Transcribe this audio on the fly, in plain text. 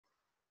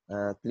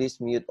Please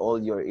mute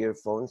all your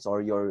earphones or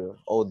your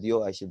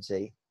audio, I should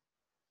say.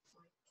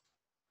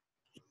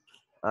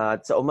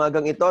 At sa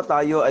umagang ito,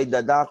 tayo ay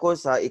dadako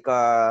sa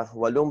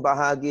ika-8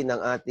 bahagi ng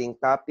ating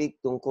topic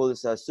tungkol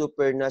sa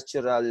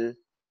supernatural,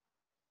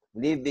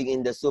 living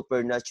in the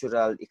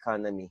supernatural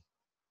economy.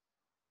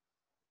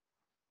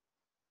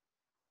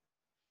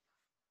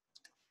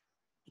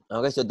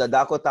 Okay, so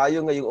dadako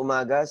tayo ngayong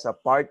umaga sa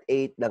part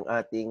 8 ng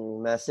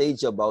ating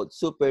message about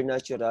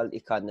supernatural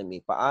economy.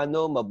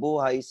 Paano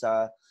mabuhay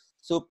sa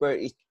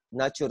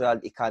supernatural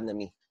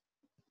economy?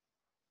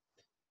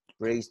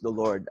 Praise the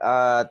Lord.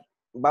 At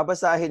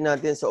babasahin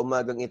natin sa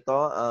umagang ito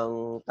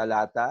ang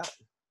talata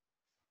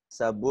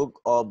sa book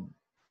of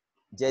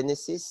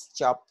Genesis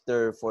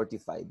chapter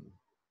 45.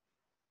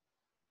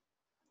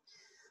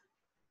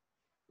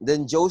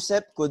 Then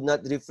Joseph could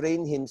not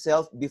refrain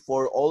himself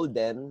before all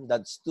them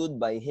that stood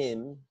by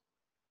him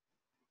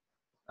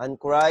and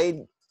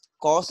cried,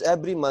 "Cause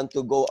every man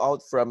to go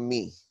out from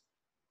me."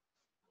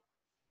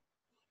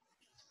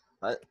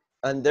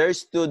 And there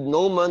stood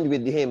no man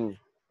with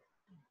him,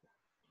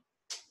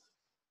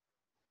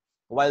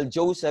 while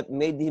Joseph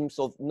made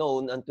himself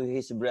known unto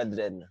his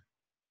brethren.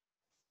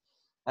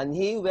 And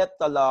he wept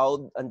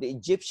aloud, and the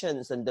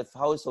Egyptians and the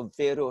house of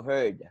Pharaoh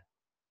heard.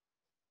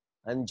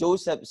 And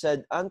Joseph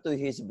said unto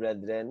his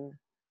brethren,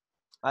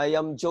 I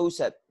am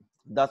Joseph,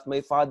 doth my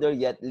father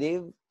yet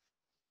live?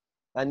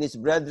 And his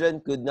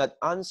brethren could not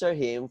answer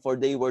him, for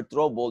they were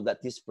troubled at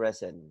his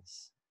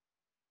presence.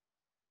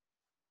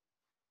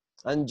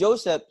 And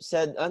Joseph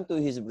said unto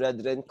his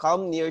brethren,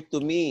 Come near to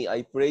me,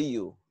 I pray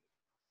you.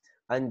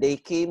 And they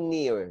came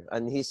near,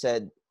 and he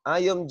said,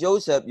 I am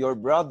Joseph, your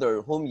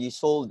brother, whom ye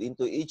sold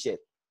into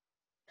Egypt.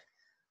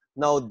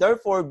 Now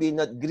therefore be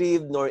not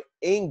grieved nor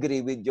angry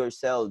with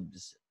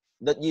yourselves,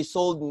 that ye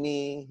sold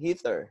me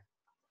hither.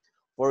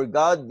 For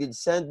God did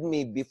send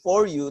me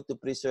before you to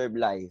preserve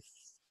life.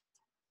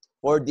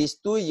 For these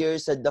 2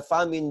 years had the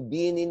famine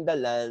been in the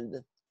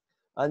land,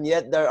 and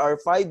yet there are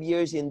 5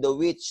 years in the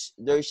which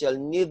there shall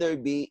neither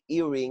be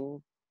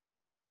earing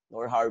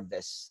nor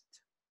harvest.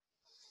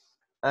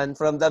 And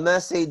from the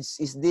message,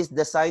 is this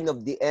the sign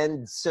of the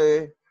end,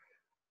 sir?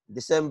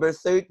 December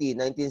 30,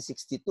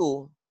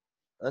 1962.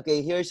 Okay,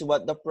 here's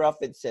what the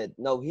prophet said.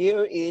 Now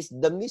here is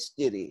the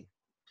mystery.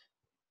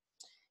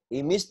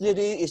 A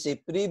mystery is a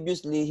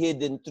previously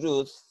hidden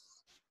truth,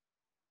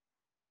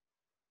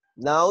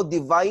 now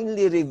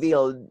divinely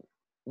revealed,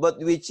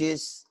 but which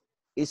is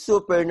a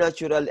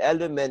supernatural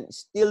element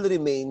still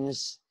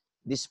remains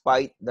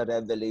despite the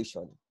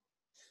revelation.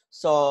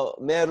 So,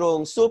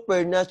 merong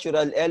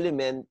supernatural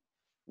element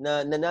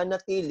na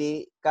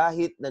nananatili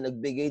kahit na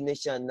nagbigay na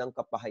siya ng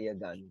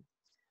kapahayagan.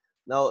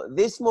 Now,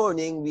 this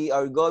morning, we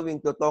are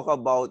going to talk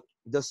about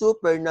the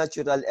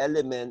supernatural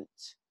element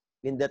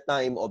in the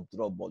time of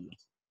trouble.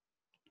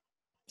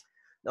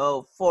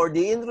 Now, for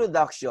the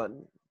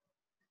introduction,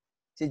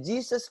 si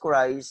Jesus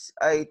Christ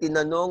ay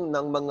tinanong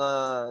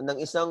ng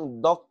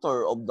isang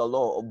doctor of the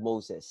law of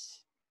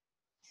Moses.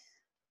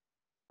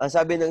 Ang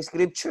sabi ng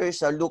scripture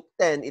sa Luke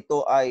 10,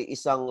 ito ay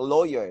isang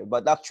lawyer,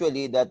 but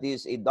actually that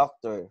is a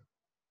doctor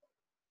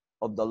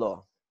of the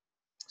law.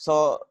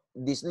 So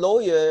this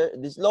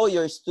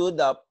lawyer stood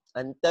up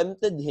and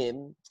tempted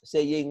him,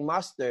 saying,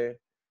 Master,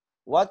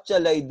 what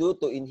shall I do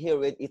to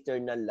inherit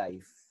eternal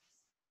life?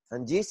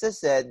 And Jesus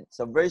said,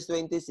 sa verse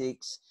 26,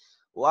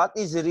 what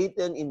is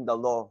written in the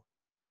law?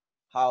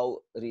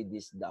 How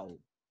readest thou?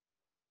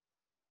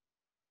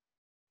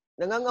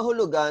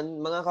 Nangangahulugan,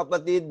 mga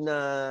kapatid, na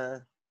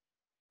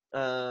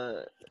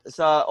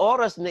sa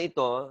oras na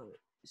ito,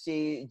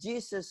 si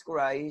Jesus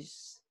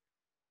Christ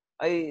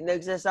ay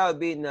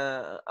nagsasabi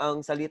na ang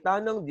salita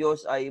ng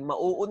Diyos ay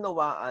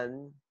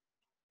mauunawaan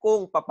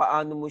kung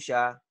papaano mo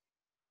siya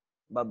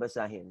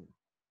babasahin.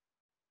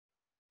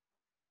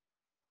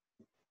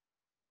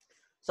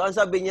 So, ang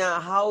sabi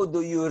niya, how do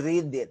you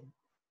read it?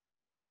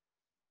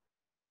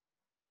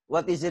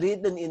 What is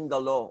written in the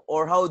law?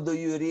 Or how do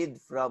you read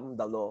from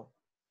the law?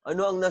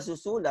 Ano ang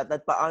nasusulat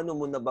at paano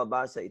mo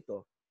nababasa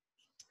ito?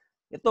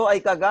 Ito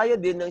ay kagaya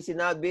din ng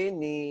sinabi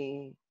ni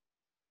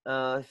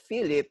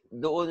Philip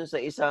doon sa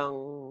isang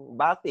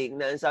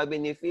bating na ang sabi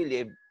ni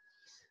Philip,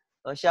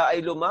 siya ay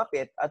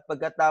lumapit at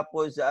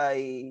pagkatapos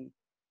ay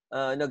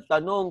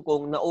nagtanong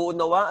kung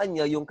nauunawaan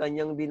niya yung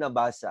kanyang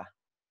binabasa.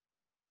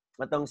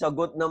 At ang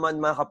sagot naman,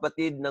 mga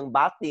kapatid, ng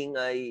bating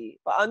ay,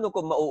 paano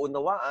ko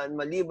mauunawaan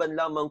maliban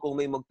lamang kung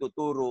may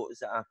magtuturo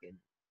sa akin?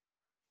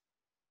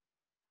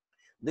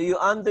 Do you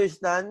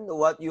understand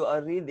what you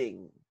are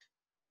reading?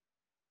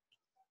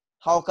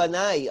 How can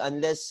I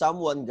unless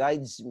someone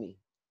guides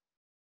me?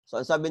 So,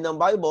 ang sabi ng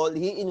Bible,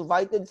 he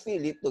invited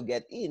Philip to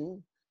get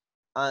in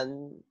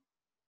and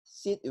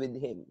sit with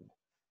him.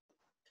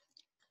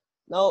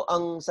 Now,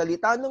 ang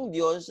salita ng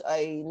Diyos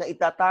ay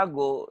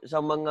naitatago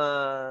sa mga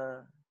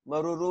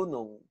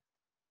marurunong.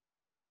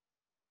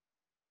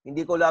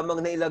 Hindi ko lamang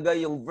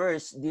nailagay yung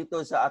verse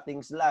dito sa ating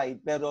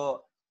slide,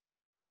 pero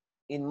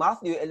in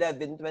Matthew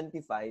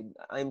 11:25,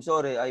 I'm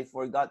sorry, I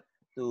forgot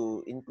to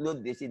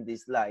include this in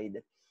this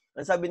slide.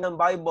 Ang sabi ng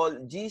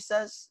Bible,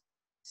 Jesus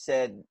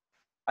said,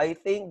 I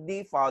thank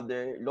thee,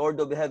 Father, Lord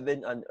of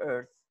heaven and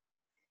earth,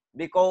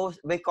 because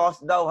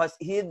thou hast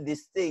hid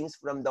these things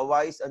from the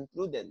wise and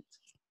prudent,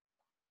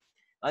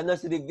 and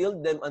hast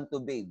revealed them unto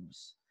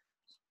babes.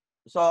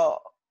 So,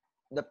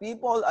 the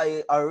people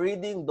are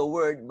reading the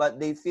word, but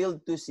they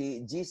failed to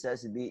see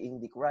Jesus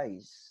being the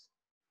Christ.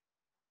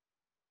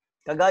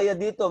 Kagaya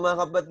dito, mga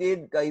kapatid,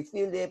 kay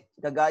Philip,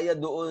 kagaya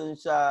doon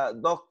sa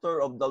doctor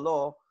of the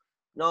law,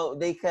 now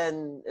they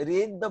can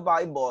read the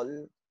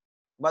Bible,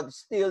 but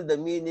still the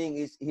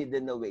meaning is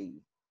hidden away.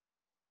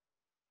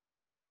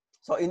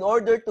 So in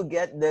order to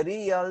get the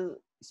real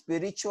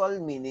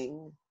spiritual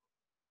meaning,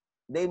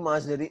 they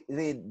must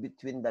read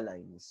between the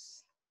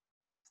lines.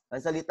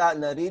 Ang salita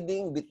na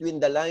reading between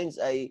the lines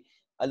ay,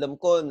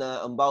 alam ko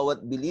na ang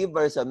bawat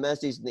believer sa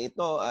message na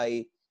ito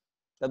ay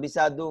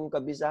kabisadong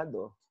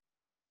kabisado.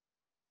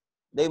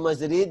 They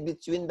must read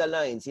between the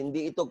lines.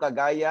 Hindi ito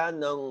kagaya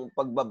ng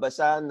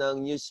pagbabasa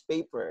ng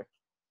newspaper.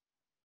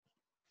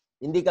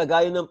 Hindi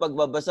kagaya ng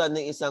pagbabasa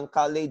ng isang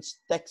college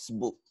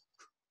textbook.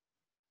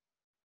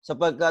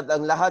 Sapagkat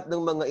ang lahat ng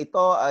mga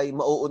ito ay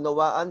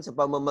mauunawaan sa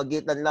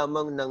pamamagitan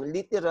lamang ng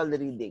literal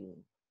reading.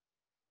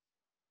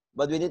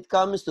 But when it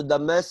comes to the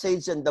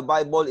message and the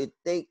Bible, it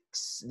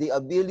takes the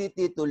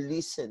ability to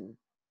listen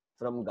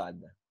from God.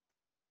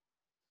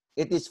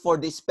 It is for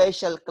the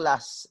special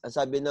class, ang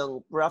sabi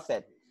ng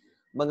prophet,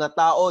 mga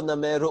tao na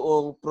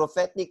mayroong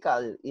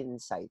prophetical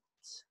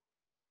insights.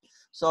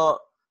 So,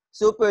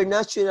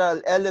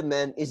 supernatural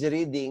element is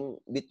reading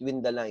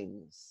between the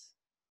lines.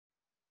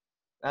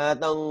 At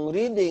ang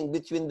reading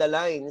between the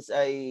lines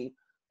ay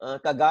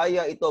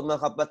kagaya ito, mga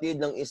kapatid,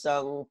 ng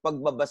isang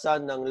pagbabasa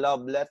ng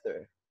love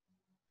letter.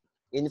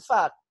 In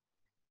fact,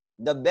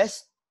 the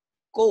best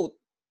quote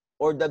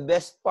or the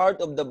best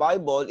part of the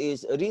Bible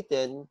is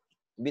written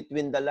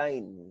between the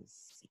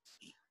lines.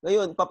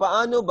 Ngayon,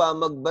 papaano ba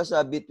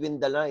magbasa between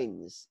the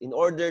lines? In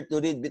order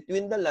to read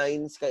between the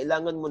lines,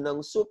 kailangan mo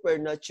ng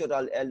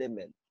supernatural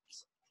elements.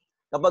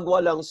 Kapag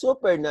walang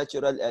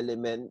supernatural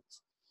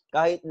elements,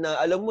 kahit na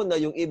alam mo na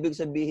yung ibig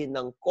sabihin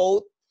ng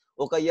quote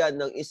o kaya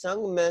ng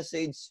isang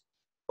message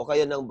o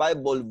kaya ng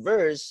Bible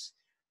verse,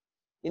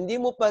 hindi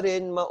mo pa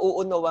rin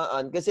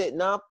mauunawaan kasi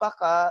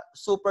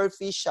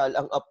napaka-superficial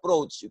ang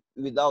approach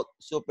without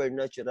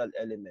supernatural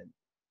element.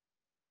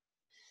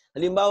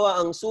 Halimbawa,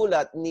 ang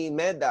sulat ni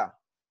Meda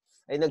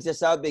ay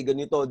nagsasabi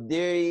ganito,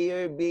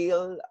 Dear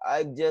Bill,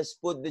 I've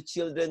just put the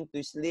children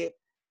to sleep.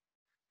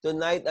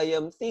 Tonight, I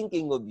am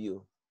thinking of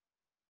you.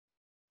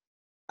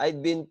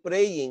 I've been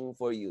praying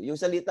for you. Yung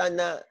salita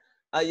na,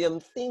 I am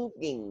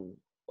thinking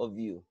of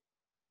you.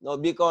 No,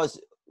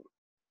 because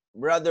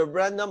Brother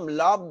Branham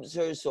loves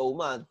her so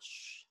much,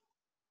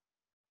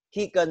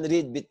 he can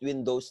read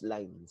between those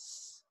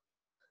lines.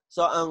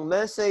 So, ang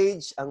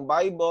message, ang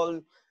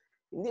Bible,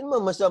 hindi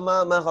naman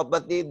masama, mga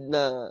kapatid,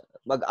 na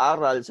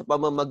mag-aral sa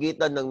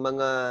pamamagitan ng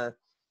mga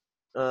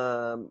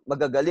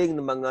magagaling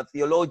ng mga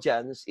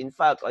theologians. In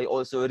fact, I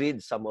also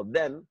read some of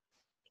them.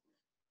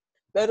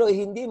 Pero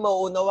hindi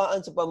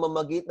mauunawaan sa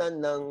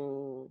pamamagitan ng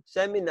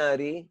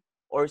seminary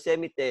or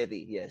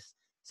cemetery. Yes.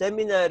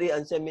 Seminary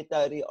and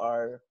cemetery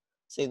are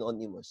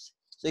synonymous.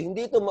 So,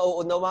 hindi ito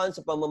mauunawaan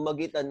sa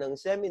pamamagitan ng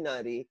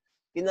seminary,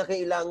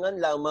 kinakailangan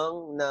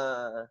lamang na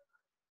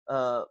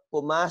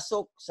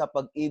pumasok sa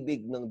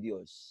pag-ibig ng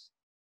Diyos.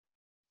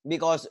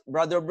 Because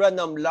Brother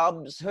Branham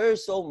loves her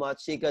so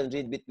much, he can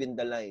read between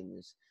the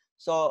lines.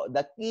 So,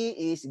 the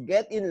key is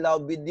get in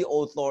love with the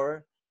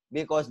author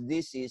because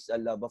this is a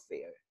love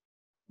affair.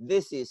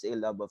 This is a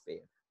love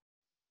affair.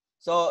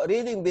 So,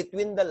 reading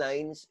between the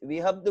lines,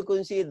 we have to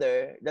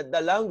consider that the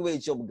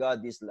language of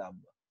God is love.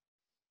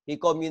 He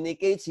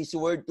communicates His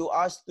word to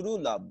us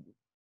through love.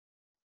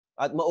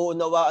 At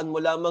mauunawaan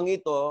mo lamang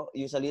ito,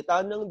 yung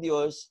salita ng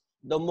Diyos,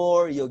 the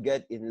more you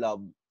get in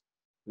love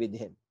with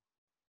Him.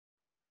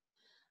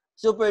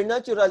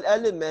 Supernatural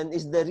element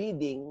is the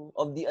reading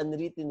of the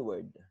unwritten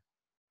word.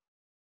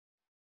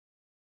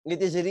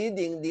 It is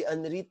reading the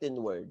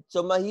unwritten word.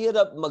 So,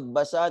 mahirap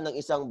magbasa ng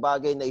isang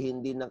bagay na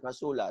hindi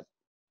nakasulat.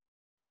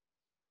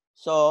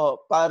 So,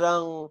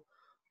 parang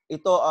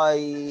ito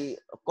ay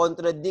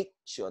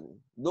contradiction.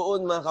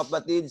 Doon, mga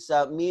kapatid,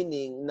 sa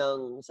meaning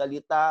ng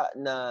salita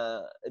na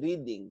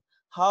reading.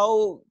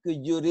 How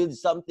could you read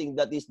something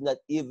that is not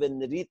even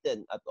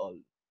written at all?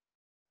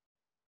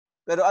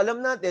 Pero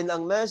alam natin,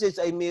 ang message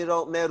ay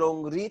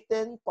merong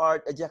written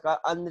part at saka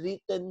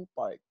unwritten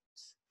part.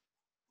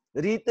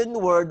 Written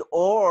word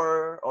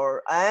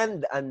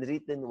and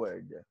unwritten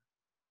word.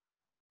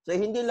 So,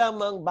 hindi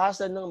lamang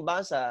basa ng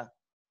basa,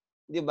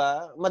 di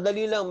ba?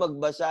 Madali lang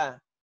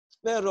magbasa.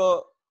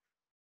 Pero,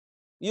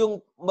 yung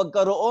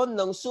magkaroon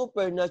ng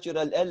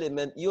supernatural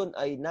element, yun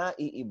ay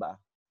naiiba.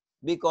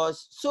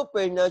 Because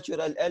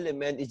supernatural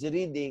element is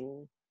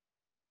reading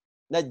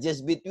not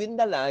just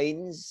between the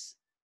lines,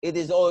 it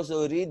is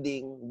also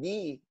reading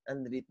the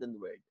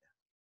unwritten word.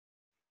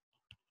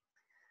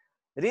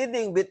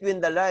 Reading between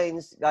the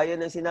lines, gaya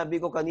ng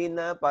sinabi ko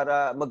kanina,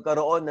 para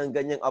magkaroon ng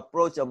ganyang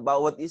approach ang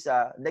bawat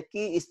isa, the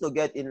key is to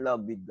get in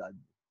love with God.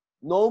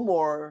 No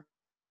more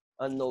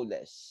and no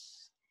less.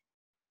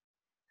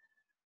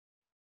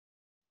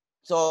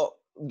 So,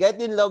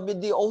 get in love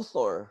with the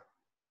author.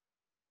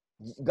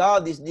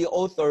 God is the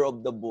author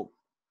of the book.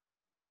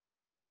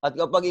 At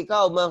kapag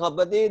ikaw, mga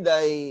kapatid,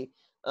 ay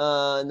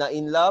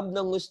na-in love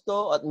ng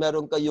gusto at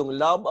meron kayong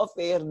love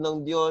affair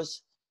ng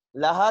Diyos,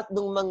 lahat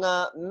ng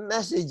mga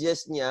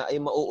messages niya ay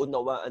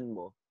mauunawaan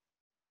mo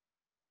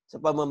sa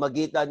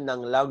pamamagitan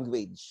ng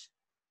language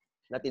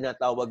na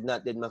tinatawag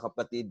natin, mga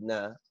kapatid,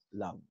 na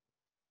love.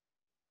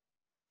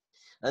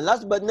 And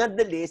last but not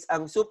the least,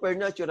 ang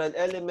supernatural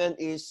element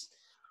is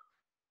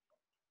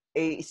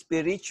a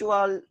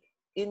spiritual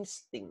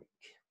instinct.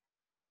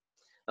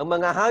 Ang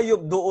mga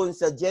hayop doon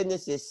sa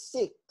Genesis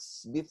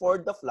 6,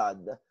 before the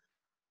flood,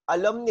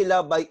 alam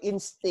nila by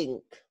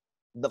instinct,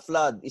 the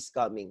flood is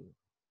coming.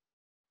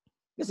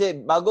 Kasi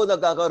bago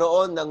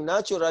nagkakaroon ng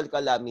natural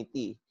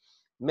calamity,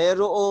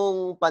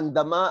 merong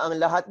pandama ang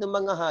lahat ng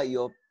mga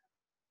hayop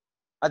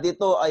at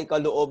ito ay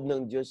kaloob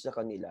ng Diyos sa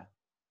kanila.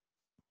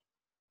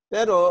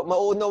 Pero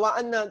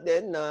mauunawaan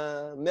natin na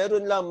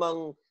meron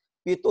lamang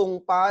 7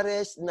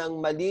 pares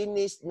ng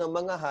malinis na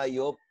mga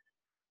hayop,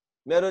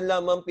 meron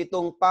lamang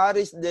 7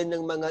 pares din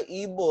ng mga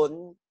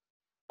ibon,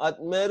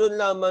 at meron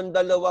lamang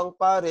 2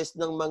 pares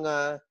ng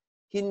mga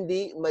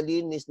hindi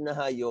malinis na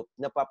hayop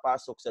na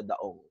papasok sa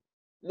daong.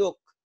 Look,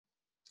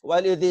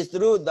 while it is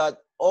true that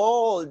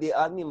all the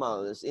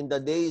animals in the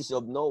days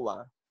of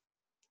Noah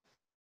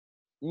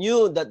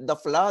knew that the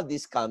flood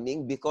is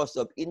coming because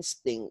of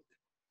instinct,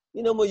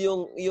 mo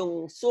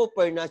yung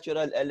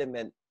supernatural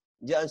element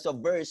diyan sa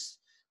verse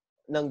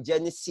ng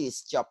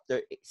Genesis chapter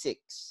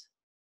 6.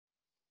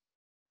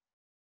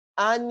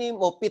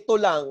 6 o 7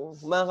 lang,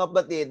 mga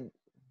kapatid,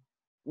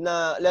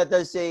 na let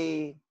us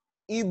say,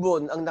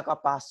 ibon ang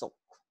nakapasok.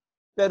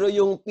 Pero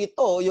yung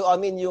 7,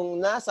 yung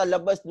nasa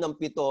labas ng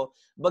 7,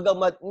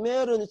 bagamat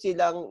meron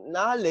silang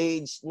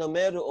knowledge na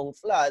merong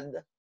flood,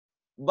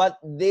 but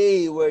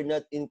they were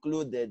not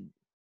included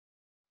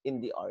in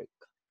the ark.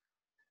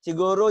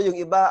 Siguro yung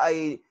iba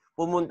ay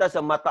pumunta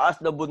sa mataas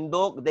na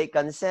bundok, they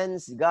can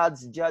sense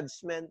God's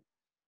judgment.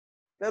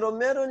 Pero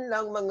meron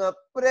lang mga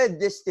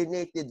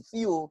predestinated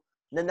few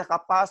na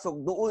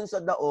nakapasok doon sa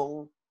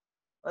daong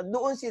at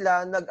doon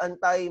sila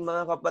nag-antay,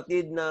 mga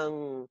kapatid,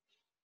 ng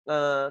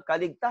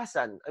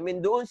kaligtasan.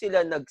 Doon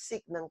sila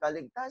nag-seek ng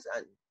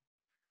kaligtasan.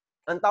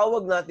 Ang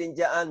tawag natin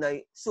diyan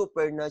ay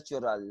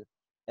supernatural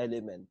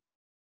element.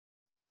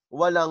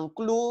 Walang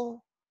clue,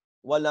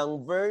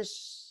 walang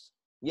verse.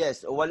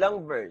 Yes,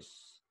 walang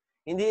verse.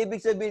 Hindi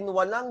ibig sabihin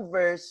walang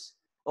verse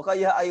o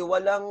kaya ay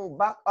walang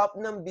backup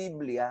ng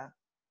Biblia,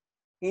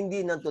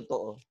 hindi ng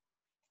totoo.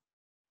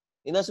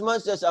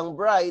 Inasmuch as ang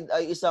bride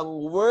ay isang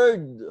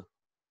word-conscious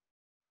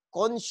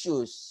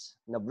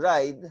na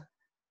bride,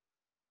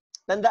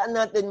 tandaan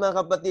natin,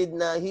 mga kapatid,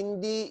 na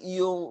hindi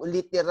yung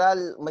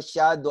literal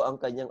masyado ang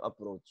kanyang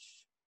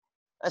approach.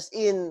 As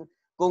in,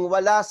 kung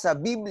wala sa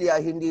Biblia,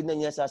 hindi na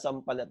niya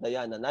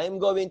sasampalatayanan. I am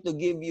going to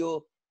give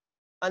you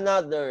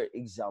another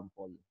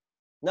example.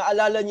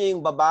 Naalala niyo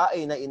yung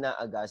babae na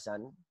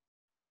inaagasan?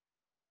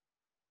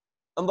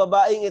 Ang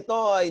babaeng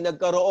ito ay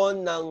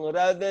nagkaroon ng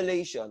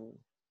revelation.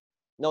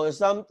 Now,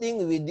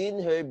 something within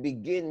her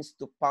begins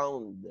to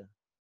pound.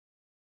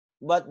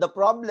 But the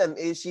problem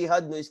is she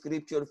had no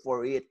scripture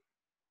for it.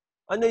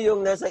 Ano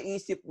yung nasa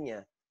isip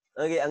niya?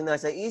 Okay, ang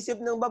nasa isip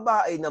ng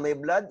babae na may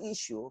blood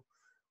issue,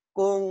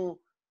 kung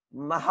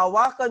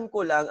mahawakan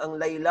ko lang ang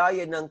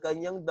laylayan ng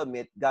kanyang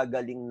damit,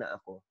 gagaling na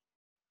ako.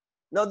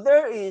 Now,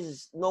 there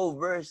is no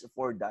verse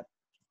for that.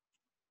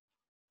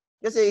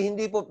 Kasi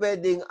hindi po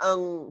pwedeng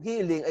ang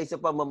healing ay sa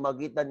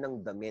pamamagitan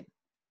ng damit.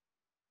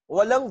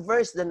 Walang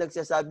verse na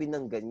nagsasabi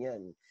ng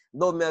ganyan.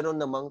 Though meron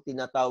namang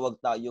tinatawag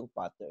tayong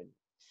pattern.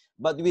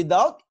 But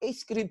without a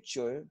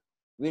scripture,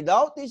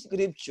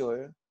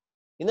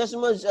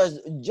 inasmuch as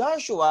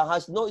Joshua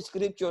has no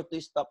scripture to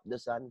stop the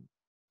sun.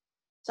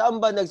 Saan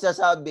ba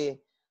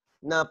nagsasabi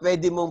na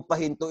pwede mong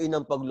pahintuin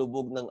ang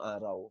paglubog ng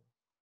araw?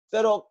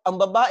 Pero ang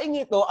babaeng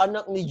ito,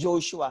 anak ni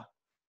Joshua,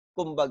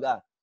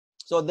 kumbaga.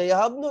 So they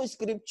have no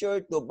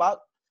scripture to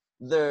back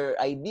their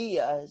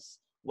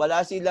ideas.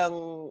 Wala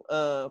silang,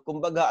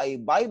 kumbaga, ay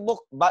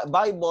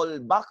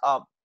Bible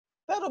backup.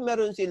 Pero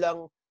meron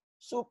silang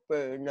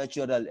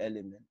supernatural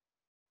element.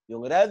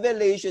 Yung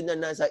revelation na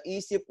nasa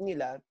isip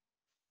nila,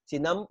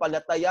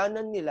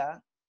 sinampalatayanan nila,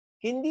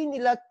 hindi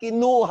nila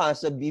kinuha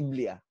sa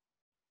Biblia.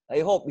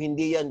 I hope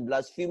hindi yan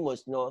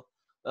blasphemous, no?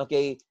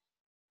 Okay,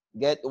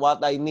 get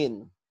what I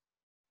mean.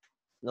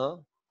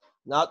 No?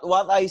 Not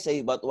what I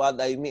say, but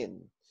what I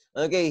mean.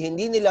 Okay,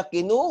 hindi nila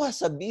kinuha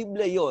sa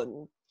Biblia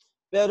yon,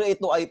 pero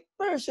ito ay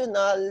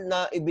personal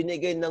na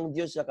ibinigay ng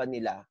Diyos sa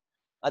kanila.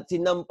 At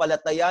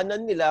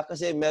sinampalatayanan nila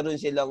kasi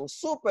meron silang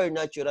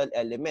supernatural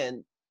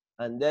element.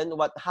 And then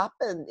what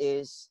happened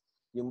is,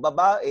 yung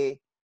babae,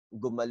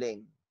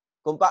 gumaling.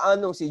 Kung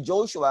paanong si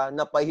Joshua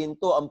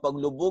napahinto ang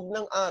paglubog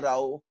ng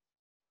araw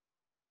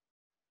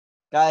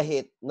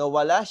kahit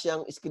nawala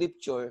siyang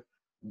scripture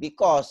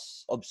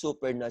because of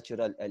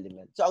supernatural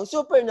element. So ang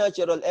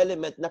supernatural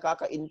element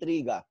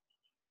nakakaintriga.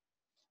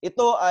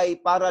 ito ay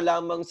para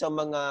lamang sa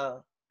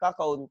mga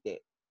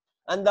kakaunti.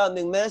 Ang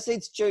daming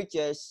message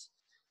churches,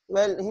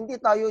 well, hindi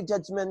tayo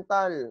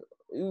judgmental.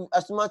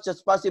 As much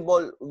as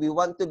possible, we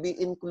want to be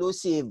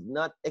inclusive,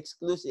 not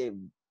exclusive.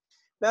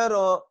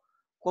 Pero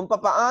kung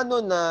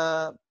papaano na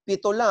 7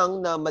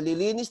 lang na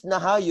malilinis na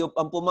hayop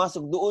ang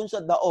pumasok doon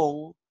sa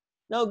daong,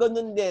 now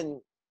ganun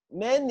din,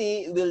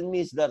 many will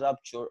miss the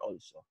rapture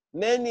also.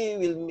 Many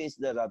will miss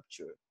the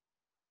rapture.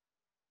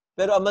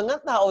 Pero ang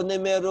mga tao na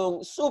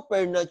merong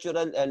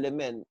supernatural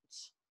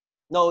elements,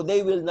 no,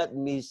 they will not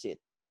miss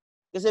it.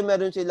 Kasi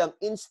meron silang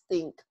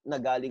instinct na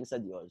galing sa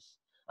Diyos.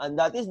 And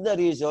that is the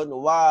reason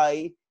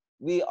why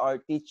we are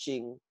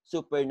teaching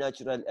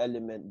supernatural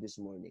element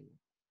this morning.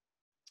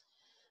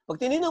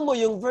 Pag tinignan mo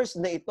yung verse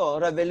na ito,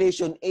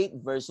 Revelation 8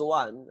 verse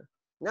 1,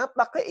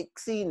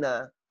 napaka-iksi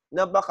na,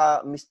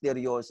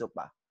 napaka-misteryoso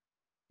pa.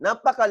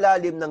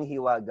 Napakalalim ng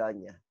hiwaga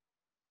niya.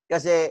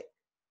 Kasi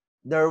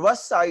there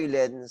was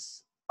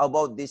silence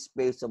about this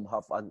space of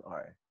half an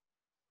hour.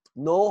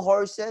 No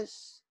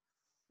horses,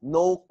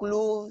 no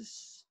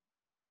clues.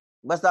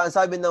 Basta ang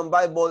sabi ng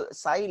Bible,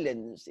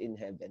 silence in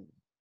heaven.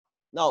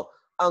 Now,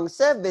 ang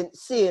 7th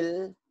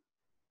seal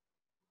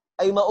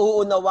ay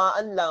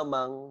mauunawaan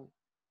lamang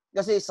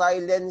kasi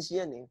silence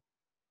yan eh.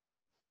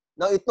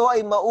 Now, ito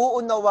ay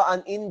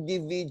mauunawaan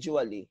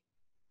individually.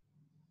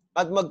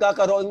 At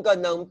magkakaroon ka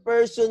ng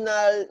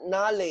personal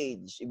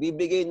knowledge,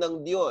 ibibigay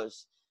ng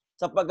Diyos,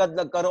 sapagkat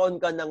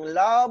nagkaroon ka ng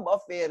love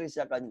affair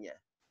sa Kanya.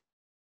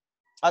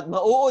 At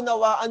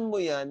mauunawaan mo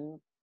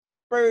yan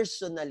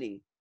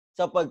personally,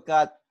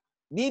 sapagkat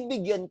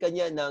bibigyan ka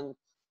niya ng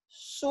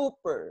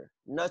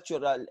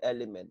supernatural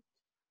element.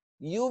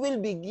 You will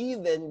be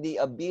given the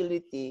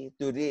ability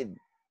to read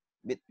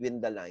between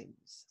the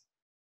lines.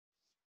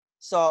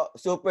 So,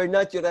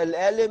 supernatural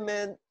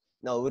element,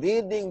 now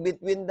reading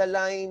between the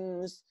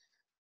lines,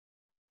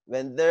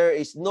 when there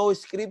is no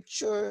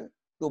scripture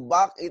to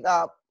back it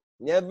up,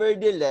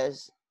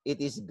 nevertheless,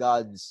 it is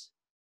God's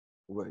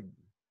word.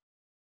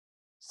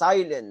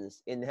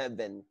 Silence in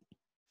heaven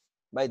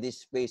by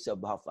this space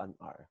of half an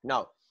hour.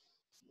 Now,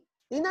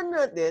 tingnan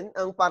natin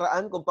ang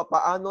paraan kung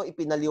paano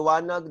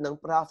ipinaliwanag ng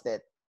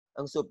prophet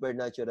ang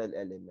supernatural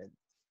element.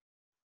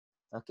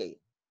 Okay.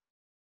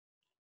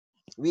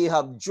 We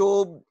have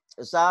Job,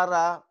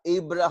 Sarah,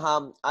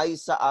 Abraham,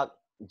 Isaac,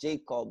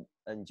 Jacob,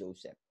 and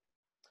Joseph.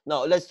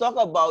 Now, let's talk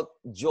about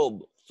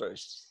Job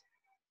first.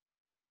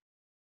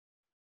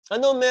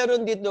 Ano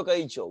meron dito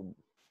kay Job?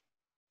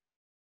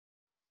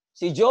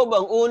 Si Job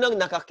ang unang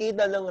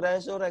nakakita ng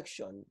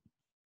resurrection.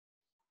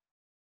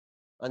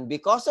 And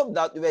because of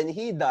that, when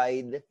he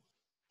died,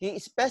 he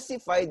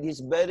specified his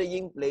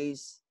burying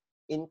place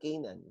in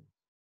Canaan.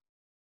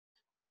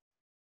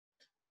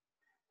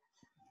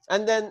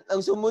 And then,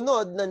 ang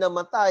sumunod na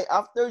namatay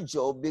after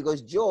Job,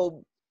 because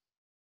Job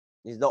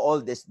is the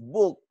oldest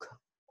book,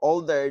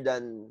 older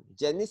than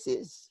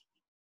Genesis.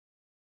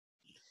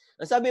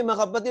 Ang sabi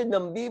mga kapatid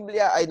ng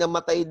Biblia ay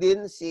namatay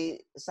din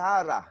si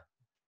Sarah.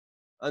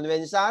 And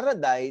when Sarah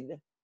died,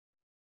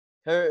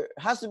 her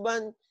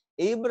husband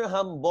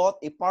Abraham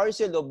bought a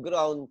parcel of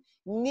ground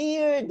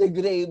near the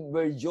grave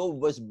where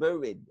Job was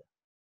buried.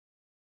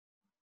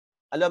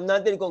 Alam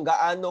natin kung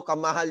gaano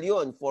kamahal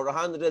yon,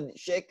 400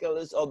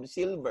 shekels of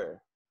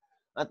silver.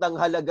 At ang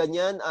halaga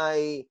niyan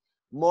ay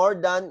more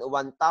than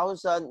 1,000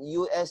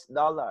 US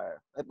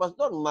dollar. Ay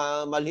pastor,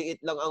 maliit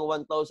lang ang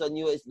 1,000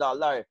 US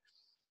dollar.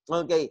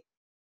 Okay.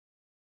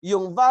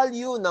 Yung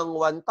value ng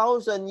 1,000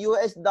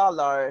 US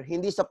dollar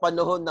hindi sa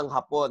panahon ng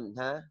Hapon,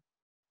 ha?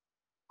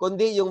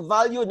 Kundi yung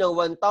value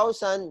ng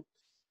 1,000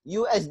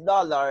 US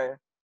dollar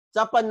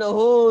sa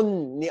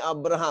panahon ni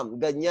Abraham.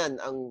 Ganyan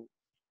ang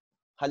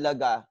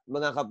halaga,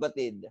 mga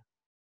kapatid,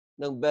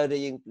 ng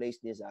burying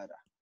place ni Sarah.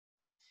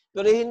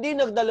 Pero hindi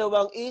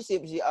nagdalawang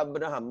isip si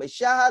Abraham.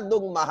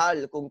 Masyadong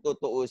mahal kung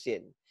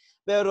tutuusin.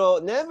 Pero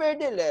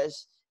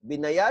nevertheless,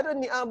 binayaran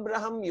ni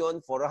Abraham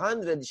yon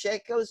 400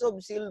 shekels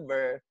of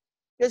silver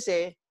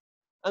kasi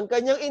ang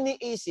kanyang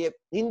iniisip,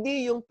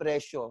 hindi yung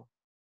presyo.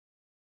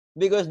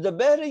 Because the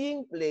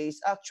burying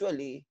place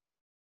actually,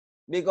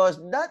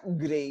 because that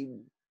grave,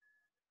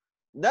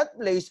 that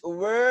place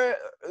where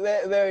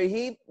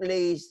he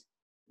placed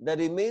the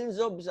remains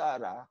of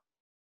Sarah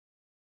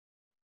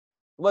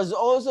was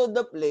also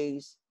the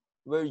place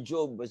where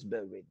Job was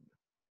buried.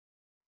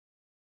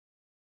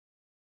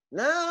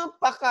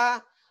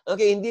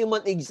 Okay, hindi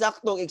man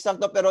eksakto,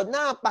 pero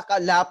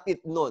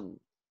napakalapit nun.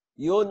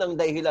 Yun ang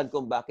dahilan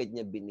kung bakit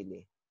niya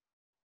binili.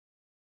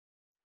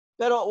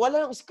 Pero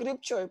walang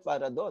scripture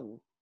para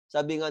doon.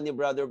 Sabi nga ni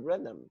Brother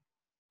Branham.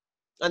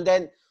 And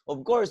then,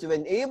 of course,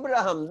 when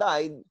Abraham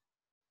died,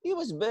 he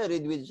was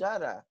buried with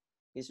Sarah,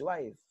 his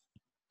wife.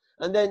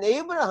 And then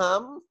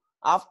Abraham,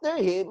 after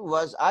him,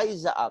 was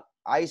Isaac.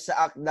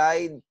 Isaac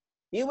died.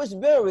 He was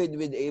buried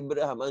with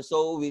Abraham and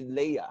so with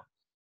Leah.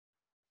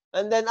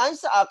 And then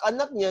Isaac,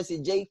 anak niya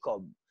si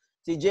Jacob.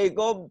 Si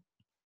Jacob,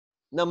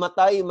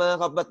 namatay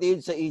mga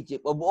kapatid sa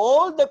Egypt. Of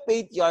all the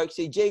patriarchs,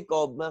 si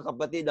Jacob, mga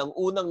kapatid, ang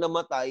unang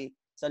namatay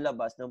sa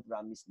labas ng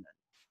promised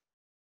land.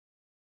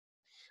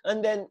 And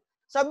then,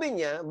 Sabi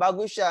niya,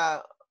 bago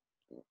siya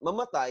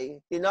mamatay,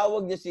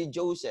 tinawag niya si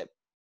Joseph.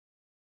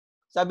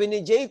 Sabi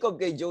ni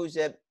Jacob kay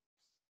Joseph,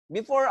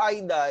 "Before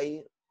I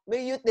die,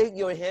 may you take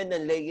your hand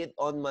and lay it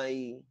on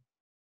my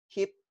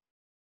hip."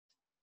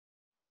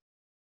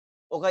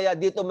 O kaya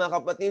dito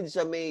mga kapatid,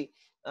 sa may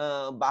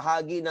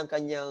bahagi ng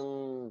kanyang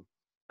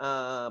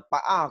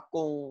paa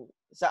kung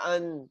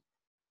saan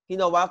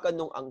hinawakan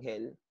ng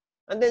anghel.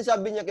 And then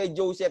sabi niya kay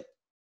Joseph,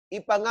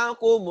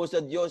 "Ipangako mo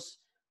sa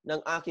Diyos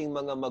ng aking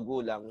mga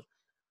magulang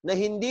na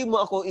hindi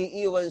mo ako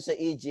iiwan sa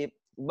Egypt,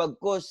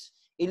 bagkus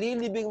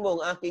ililibing mo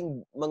ang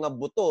aking mga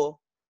buto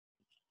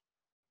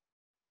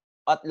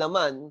at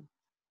laman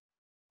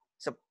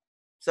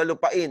sa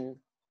lupain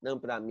ng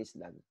promised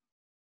land."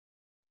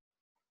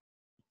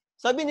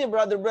 Sabi ni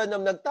Brother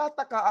Branham,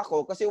 nagtataka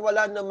ako kasi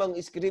wala namang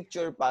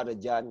scripture para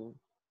dyan.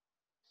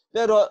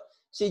 Pero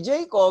si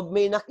Jacob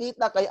may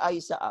nakita kay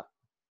Isaac.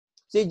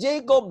 Si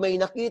Jacob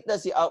may nakita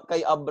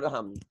kay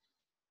Abraham.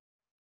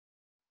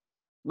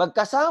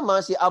 Magkasama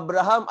si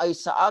Abraham,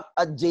 Isaac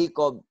at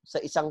Jacob sa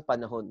isang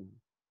panahon.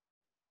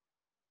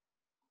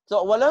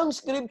 So walang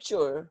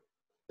scripture,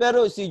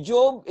 pero si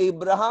Job,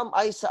 Abraham,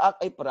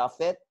 Isaac ay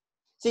prophet.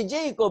 Si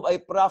Jacob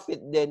ay prophet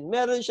din.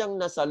 Meron siyang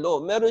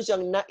nasalo, meron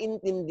siyang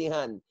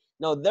naintindihan.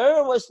 Now,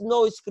 there was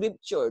no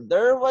scripture.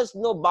 There was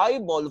no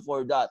Bible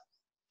for that.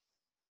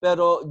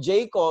 Pero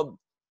Jacob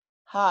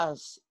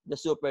has the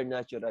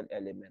supernatural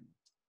element.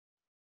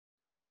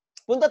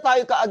 Punta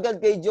tayo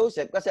kaagad kay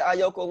Joseph kasi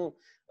ayaw kong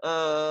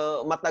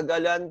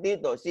matagalan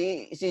dito.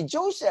 Si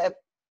Joseph,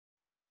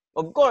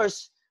 of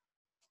course,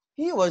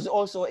 he was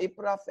also a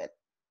prophet.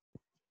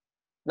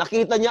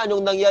 Nakita niya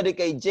anong nangyari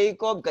kay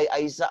Jacob, kay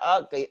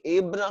Isaac, kay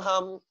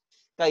Abraham,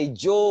 kay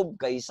Job,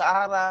 kay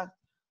Sarah.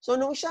 So,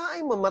 nung siya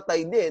ay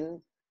mamatay din,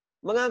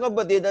 mga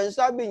kapatid, ang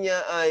sabi niya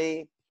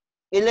ay,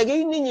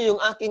 ilagay ninyo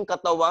yung aking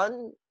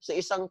katawan sa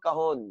isang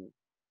kahon.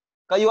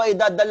 Kayo ay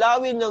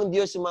dadalawin ng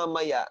Diyos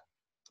mamaya.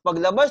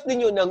 Paglabas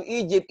ninyo ng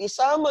Egypt,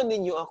 isama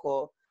ninyo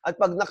ako, at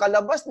pag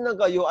nakalabas na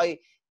kayo ay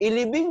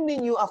ilibing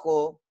ninyo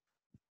ako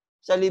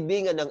sa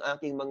libingan ng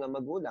aking mga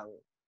magulang.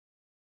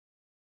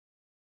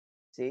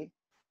 See?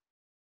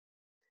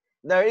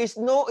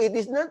 It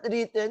is not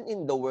written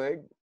in the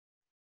Word.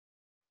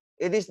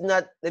 It is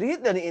not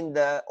written in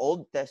the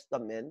Old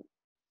Testament.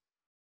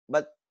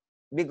 But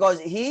because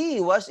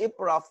he was a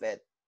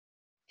prophet,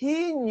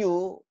 he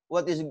knew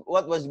what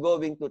was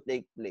going to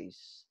take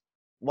place.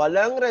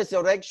 Walang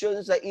resurrection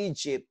sa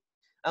Egypt.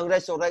 Ang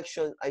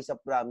resurrection ay sa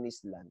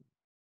promised land.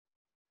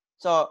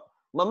 So,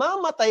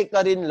 mamamatay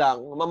ka rin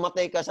lang,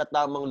 mamatay ka sa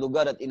tamang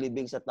lugar at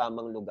ilibing sa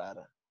tamang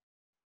lugar.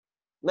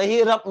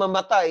 Mahirap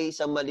mamatay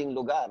sa maling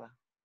lugar.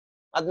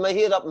 At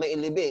mahirap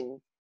mailibing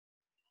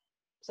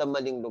sa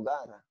maling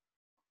lugar.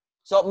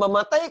 So,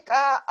 mamatay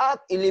ka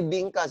at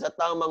ilibing ka sa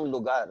tamang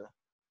lugar.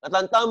 At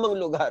ang tamang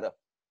lugar,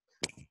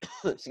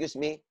 excuse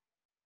me,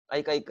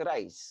 ay kay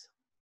Christ.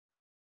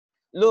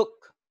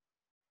 Look,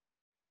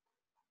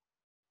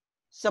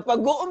 sa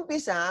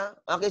pag-uumpisa,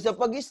 sa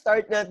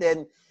pag-start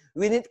natin,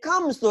 when it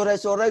comes to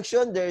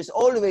resurrection, there is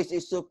always a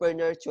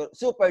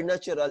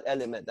supernatural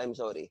element. I'm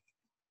sorry.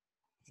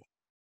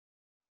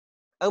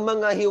 Ang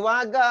mga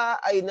hiwaga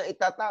ay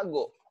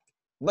naitatago.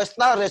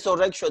 Basta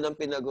resurrection ang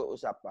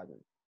pinag-uusapan.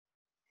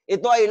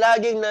 Ito ay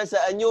laging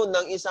nasa anyo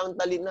ng isang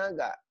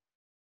talinaga.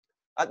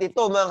 At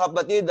ito, mga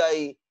kapatid,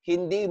 ay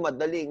hindi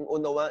madaling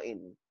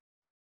unawain.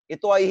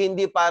 Ito ay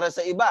hindi para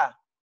sa iba.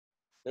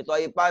 Ito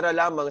ay para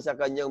lamang sa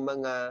kanyang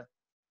mga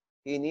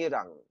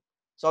hinirang.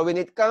 So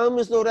when it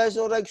comes to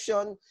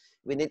resurrection,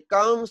 when it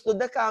comes to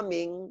the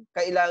coming,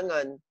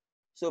 kailangan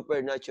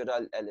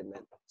supernatural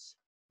elements.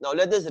 Now,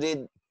 let us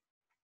read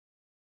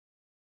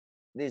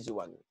this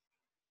one.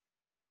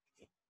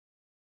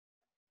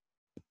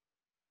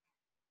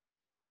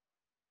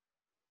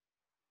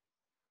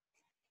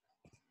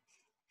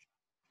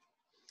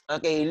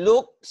 Okay,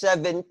 Luke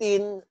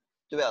 17:12.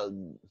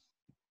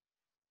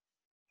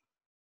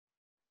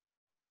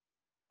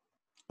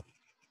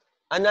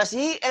 And as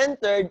he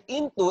entered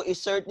into a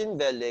certain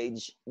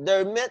village,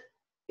 there met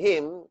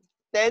him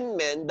 10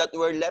 men that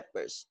were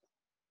lepers,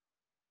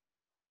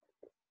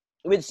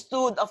 which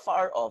stood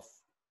afar off.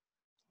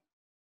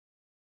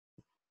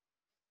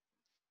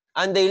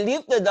 And they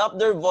lifted up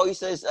their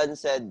voices and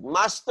said,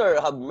 "Master,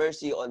 have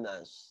mercy on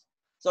us."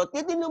 So,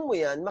 titignan mo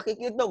yan,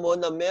 makikita mo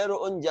na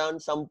meron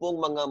dyan 10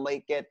 mga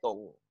may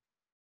ketong.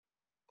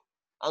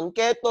 Ang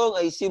ketong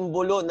ay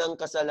simbolo ng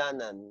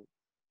kasalanan.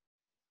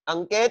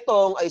 Ang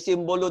ketong ay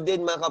simbolo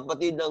din, mga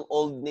kapatid, ng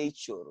old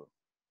nature.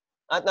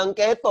 At ang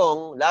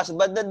ketong, last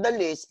but not the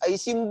least, ay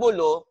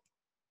simbolo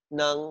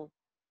ng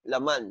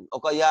laman o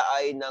kaya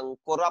ay ng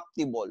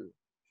corruptible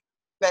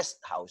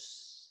pest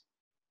house.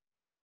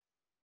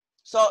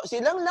 So,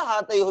 silang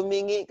lahat ay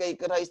humingi kay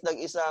Christ ng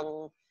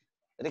isang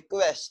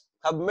request.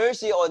 Have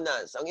mercy on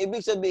us. Ang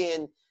ibig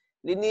sabihin,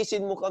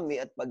 linisin mo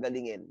kami at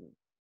pagalingin.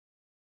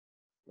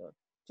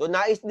 So,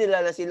 nais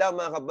nila na sila,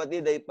 mga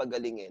kapatid, ay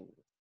pagalingin.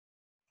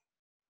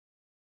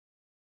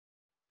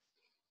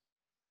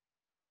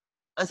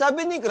 Ang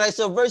sabi ni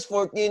Christ sa verse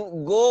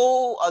 14,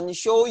 go and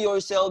show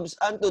yourselves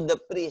unto the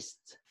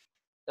priest.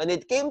 And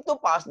it came to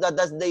pass that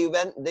as they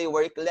went, they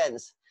were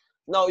cleansed.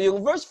 Now, yung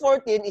verse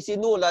 14 is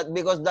sinulat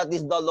because that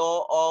is the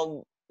law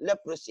of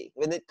leprosy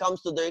when it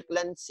comes to their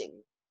cleansing.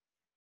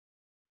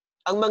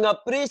 Ang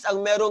mga priest ang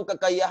merong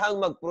kakayahang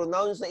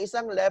mag-pronounce sa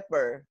isang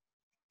leper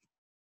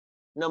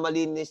na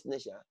malinis na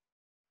siya.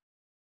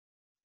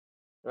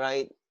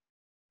 Right?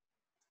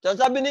 So,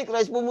 sabi ni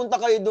Christ, pumunta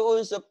kayo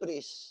doon sa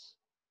priest.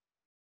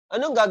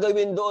 Anong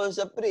gagawin doon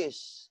sa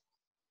priest?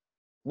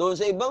 Doon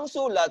sa ibang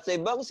sulat, sa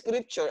ibang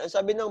scripture, ang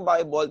sabi ng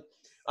Bible,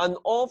 and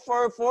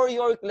offer for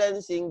your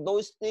cleansing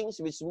those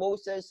things which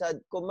Moses had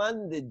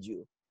commanded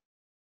you.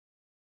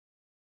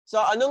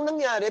 So, anong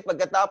nangyari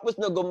pagkatapos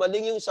na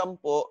gumaling yung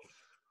 10,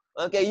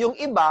 okay, yung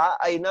iba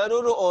ay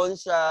naroon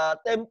sa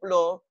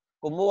templo,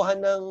 kumuha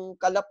ng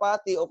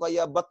kalapati o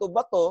kaya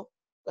bato-bato,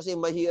 kasi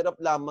mahirap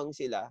lamang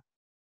sila.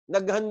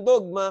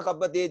 Naghandog, mga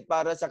kapatid,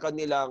 para sa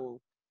kanilang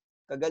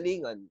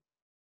kagalingan.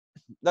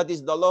 That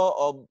is the law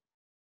of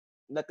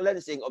the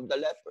cleansing of the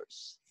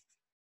lepers.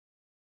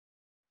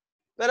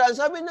 Pero ang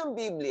sabi ng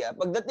Biblia,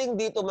 pagdating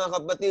dito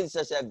mga kapatid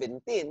sa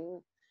 17,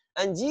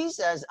 and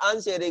Jesus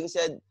answering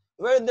said,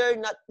 were there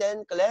not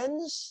 10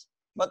 cleansed?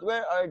 But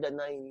where are the 9?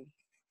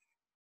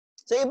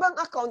 Sa ibang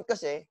account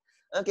kasi,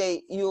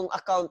 okay, yung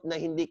account na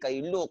hindi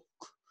kay Luke,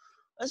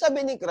 ang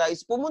sabi ni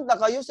Christ,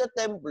 pumunta kayo sa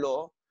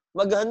templo,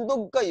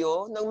 maghandog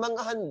kayo ng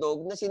mga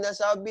handog na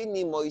sinasabi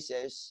ni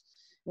Moises,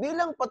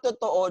 bilang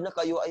patotoo na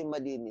kayo ay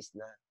malinis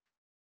na.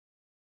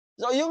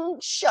 So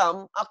yung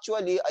siyam,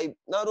 actually, ay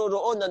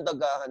naroroon ng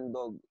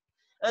tagahandog.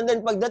 And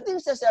then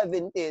pagdating sa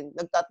 17,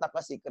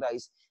 nagtataka si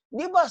Christ,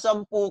 di ba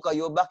 10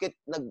 kayo,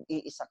 bakit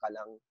nag-iisa ka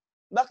lang?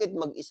 Bakit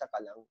mag-isa ka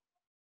lang?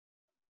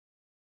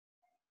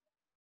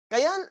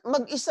 Kaya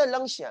mag-isa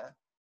lang siya.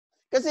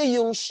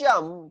 Kasi yung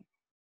siyam,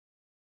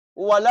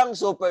 walang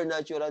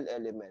supernatural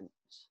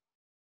elements.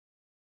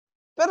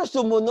 Pero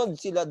sumunod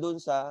sila dun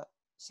sa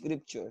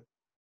scripture.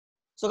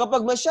 So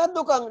kapag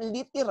masyado kang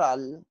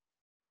literal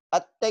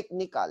at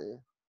technical,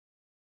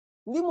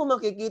 hindi mo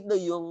makikita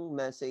yung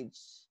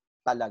message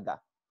talaga.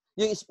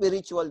 Yung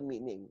spiritual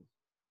meaning.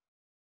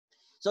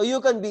 So you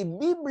can be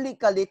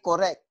biblically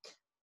correct,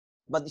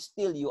 but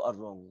still you are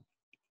wrong.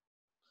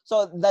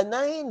 So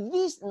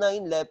these 9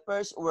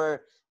 lepers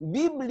were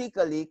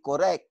biblically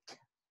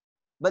correct.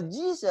 But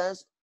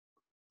Jesus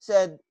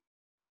said,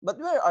 but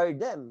where are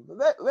them?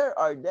 Where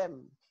are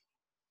them?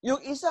 Yung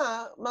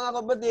isa, mga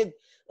kapatid,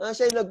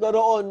 siya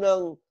nagkaroon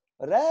ng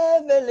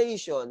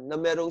revelation na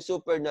merong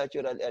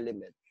supernatural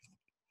element.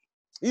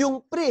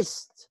 Yung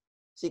priest,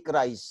 si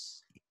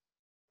Christ.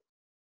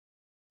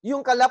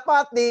 Yung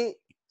kalapati,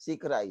 si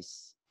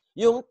Christ.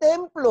 Yung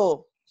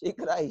templo, si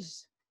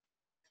Christ.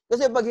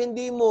 Kasi pag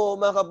hindi mo,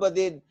 mga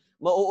kapatid,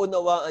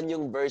 mauunawaan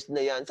yung verse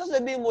na yan,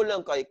 sasabihin mo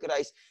lang kay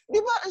Christ,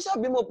 di ba ang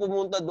sabi mo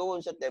pumunta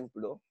doon sa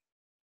templo?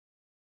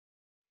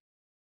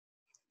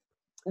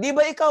 Di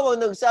ba ikaw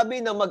ang nagsabi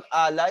na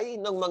mag-alay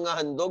ng mga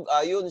handog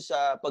ayon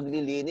sa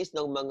paglilinis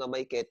ng mga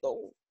may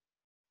ketong?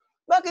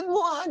 Bakit mo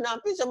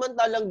hahanapin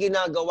samantalang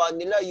ginagawa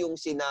nila yung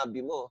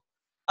sinabi mo?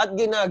 At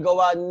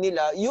ginagawa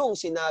nila yung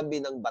sinabi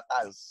ng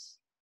batas.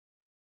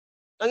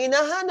 Ang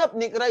hinahanap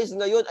ni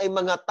Christ ngayon ay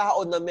mga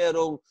tao na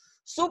merong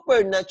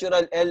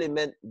supernatural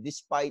element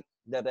despite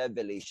the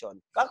revelation.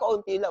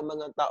 Kakaunti lang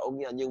mga taong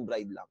yan, yung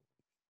bride lang.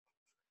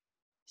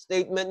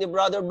 Statement ni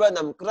Brother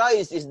Branham,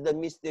 Christ is the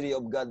mystery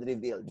of God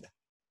revealed.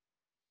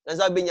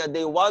 Sabi niya,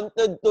 they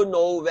wanted to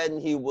know when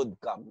He would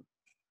come.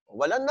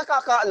 Walang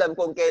nakakaalam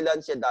kung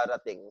kailan siya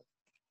darating.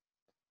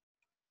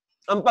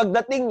 Ang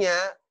pagdating niya,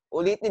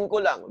 ulitin ko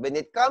lang, when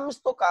it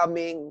comes to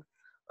coming,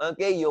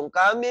 okay, yung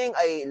coming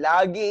ay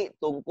lagi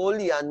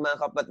tungkol yan,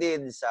 mga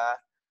kapatid, sa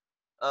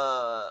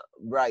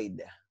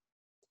bride.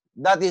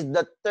 That is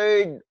the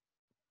third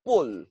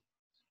pull.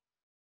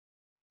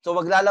 So,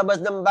 maglalabas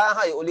ng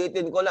bahay,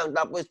 ulitin ko lang,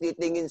 tapos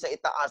titingin sa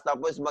itaas,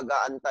 tapos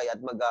mag-aantay at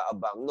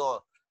mag-aabang.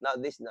 No. Now,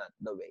 this is not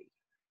the way.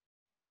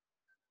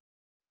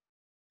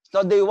 So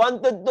they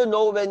wanted to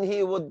know when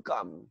He would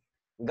come.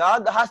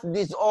 God has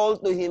this all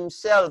to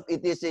Himself.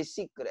 It is a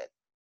secret.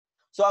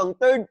 So ang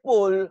third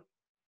pull,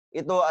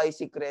 ito ay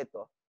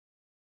sikreto.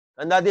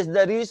 And that is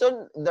the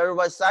reason there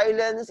was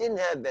silence in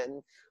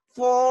heaven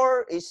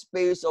for a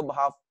space of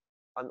half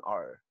an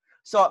hour.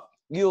 So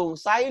yung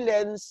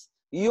silence,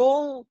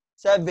 yung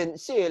 7th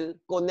seal,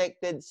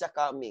 connected sa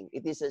coming.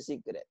 It is a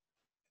secret.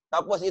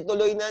 Tapos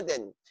ituloy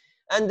natin.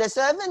 And the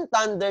 7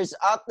 thunders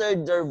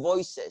uttered their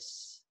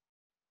voices.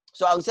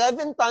 So, ang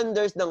 7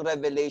 thunders ng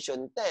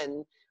Revelation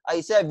 10 ay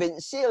 7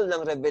 seal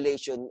ng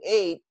Revelation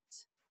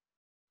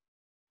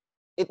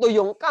 8. Ito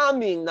yung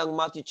coming ng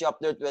Matthew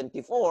chapter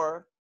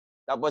 24.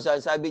 Tapos,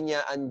 sabi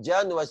niya, and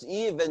John was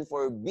even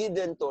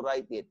forbidden to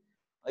write it.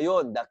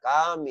 Ayun, the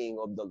coming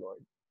of the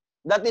Lord.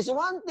 That is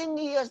one thing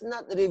He has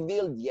not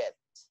revealed yet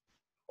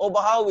of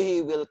how He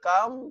will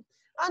come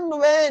and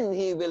when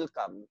He will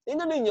come.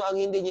 Tingnan niyo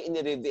ang hindi niya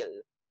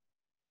in-reveal.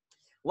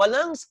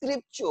 Walang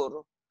scripture,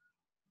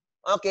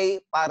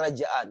 okay, para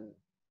diyan.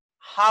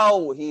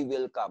 How He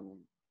will come.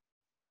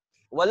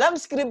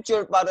 Walang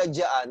scripture para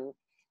diyan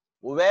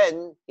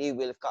when He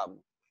will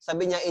come.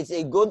 Sabi niya, it's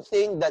a good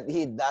thing that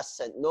He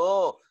doesn't.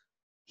 No.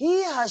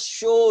 He has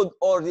showed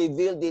or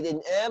revealed it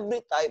in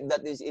every type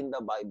that is in the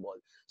Bible.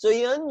 So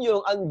yan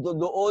yung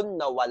andoon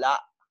na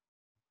wala.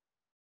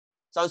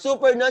 Sa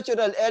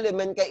supernatural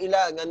element,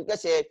 kailangan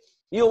kasi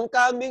yung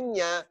coming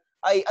niya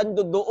ay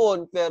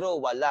andoon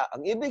pero wala.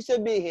 Ang ibig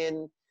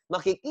sabihin,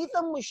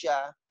 makikita mo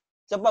siya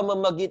sa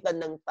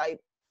pamamagitan ng type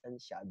and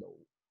shadow.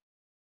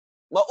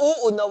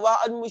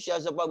 Mauunawaan mo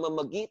siya sa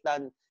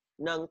pamamagitan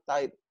ng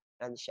type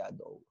and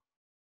shadow.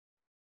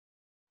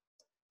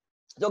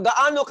 So,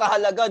 gaano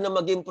kahalaga na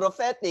maging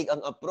prophetic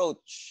ang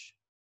approach?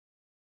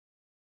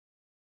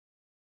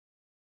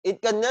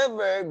 It can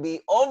never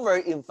be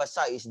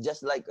overemphasized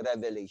just like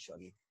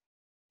revelation.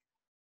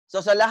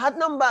 So, sa lahat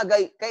ng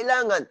bagay,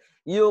 kailangan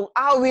yung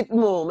awit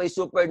mo may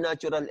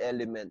supernatural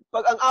element.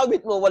 Pag ang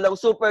awit mo walang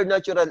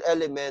supernatural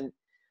element,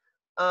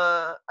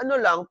 ano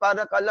lang,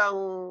 para ka lang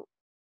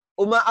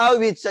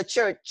umaawit sa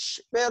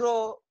church,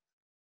 pero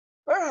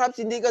perhaps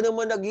hindi ka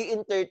naman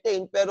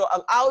nag-i-entertain, pero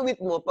ang awit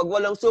mo, pag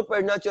walang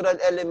supernatural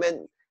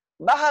element,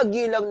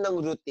 bahagi lang ng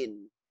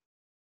routine.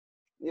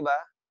 Di ba?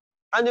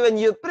 And when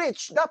you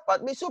preach,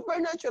 dapat may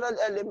supernatural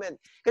element.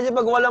 Kasi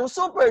pag walang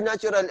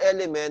supernatural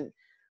element,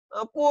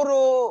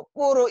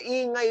 puro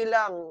ingay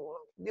lang.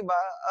 Di ba?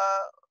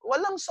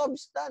 Walang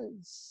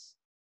substance.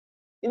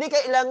 Hindi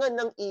kailangan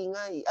ng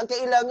ingay. Ang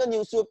kailangan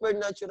yung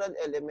supernatural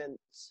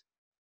elements.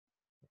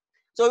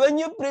 So when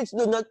you preach,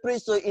 do not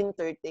preach to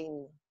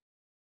entertain.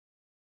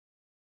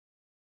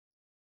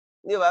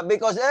 Di ba?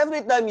 Because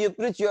every time you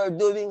preach, you are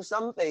doing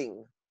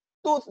something.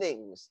 Two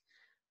things.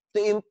 To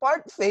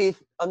impart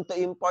faith and to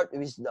impart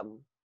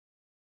wisdom.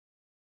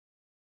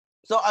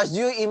 So as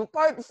you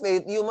impart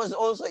faith, you must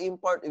also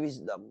impart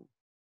wisdom.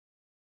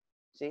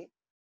 See?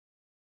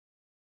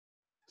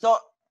 So,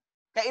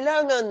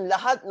 kailangan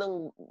lahat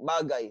ng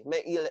bagay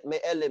may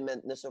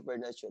element na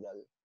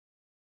supernatural.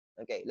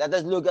 Okay, let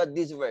us look at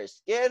this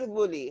verse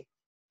carefully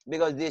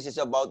because this is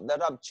about the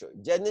rapture.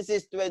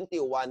 Genesis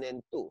 21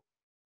 and 2.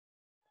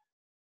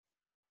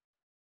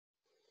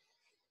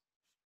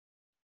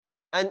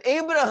 And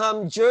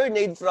Abraham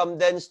journeyed from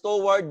thence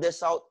toward the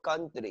south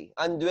country,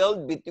 and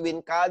dwelled between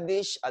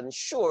Kadesh and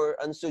Shur,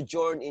 and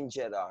sojourned in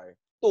Gerar.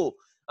 2.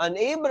 And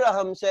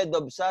Abraham said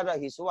of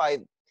Sarah his wife,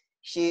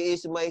 she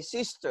is my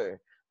sister.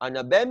 And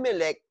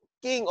Abimelech,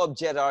 king of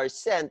Gerar,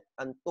 sent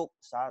and took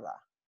Sarah.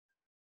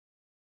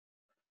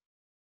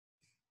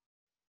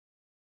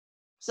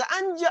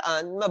 Saan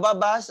diyan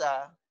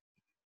mababasa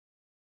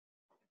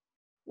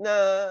na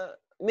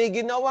may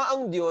ginawa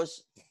ang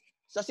Diyos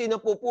sa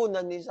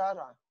sinapupunan ni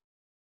Sarah?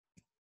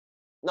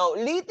 Now,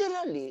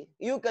 literally,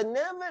 you can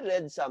never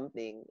read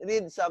something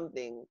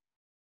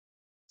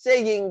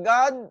saying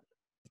God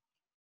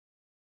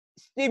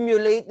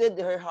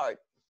stimulated her heart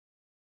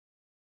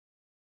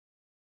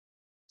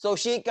so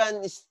she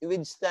can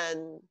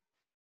withstand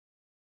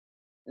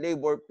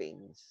labor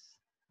pains.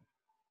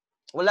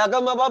 Wala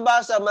kang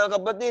mababasa, mga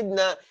kapatid,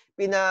 na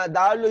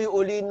pinadaloy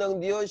uli ng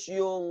Diyos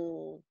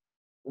yung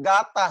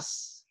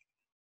gatas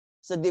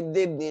sa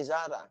dibdib ni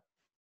Sarah.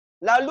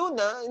 Lalo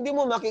na, hindi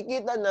mo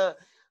makikita na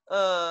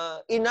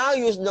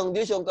inayos ng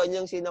Diyos yung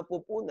kanyang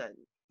sinapupunan.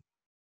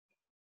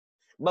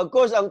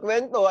 Bagkus ang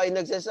kwento ay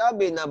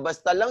nagsasabi na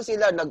basta lang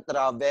sila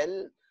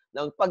nag-travel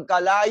ng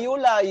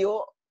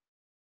pagkalayo-layo,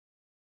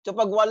 so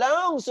pag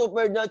walang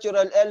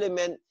supernatural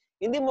element,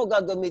 hindi mo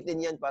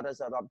gagamitin yan para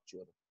sa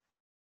rapture.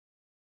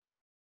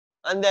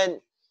 And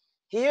then,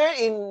 here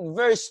in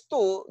verse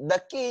 2,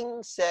 the king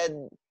said,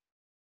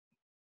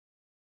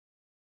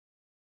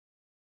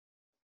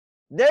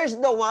 there's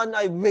the one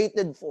I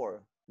waited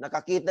for.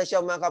 Nakakita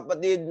siya, mga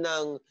kapatid,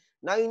 ng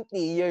 90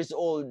 years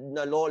old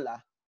na lola.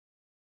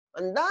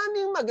 Ang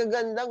daming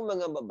magagandang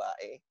mga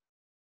babae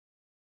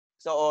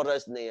sa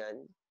oras na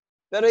yan.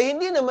 Pero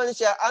hindi naman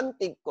siya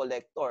antique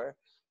collector.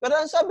 Pero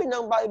ang sabi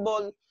ng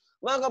Bible,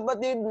 mga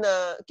kapatid,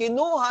 na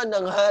kinuha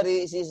ng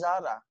hari si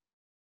Sarah,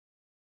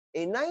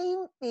 a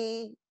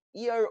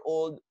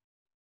 90-year-old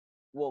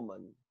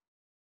woman.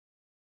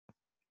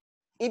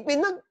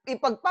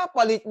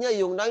 Ipagpapalit niya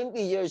yung 90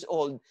 years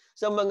old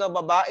sa mga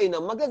babae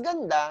na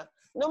magaganda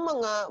ng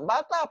mga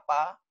bata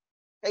pa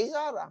kay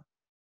Sarah.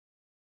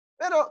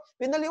 Pero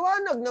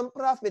pinaliwanag ng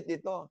prophet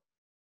ito.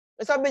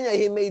 Sabi niya,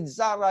 He made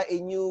Sarah a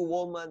new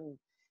woman.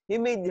 He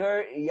made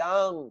her a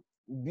young,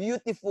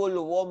 beautiful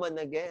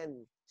woman again.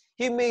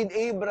 He made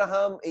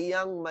Abraham a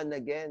young man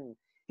again.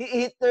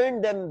 He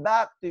turned them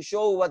back to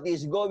show what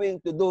He's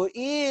going to do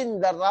in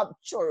the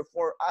rapture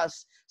for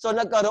us. So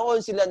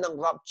nagkaroon sila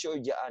ng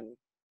rapture diyan.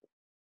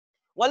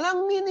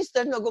 Walang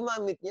minister na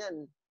gumamit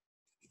yan.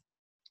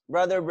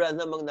 Brother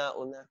Branham ang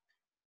nauna.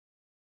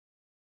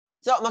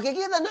 So,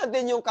 makikita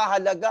natin yung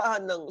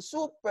kahalagahan ng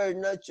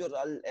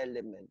supernatural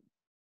element.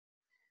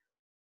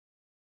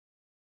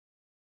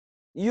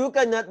 You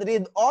cannot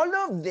read all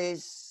of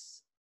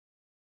this,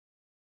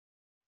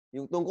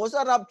 yung tungkol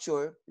sa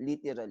rapture,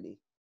 literally.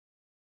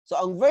 So,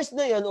 ang verse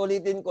na yan,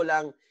 ulitin ko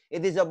lang,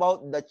 it is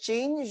about the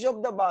change of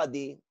the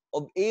body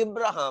of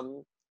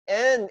Abraham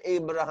and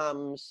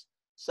Abraham's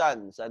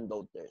sons and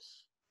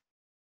daughters.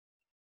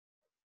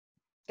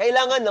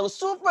 Kailangan ng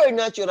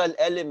supernatural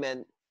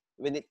element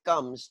when it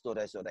comes to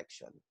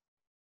resurrection.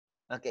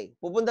 Okay,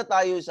 pupunta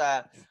tayo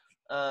sa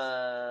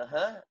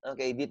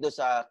dito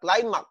sa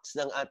climax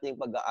ng ating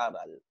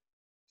pag-aaral.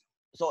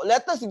 So,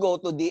 let us go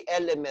to the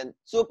element,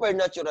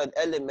 supernatural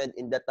element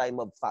in the time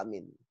of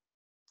famine.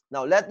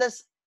 Now, let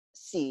us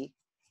see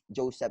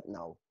Joseph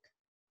now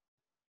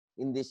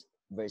in these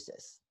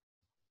verses.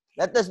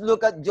 Let us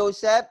look at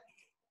Joseph.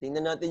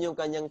 Tingnan natin yung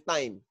kanyang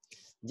time.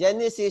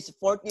 Genesis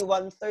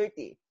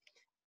 41:30.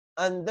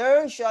 And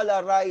there shall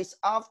arise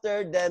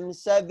after them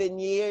 7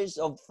 years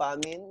of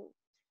famine,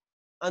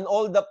 and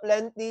all the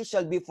plenty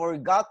shall be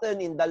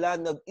forgotten in the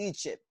land of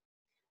Egypt,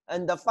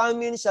 and the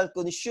famine shall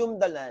consume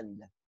the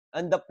land,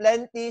 and the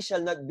plenty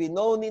shall not be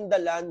known in the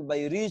land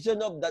by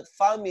reason of that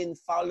famine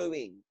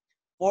following,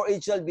 for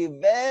it shall be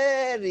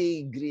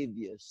very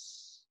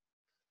grievous.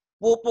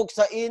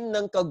 Pupuksain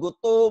ng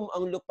kagutom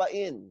ang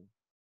lupain.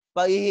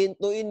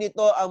 Pahihintuin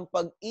nito ang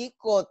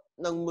pag-ikot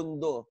ng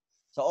mundo.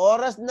 Sa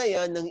oras na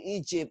yan, ng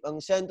Egypt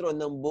ang sentro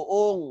ng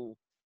buong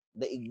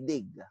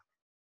daigdig.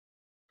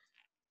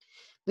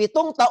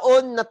 7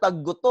 taon na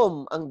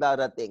taggutom ang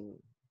darating.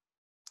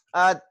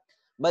 At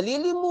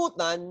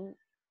malilimutan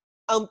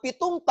ang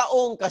 7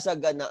 taong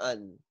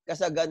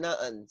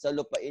kasaganaan sa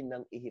lupain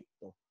ng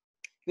Ehipto.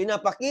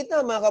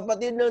 Pinapakita, mga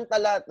kapatid, ng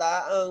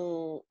talata ang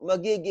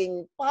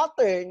magiging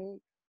pattern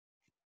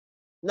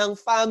ng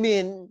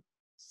famine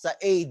sa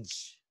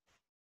age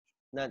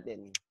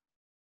natin.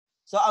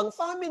 So, ang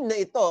famine na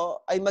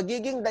ito ay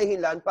magiging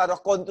dahilan para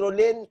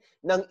kontrolin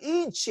ng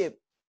Egypt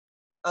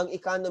ang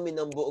economy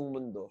ng buong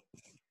mundo.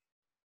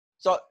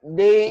 So,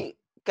 they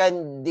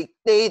can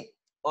dictate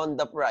on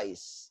the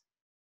price.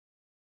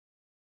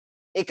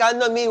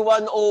 Economy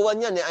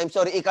 101 yan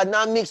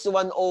Economics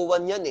 101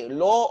 yan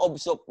Law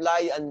of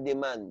supply and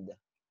demand.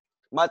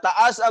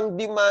 Mataas ang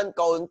demand,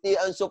 kaunti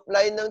ang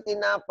supply ng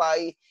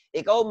tinapay,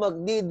 ikaw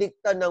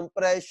magdidikta ng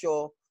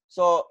presyo.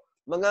 So,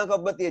 mga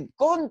kapatid,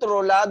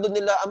 kontrolado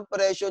nila ang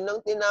presyo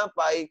ng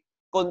tinapay,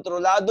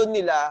 kontrolado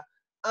nila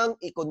ang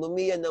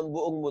ekonomiya ng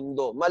buong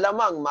mundo.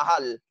 Malamang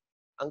mahal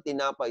ang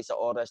tinapay sa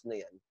oras na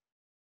yan.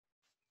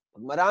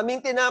 Pag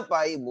maraming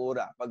tinapay,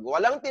 mura. Pag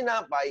walang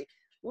tinapay,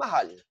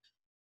 mahal.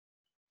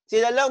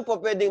 Sila lang po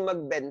pwedeng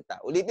magbenta.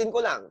 Ulitin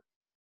ko lang.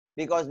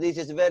 Because this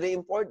is very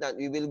important.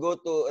 We will go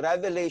to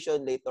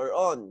Revelation later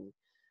on.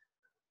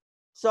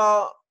 So,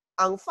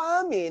 ang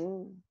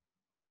famine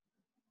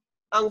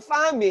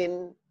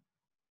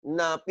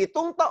na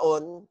 7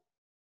 taon,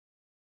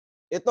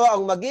 ito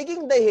ang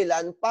magiging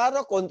dahilan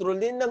para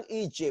kontrolin ng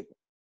Egypt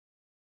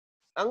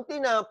ang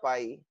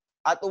tinapay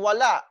at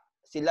wala,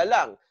 sila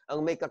lang,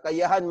 ang may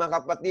kakayahan, mga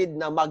kapatid,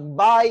 na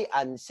mag-buy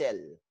and sell.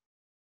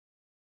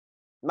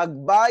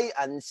 Mag-buy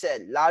and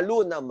sell,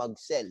 lalo na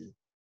mag-sell.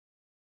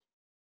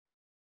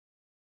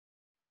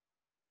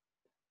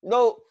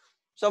 No,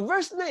 sa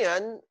verse na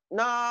yan,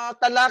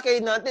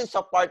 natalakay natin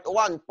sa part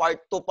 1,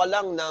 part 2 pa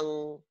lang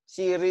ng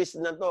series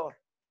na to.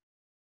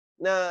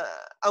 Na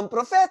ang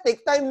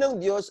prophetic time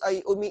ng Diyos ay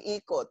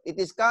umiikot. It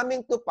is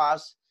coming to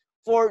pass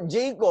for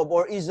Jacob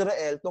or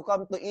Israel to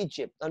come to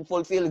Egypt and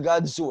fulfill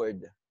God's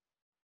word.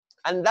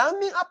 Ang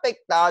daming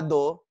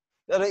apektado,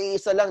 pero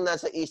iisa lang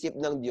nasa isip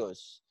ng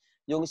Diyos.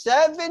 Yung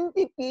 70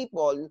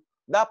 people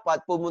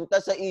dapat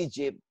pumunta sa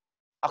Egypt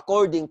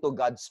according to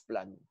God's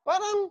plan.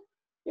 Parang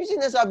yung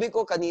sinasabi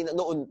ko kanina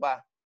noon pa,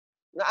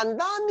 na ang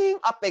daming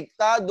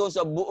apektado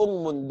sa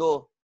buong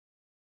mundo.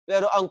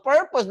 Pero ang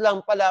purpose lang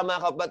pala,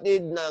 mga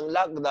kapatid, ng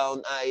lockdown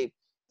ay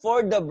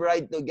for the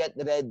bride to get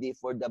ready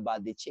for the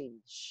body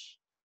change.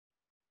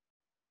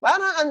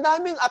 Parang ang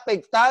daming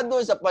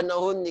apektado sa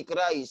panahon ni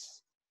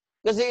Christ.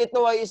 Kasi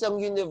ito ay isang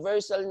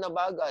universal na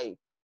bagay.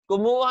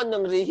 Kumuha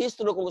ng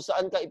rehistro kung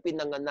saan ka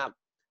ipinanganak.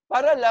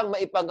 Para lang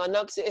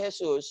maipanganak si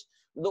Jesus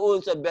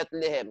doon sa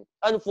Bethlehem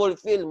and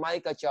fulfill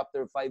Micah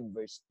chapter 5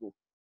 verse 2.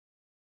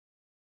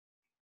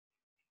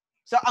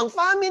 So ang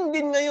famine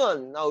din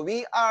ngayon, now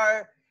we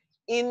are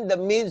in the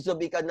midst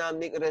of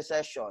economic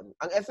recession.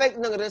 Ang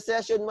effect ng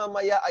recession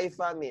mamaya ay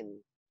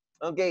famine.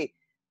 Okay,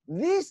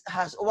 this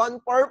has one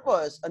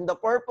purpose, and the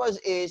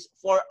purpose is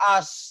for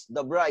us,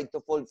 the bride,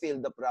 to fulfill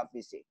the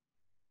prophecy.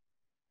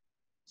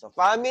 So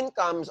famine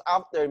comes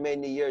after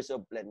many years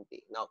of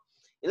plenty. Now,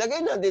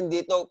 ilagay natin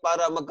dito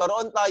para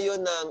magkaroon tayo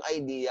ng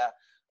idea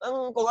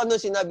kung ano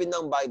sinabi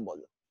ng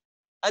Bible.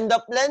 And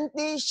the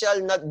plenty shall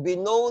not be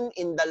known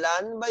in the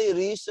land by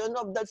reason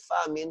of that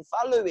famine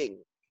following,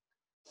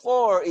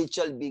 for it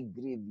shall be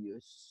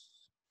grievous.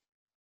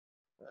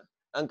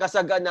 Ang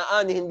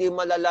kasaganaan hindi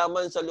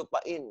malalaman sa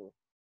lupain,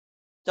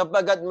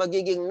 sapagkat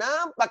magiging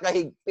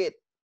napakahigpit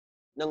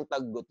ng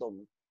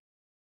taggutom.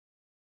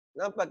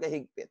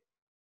 Napakahigpit.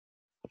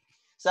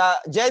 Sa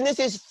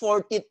Genesis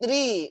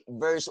 43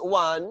 verse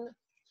 1,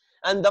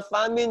 and the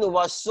famine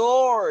was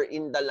sore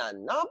in the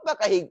land.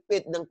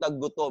 Napakahigpit ng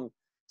taggutom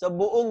sa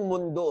buong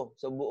mundo,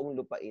 sa buong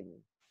lupain.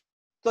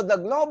 So the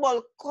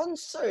global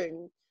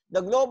concern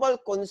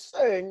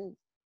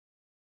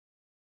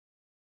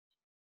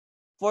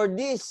for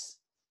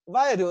this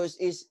virus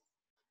is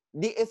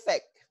the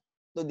effect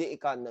to the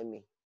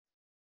economy.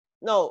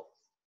 Now,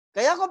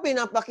 kaya ko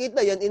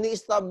pinapakita yan,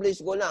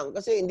 ini-establish ko lang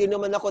kasi hindi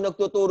naman ako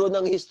nagtuturo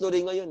ng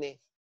history ngayon eh.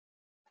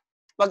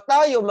 Pag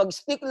tayo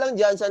mag-stick lang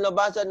dyan sa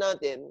nabasa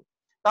natin,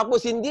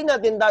 tapos hindi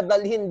natin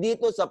dadalhin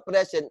dito sa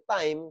present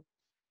time,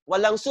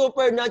 walang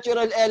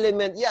supernatural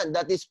element yan.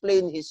 That is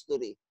plain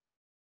history.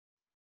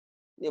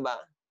 Di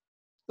ba?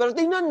 Pero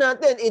tingnan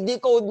natin,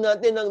 i-decode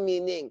natin ang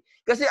meaning.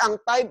 Kasi ang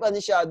type and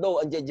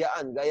shadow, ang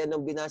diyaan, gaya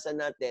ng binasa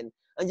natin,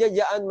 ang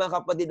diyaan,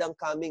 mga kapatid, ang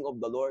coming of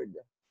the Lord.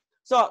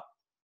 So,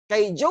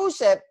 kay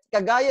Joseph,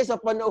 kagaya sa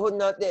panahon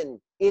natin,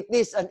 it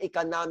is an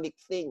economic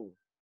thing.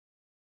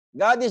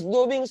 God is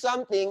doing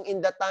something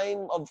in the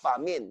time of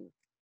famine.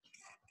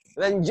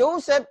 When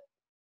Joseph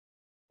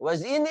was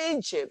in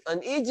Egypt,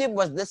 and Egypt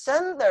was the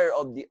center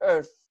of the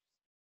earth,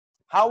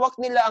 hawak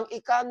nila ang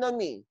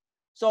economy.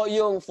 So,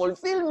 yung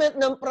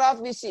fulfillment ng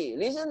prophecy,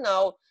 listen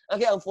now,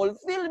 okay, ang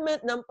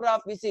fulfillment ng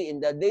prophecy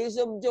in the days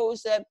of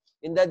Joseph,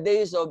 in the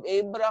days of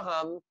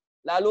Abraham,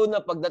 lalo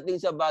na pagdating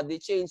sa body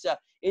change,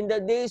 in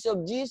the days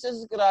of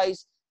Jesus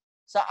Christ,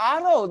 sa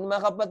araw,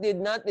 mga kapatid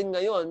natin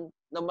ngayon,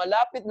 na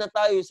malapit na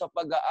tayo sa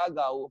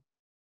pag-aagaw,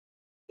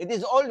 it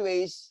is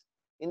always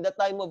in the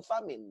time of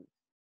famine.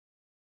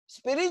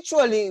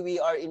 Spiritually, we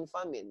are in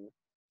famine.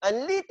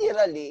 And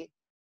literally,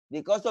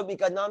 because of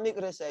economic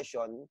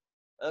recession,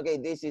 okay,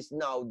 this is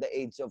now the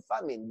age of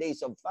famine,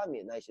 days of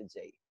famine, I should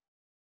say.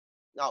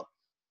 Now,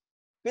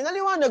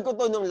 pinaliwanag ko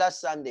to nung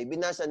last Sunday,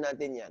 binasa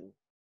natin yan.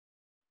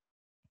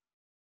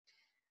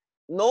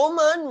 No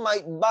man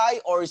might buy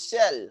or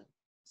sell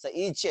sa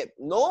Egypt.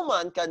 No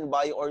man can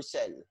buy or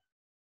sell.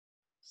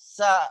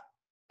 Sa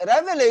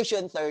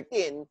Revelation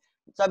 13,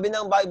 sabi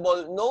ng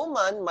Bible, no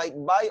man might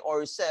buy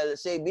or sell,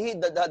 save he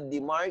that had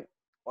the mark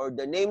or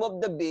the name of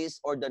the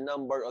beast or the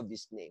number of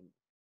his name.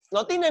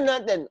 Now, tingnan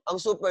natin ang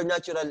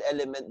supernatural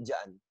element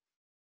dyan.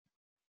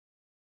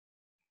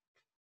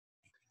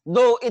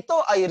 Though ito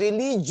ay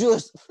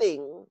religious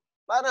thing,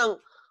 parang,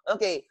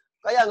 okay,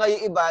 kaya nga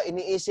yung iba,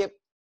 iniisip,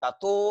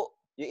 tattoo,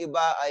 yung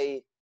iba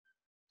ay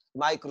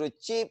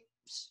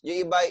microchips,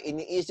 yung iba ay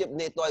iniisip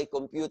nito ay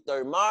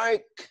computer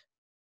mark.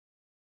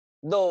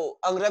 Though,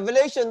 ang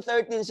Revelation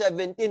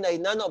 13:17 ay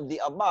none of the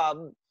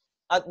above,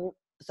 at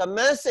sa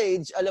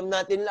message, alam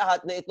natin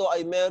lahat na ito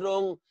ay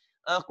merong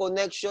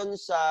connection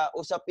sa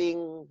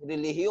usaping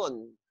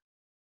relihiyon.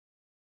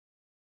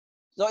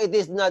 So, it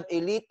is not a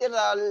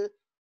literal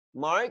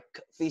mark,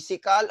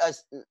 physical,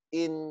 as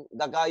in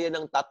gaya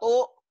ng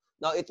tattoo.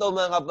 Now, ito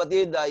mga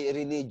kapatid ay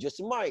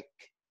religious mark.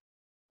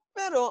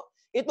 Pero,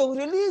 itong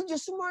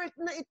religious mark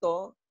na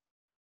ito,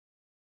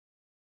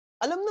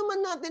 alam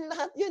naman natin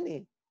lahat yan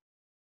eh.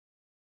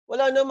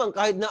 Wala naman,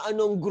 kahit na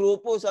anong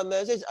grupo sa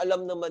message,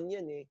 alam naman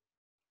yan eh.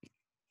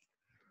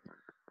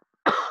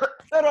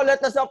 Pero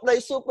let us apply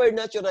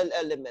supernatural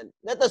element.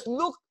 Let us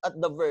look at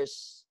the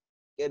verse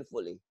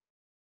carefully.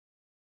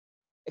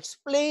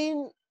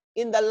 Explain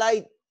in the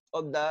light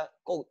of the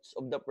quotes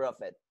of the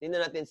prophet.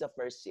 Tingnan natin sa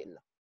first seal.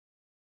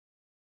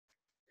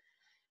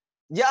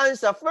 Diyan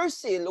sa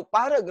first seal,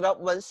 paragraph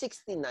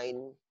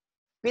 169,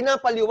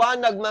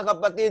 pinapaliwanag mga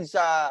kapatid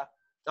sa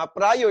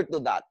prior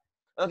to that.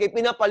 Okay,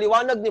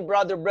 pinapaliwanag ni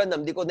Brother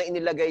Branham, di ko na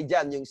inilagay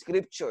dyan yung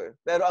scripture.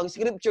 Pero ang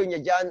scripture niya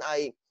dyan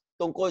ay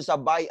tungkol sa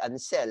buy and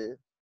sell.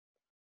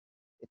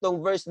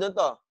 Itong verse na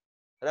to,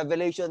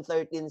 Revelation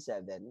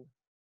 13:7.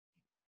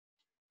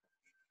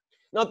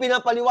 Now,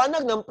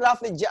 pinapaliwanag ng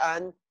prophet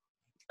dyan,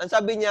 ang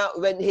sabi niya,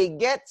 when he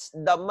gets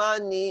the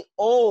money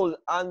all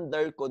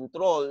under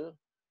control,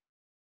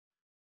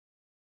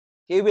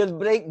 he will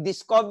break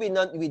this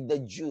covenant with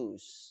the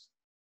Jews.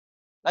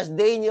 As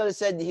Daniel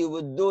said he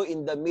would do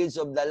in the midst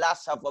of the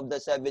last half of the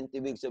 70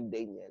 weeks of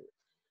Daniel.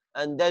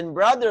 And then,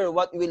 brother,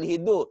 what will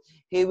he do?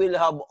 He will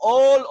have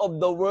all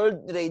of the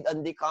world trade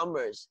and the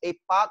commerce, a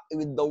pact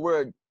with the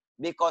world,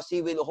 because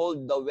he will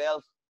hold the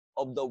wealth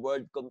of the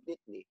world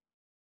completely.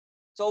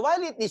 So,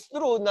 while it is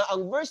true na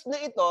ang verse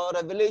na ito,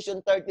 Revelation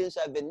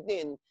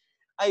 13:17,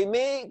 ay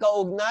may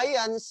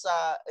kaugnayan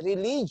sa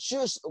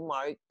religious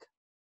mark,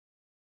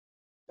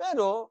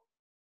 pero,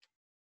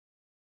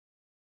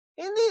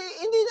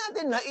 hindi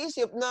natin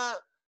naisip na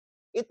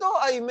ito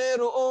ay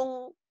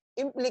mayroong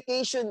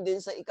implication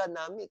din sa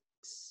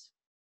economics.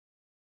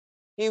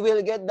 He will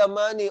get the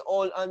money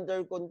all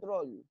under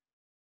control.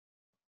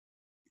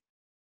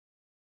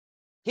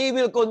 He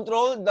will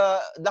control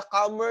the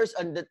commerce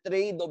and the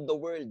trade of the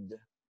world.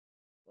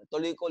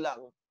 Tuloy ko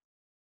lang.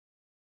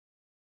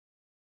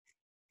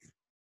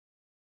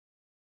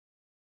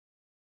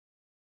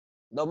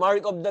 The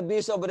mark of the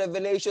beast of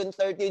Revelation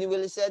 13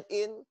 will set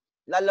in.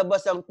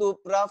 Lalabas ang two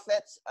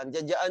prophets.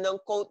 Andiyan ang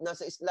quote,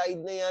 nasa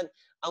slide na yan.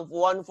 Ang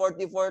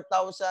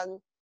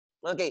 144,000.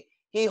 Okay.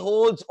 He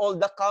holds all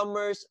the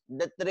commerce,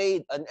 the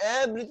trade, and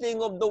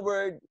everything of the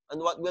world.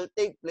 And what will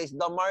take place?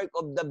 The mark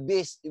of the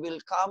beast will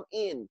come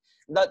in,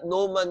 that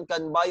no man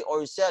can buy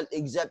or sell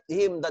except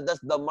him that does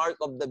the mark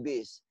of the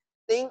beast.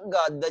 Thank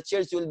God the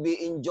church will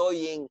be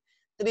enjoying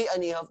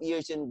 3.5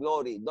 years in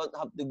glory. Don't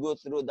have to go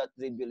through that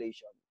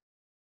tribulation.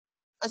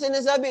 ang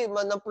sinasabi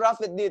ng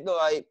prophet dito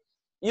ay,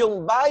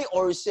 yung buy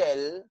or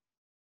sell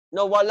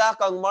na wala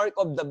kang mark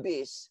of the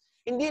beast,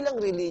 hindi lang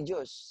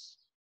religious.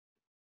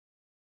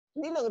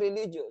 Hindi lang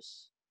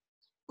religious.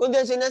 Kundi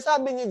ang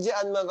sinasabi niya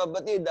diyan, mga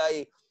kapatid,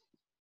 ay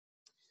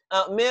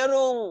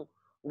merong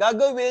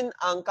gagawin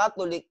ang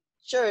Catholic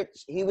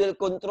Church. She will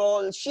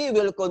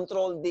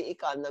control the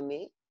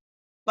economy,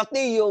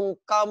 pati yung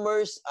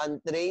commerce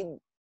and trade,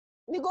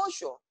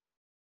 negosyo.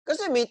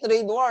 Kasi may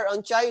trade war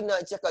ang China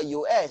at saka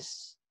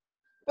US.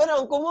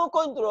 Pero ang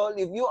kumukontrol,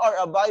 if you are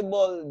a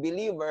Bible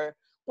believer,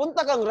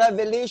 punta kang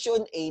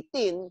Revelation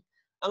 18,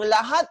 ang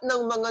lahat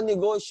ng mga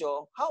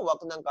negosyo,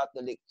 hawak ng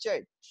Catholic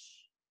Church.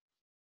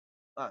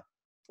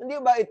 Hindi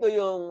ba ito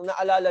yung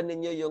naalala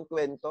ninyo yung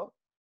kwento?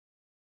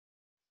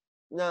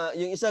 Na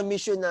yung isang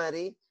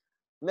missionary,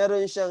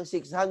 meron siyang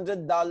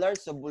 $600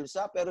 sa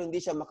bulsa pero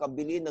hindi siya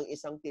makabili ng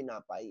isang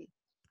tinapay.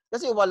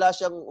 Kasi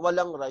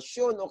walang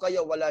rasyon o kaya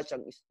wala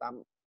siyang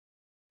stamp.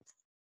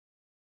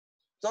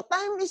 So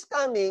time is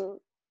coming,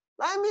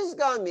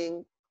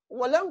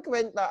 walang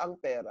kwenta ang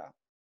pera.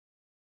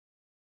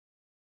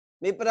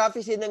 May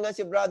prophecy na nga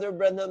si Brother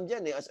Branham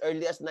dyan as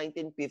early as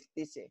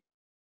 1950s .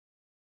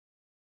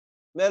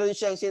 Meron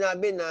siyang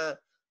sinabi na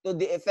to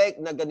the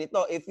effect na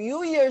ganito, a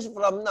few years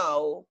from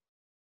now,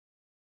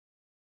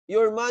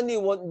 your money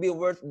won't be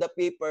worth the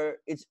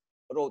paper it's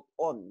wrote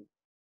on.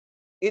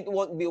 It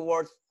won't be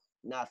worth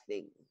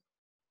nothing.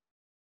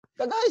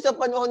 Kagaya sa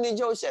panahon ni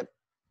Joseph,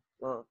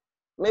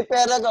 may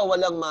pera ka,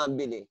 walang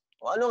mabili.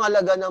 O anong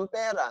halaga ng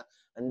pera?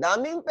 Ang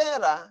daming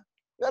pera,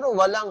 pero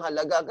walang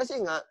halaga kasi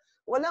nga,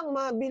 walang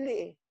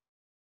mabili .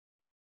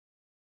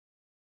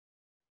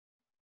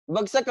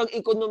 Bagsak ang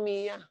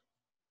ekonomiya.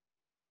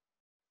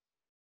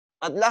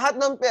 At lahat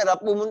ng pera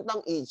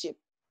pumuntang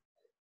Egypt.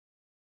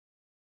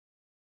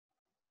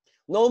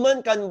 No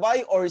man can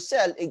buy or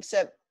sell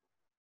except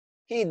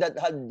he that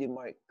had the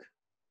mark.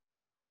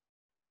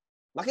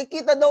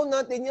 Makikita daw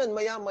natin yan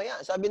maya-maya,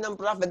 sabi ng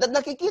prophet. At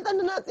nakikita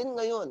na natin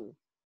ngayon.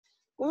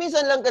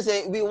 Kuminsan lang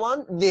kasi, we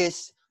want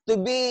this to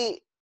be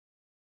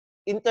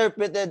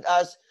interpreted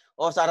as,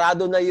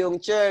 sarado na yung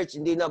church,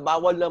 hindi na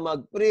bawal na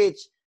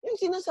mag-preach. Yung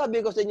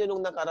sinasabi ko sa inyo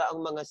nung nakaraang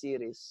mga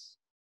series.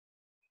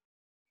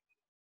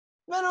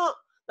 Pero,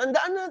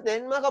 tandaan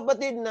natin, mga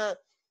kapatid, na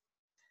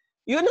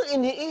yun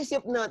ang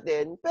iniisip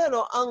natin,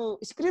 pero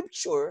ang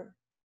scripture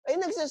ay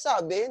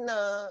nagsasabi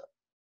na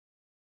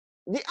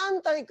the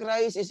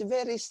Antichrist is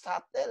very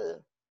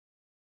subtle.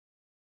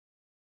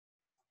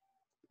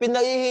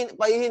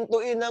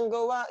 Pahihintuin ang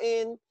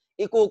gawain,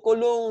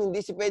 ikukulong, hindi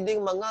si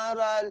pwedeng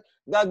mangaral,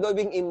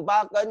 gagawing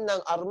imbakan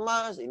ng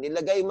armas,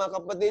 inilagay mga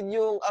kapatid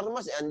yung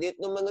armas, andit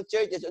ng mga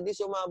churches, hindi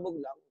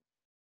sumabog lang.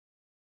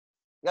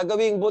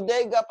 Gagawing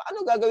bodega.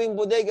 Paano gagawing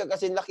bodega?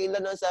 Kasi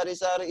lakila ng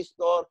sari-sari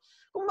store.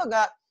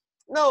 Kumbaga,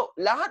 now,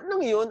 lahat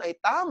ng yun ay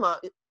tama.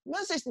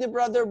 Message ni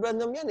Brother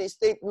Branham yan,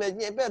 statement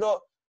niya.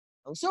 Pero,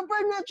 ang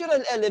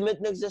supernatural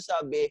element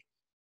nagsasabi,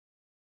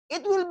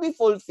 it will be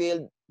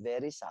fulfilled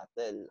very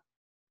subtle.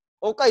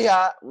 O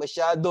kaya,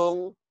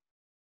 masyadong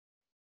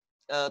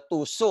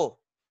tuso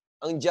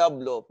ang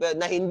diablo. Pero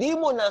na hindi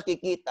mo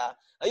nakikita,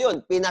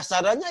 ayun,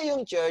 pinasara niya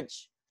yung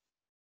church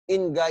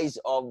in guise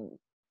of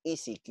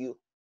ECQ.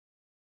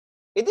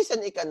 It is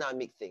an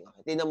economic thing.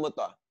 Tingnan mo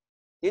to.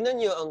 Tingnan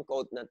niyo ang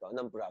quote na to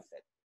ng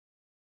prophet.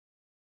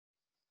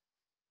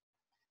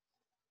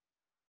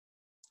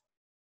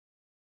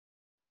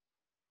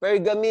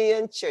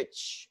 Pergamian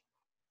Church.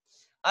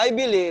 I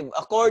believe,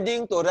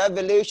 according to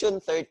Revelation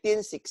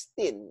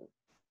 13:16,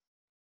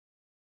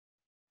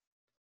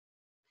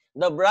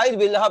 the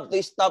bride will have to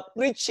stop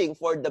preaching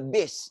for the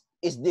beast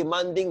is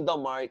demanding the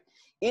mark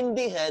in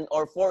the hand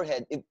or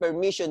forehead if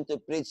permission to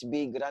preach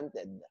be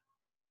granted.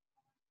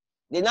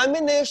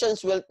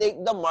 Denominations will take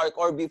the mark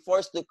or be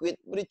forced to quit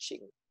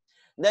preaching.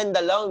 Then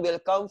the Lamb will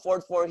come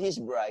forth for his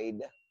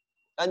bride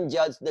and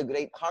judge the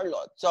great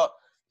harlot. So,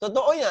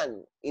 totoo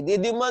yan.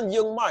 I-demand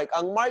yung mark.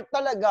 Ang mark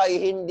talaga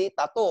ay hindi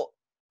tattoo.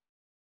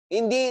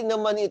 Hindi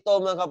naman ito,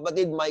 mga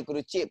kapatid,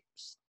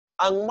 microchips.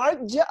 Ang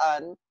mark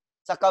diyan,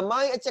 sa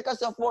kamay at saka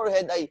sa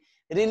forehead ay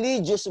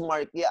religious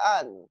mark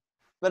yan.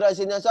 Pero ang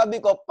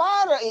sinasabi ko,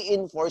 para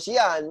i-enforce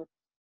yan,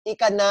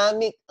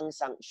 economic ang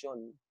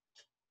sanction.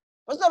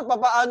 Pastor,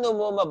 paano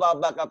mo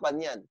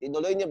mababakapan yan?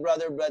 Tinuloy ni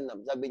Brother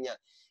Branham, sabi niya,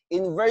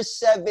 in verse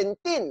 17,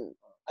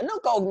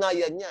 anong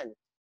kaugnayan yan?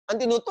 Ang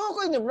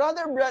tinutukoy ni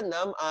Brother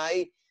Branham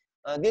ay,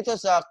 dito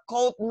sa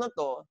quote na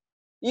to,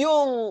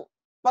 yung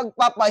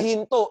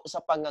pagpapahinto sa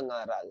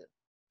pangangaral.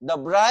 The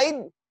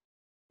bride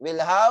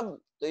will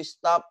have to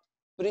stop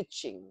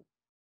preaching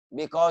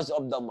because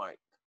of the mark.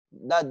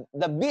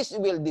 The beast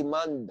will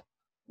demand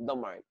the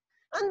mark.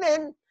 And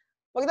then,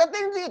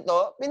 pagdating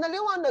dito,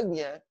 pinaliwanag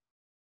niya,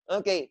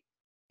 okay,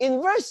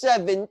 in verse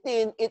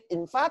 17, it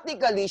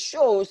emphatically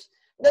shows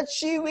that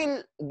she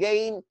will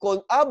gain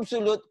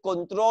absolute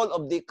control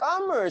of the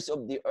commerce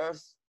of the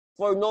earth,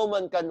 for no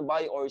man can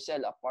buy or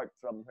sell apart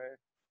from her.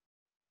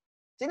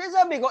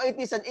 Sinasabi ko,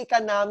 it is an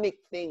economic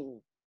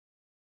thing.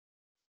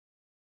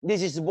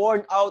 This is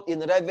borne out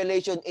in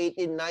Revelation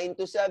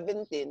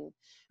 18:9-17,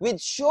 which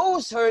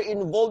shows her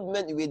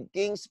involvement with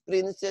kings,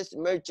 princes,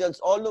 merchants,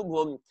 all of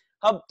whom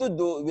have to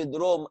do with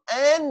Rome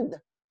and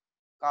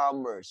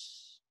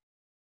commerce.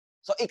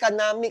 So,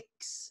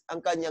 economics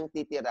ang kanyang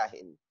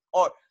titirahin.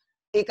 Or,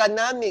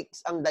 economics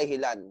ang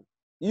dahilan.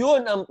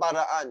 Yun ang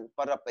paraan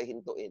para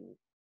pahintuin.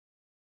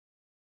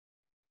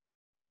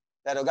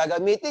 Pero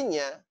gagamitin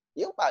niya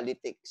yung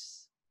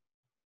politics.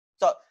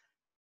 So,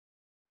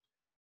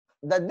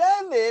 the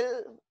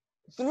devil,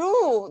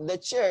 through the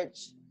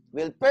church,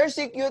 will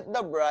persecute the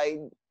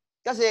bride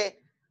kasi,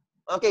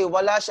 okay,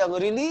 wala siyang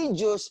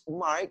religious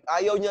mark,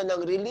 ayaw niya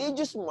ng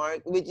religious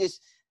mark, which is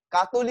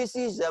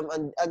Catholicism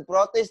and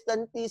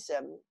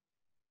Protestantism.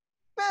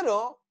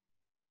 Pero,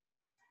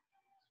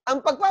 ang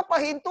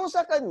pagpapahinto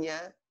sa kanya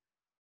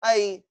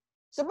ay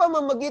sa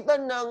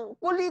pamamagitan ng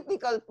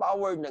political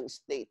power ng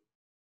state.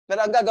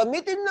 Pero ang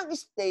gagamitin ng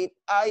state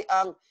ay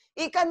ang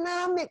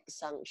economic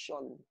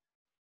sanction.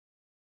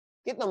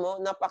 Kita mo,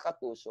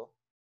 napakatuso.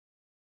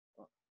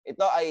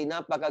 Ito ay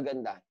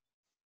napakaganda.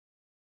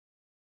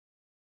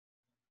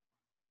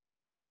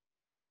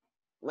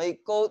 May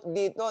quote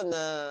dito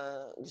na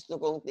gusto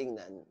kong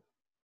tingnan.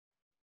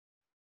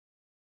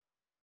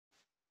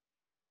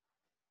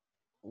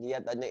 Hindi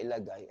yata na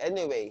ilagay.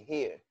 Anyway,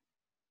 here.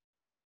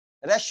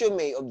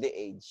 Resume of the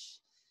age.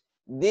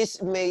 This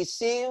may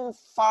seem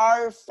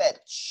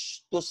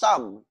far-fetched to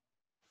some,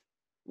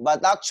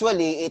 but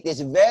actually, it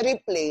is very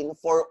plain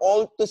for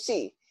all to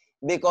see.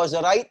 Because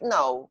right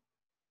now,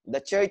 the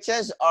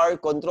churches are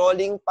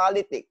controlling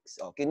politics.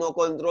 O,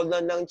 kinokontrol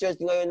na ng church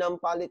ngayon ng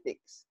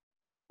politics.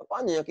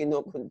 Paano niya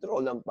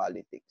kinokontrol ang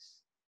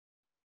politics?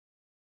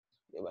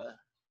 Diba?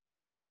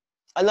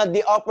 And at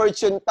the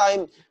opportune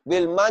time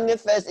will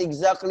manifest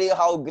exactly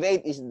how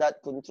great is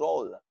that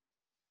control.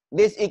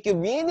 This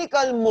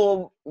ecumenical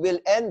move will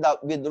end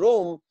up with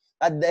Rome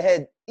at the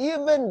head,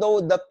 even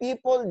though the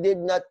people did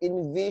not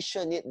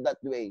envision it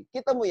that way.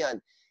 Kita mo yan.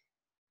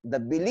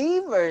 The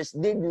believers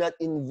did not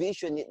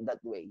envision it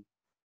that way.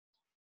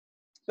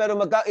 Pero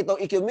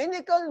itong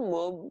ecumenical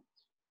move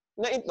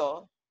na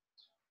ito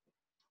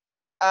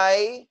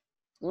ay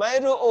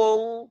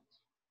mayroong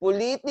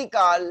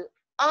political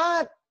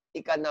at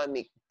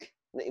economic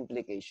na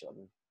implication.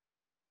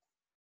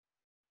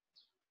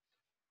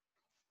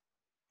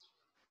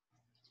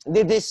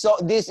 This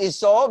is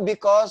so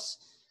because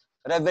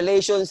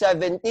Revelation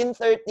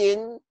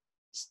 17:13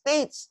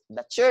 states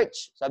the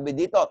church, sabi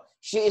dito,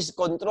 she is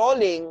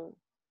controlling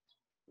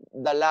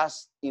the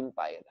last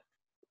empire.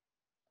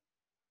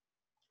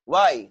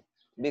 Why?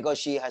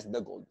 Because she has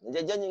the gold.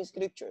 Nandiyan yung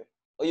scripture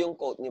o yung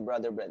quote ni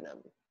Brother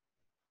Branham.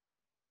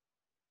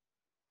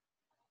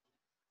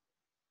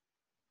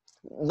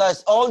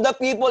 Thus, all the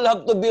people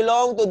have to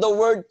belong to the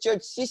world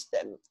church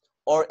system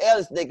or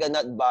else they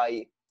cannot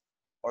buy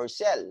or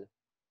sell.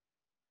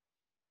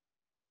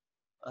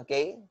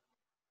 Okay?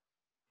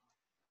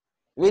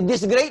 With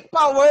this great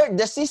power,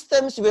 the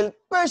systems will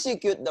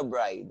persecute the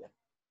bride.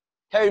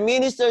 Her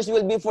ministers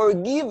will be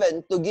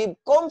forgiven to give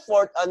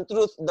comfort and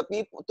truth to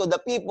the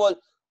people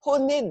who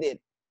need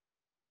it.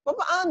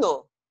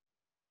 Paano?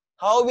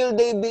 How will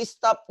they be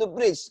stopped to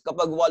preach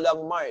kapag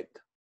walang mark?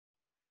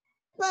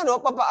 Pero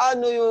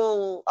paano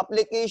yung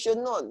application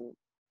nun?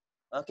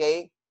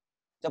 Okay?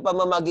 Sa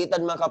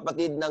pamamagitan, mga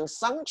kapatid, ng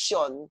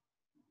sanction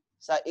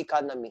sa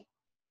economy.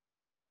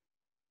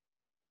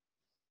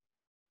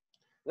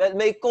 Well,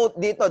 may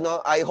quote dito, no?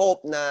 I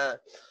hope na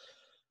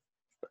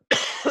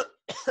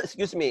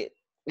excuse me,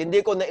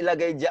 hindi ko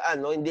nailagay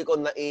diyan, no? Hindi ko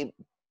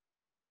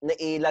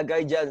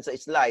nailagay diyan sa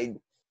slide.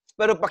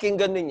 Pero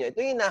pakinggan niyo.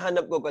 Ito yung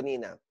hinahanap ko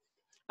kanina.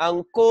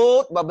 Ang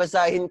quote,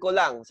 babasahin ko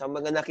lang sa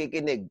mga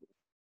nakikinig.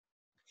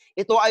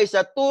 Ito ay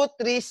sa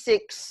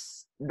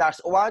 236-1,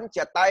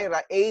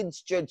 Thyatira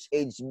Age, Church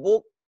Age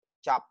Book,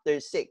 Chapter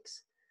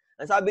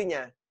 6. Ang sabi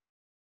niya,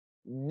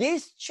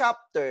 this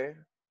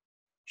chapter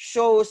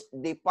shows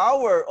the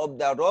power of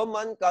the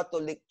Roman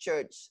Catholic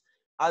Church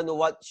and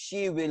what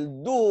she will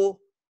do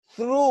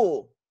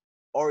through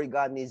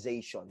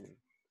organization.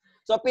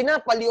 So,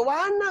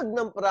 pinapaliwanag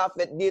ng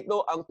prophet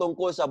dito ang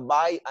tungkol sa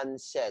buy and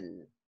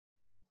sell.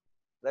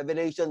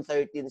 Revelation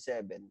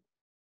 13:7.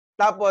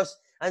 Tapos,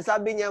 ang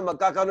sabi niya,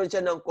 magkakaroon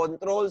siya ng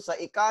control sa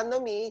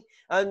economy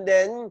and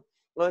then,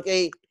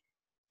 okay,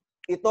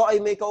 ito ay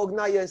may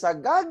kaugnayan sa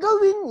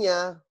gagawin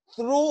niya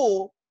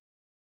through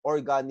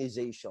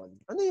organization.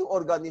 Ano yung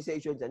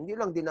organization yan? Hindi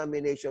lang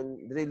denomination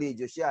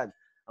religious yan.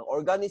 Ang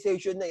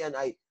organization na yan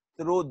ay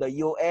through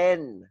the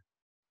UN,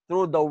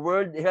 through the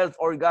World Health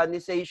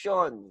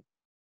Organization.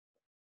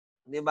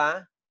 Di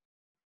ba?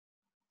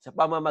 Sa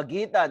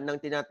pamamagitan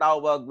ng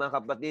tinatawag, mga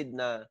kapatid,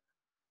 na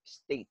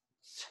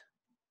states.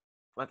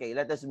 Okay,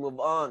 let us move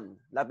on.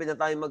 Lapit na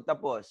tayo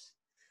magtapos.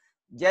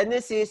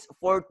 Genesis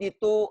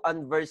 42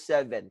 and verse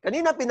 7.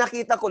 Kanina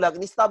pinakita ko lang,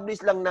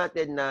 in-establish lang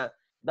natin na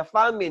the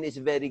famine is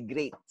very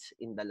great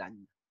in the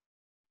land.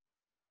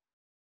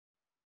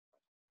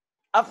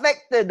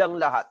 Affected ang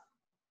lahat.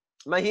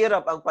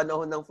 Mahirap ang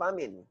panahon ng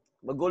famine.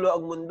 Magulo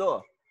ang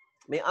mundo.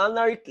 May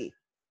anarchy.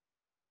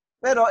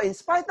 Pero in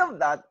spite of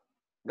that,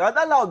 God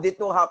allowed it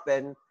to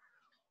happen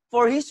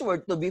for His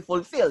word to be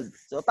fulfilled.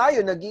 So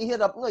tayo,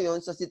 naghihirap ngayon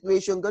sa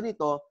situation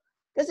ganito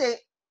kasi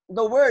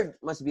the word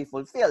must be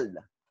fulfilled.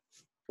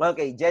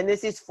 Okay,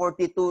 Genesis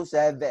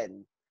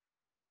 42:7.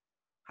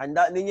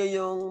 Handa ninyo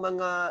yung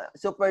mga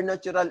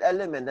supernatural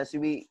element as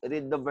we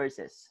read the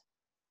verses.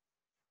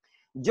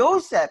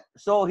 Joseph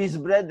saw his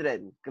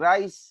brethren.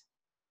 Christ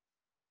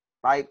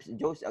types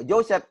Joseph.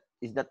 Joseph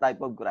is the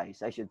type of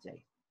Christ, I should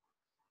say.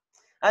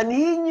 And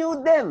he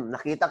knew them.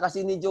 Nakita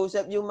kasi ni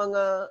Joseph yung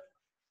mga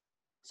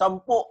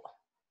 10.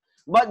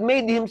 But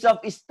made himself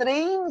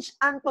strange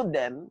unto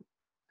them,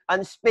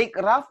 and spake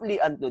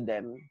roughly unto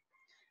them.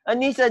 And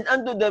he said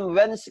unto them,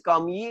 Whence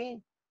come ye?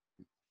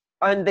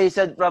 And they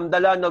said, From the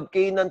land of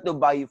Canaan to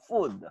buy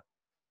food.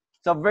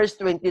 Sa verse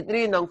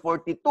 23 ng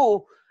 42,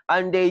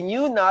 and they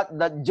knew not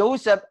that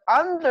Joseph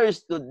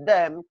understood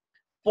them,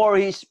 for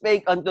he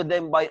spake unto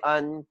them by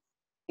an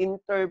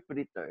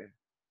interpreter.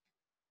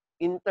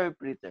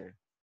 Interpreter.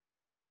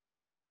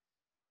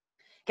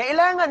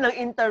 Kailangan ng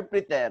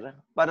interpreter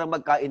para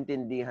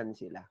magkaintindihan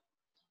sila.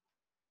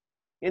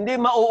 Hindi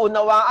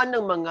mauunawaan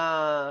ng mga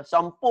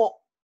 10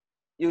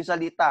 yung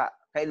salita.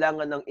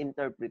 Kailangan ng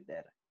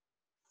interpreter.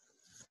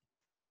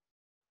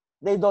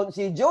 They don't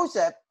see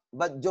Joseph,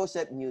 but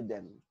Joseph knew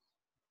them.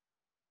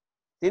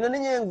 Tingnan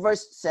niyo yung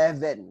verse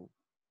 7.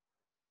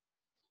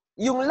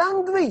 Yung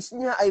language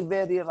niya ay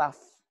very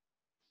rough.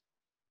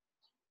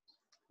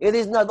 It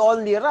is not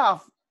only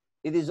rough,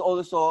 it is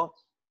also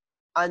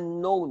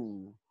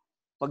unknown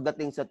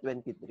pagdating sa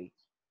 23.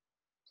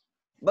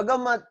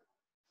 Bagamat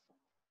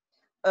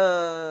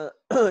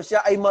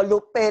siya ay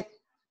malupit,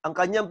 ang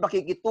kanyang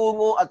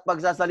pakikitungo at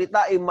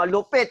pagsasalita ay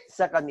malupit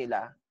sa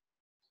kanila.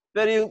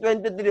 Pero yung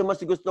 23,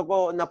 mas gusto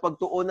ko na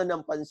pagtuunan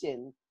ng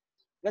pansin.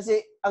 Kasi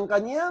ang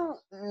kanyang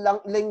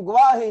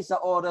lengguwahe sa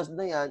oras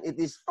na yan, it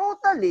is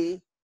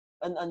totally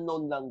an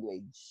unknown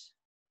language.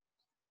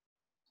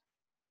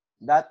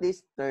 That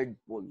is third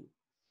pull.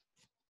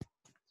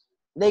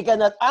 They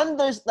cannot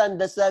understand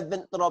the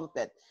 7th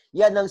trumpet.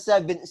 Yan ang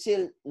 7th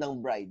seal ng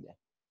bride.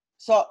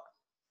 So,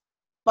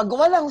 pag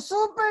walang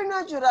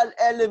supernatural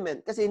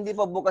element, kasi hindi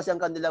pa bukas ang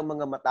kanilang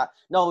mga mata,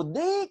 now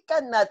they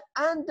cannot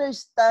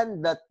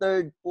understand the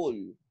third pull.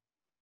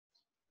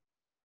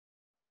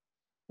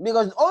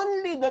 Because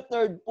only the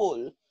third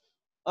pull,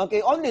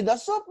 okay, only the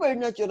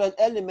supernatural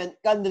element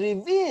can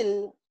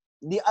reveal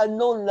the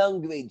unknown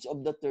language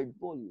of the third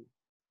pull.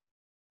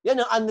 Yan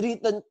ang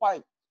unwritten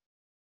part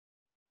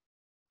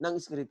ng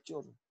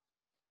scripture.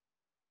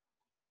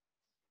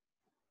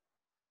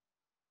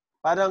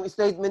 Parang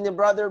statement ni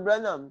Brother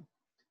Branham,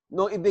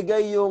 nung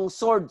ibigay yung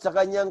sword sa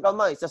kanyang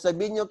kamay,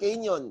 sasabihin niyo kay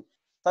Inyon,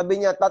 sabi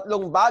niya, 3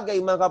 bagay,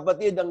 mga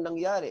kapatid, ang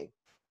nangyari.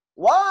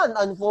 One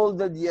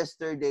unfolded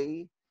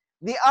yesterday,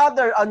 the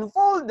other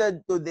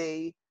unfolded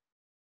today,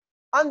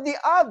 and the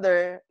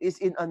other is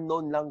in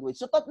unknown language.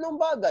 So 3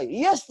 bagay.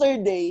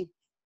 Yesterday,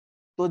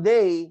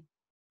 today,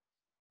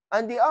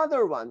 and the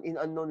other one in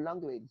unknown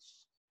language.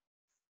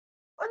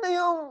 Ano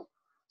yung,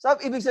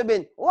 ibig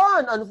sabihin,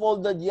 one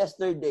unfolded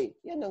yesterday.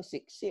 Yan ang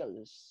 6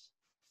 seals.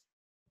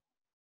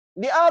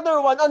 The other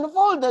one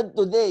unfolded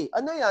today.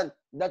 Ano yan?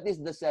 That is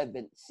the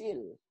 7th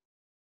seal.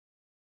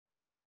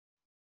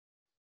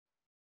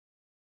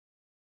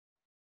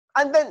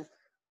 And then,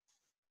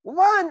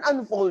 one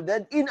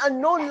unfolded in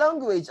unknown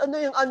language. Ano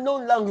yung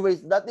unknown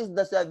language? That is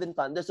the 7th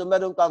thunder. So,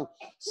 meron kang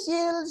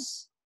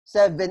seals,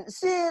 7th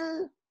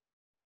seal,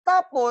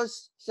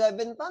 tapos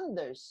 7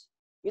 thunders.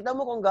 Kita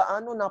mo kung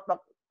gaano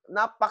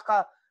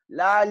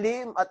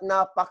napaka-lalim at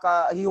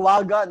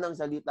napaka-hiwaga ng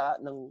salita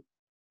ng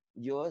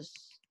Diyos.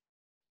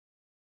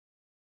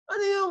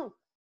 Ano yung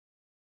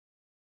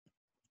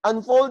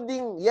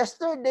unfolding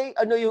yesterday?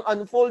 Ano yung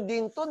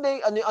unfolding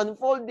today? Ano yung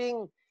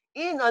unfolding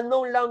in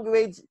unknown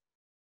language?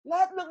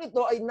 Lahat ng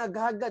ito ay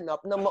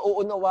naghaganap na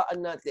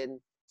mauunawaan natin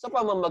sa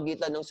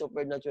pamamagitan ng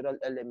supernatural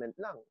element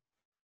lang.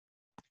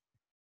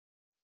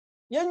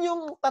 Yan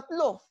yung 3.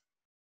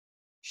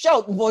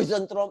 Shout, voice,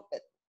 and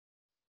trumpet.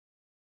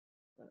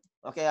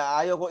 Okay,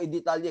 ayaw ko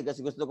i-detalye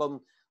kasi gusto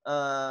kong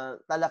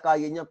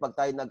talakayin niya pag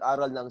tayo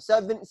nag-aral ng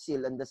 7th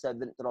seal and the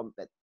 7th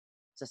trumpet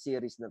sa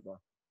series na to.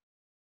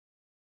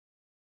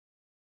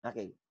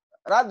 Okay.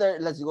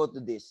 Rather, let's go to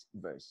this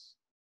verse.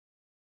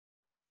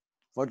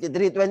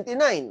 43:29.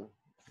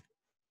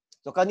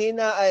 So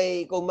kanina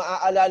ay, kung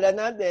maaalala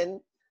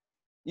natin,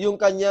 yung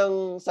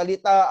kanyang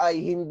salita ay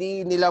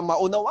hindi nila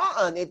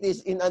maunawaan. It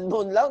is in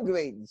unknown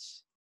language.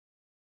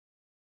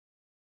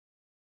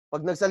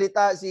 Pag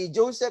nagsalita si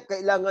Joseph,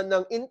 kailangan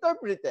ng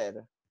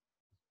interpreter.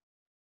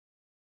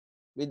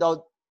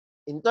 Without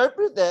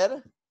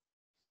interpreter,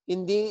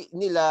 hindi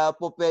nila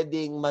po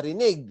pwedeng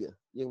marinig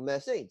yung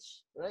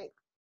message. Right?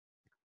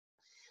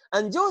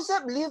 And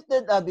Joseph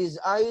lifted up his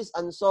eyes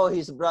and saw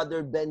his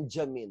brother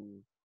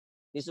Benjamin,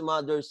 his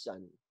mother's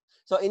son.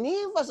 So,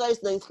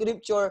 ini-emphasize ng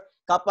scripture,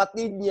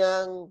 kapatid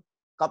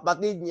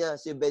niya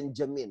si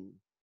Benjamin.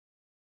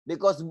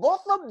 Because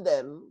both of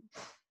them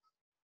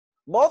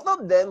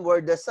were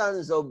the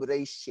sons of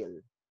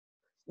Rachel.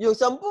 Yung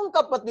 10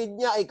 kapatid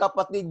niya ay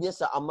kapatid niya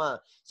sa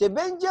ama. Si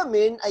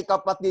Benjamin ay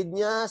kapatid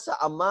niya sa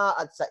ama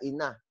at sa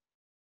ina.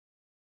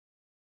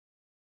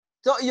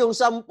 So, yung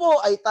 10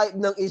 ay type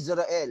ng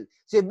Israel.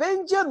 Si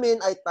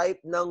Benjamin ay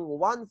type ng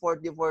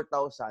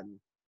 144,000.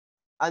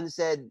 And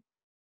said,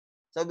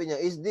 sabi niya,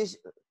 is this,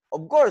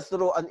 of course,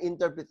 through an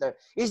interpreter,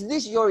 is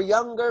this your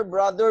younger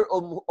brother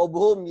of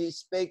whom ye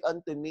spake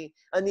unto me?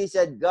 And he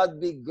said,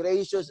 God be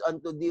gracious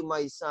unto thee,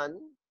 my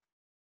son.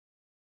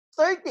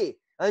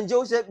 30. And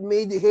Joseph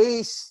made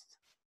haste,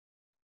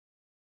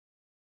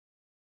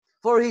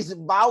 for his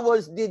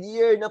bowels did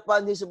yearn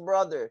upon his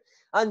brother,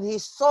 and he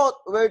sought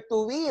where to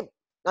weep,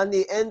 and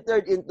he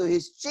entered into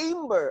his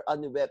chamber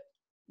and wept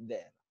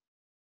there.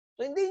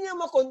 So, hindi niya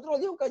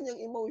makontrol yung kanyang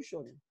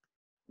emotion.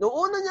 Noong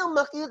una niyang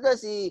makita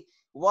si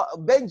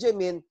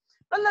Benjamin,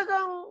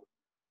 talagang,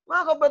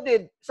 mga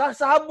kapatid,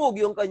 sasabog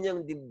yung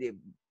kanyang dibdib.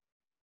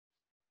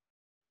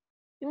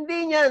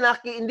 Hindi niya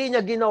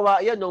ginawa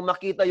yan nung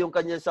makita yung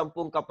kanyang 10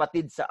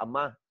 kapatid sa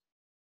ama.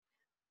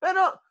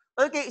 Pero,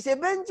 okay, si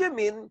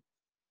Benjamin,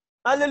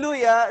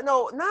 hallelujah,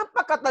 no,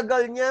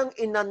 napakatagal niyang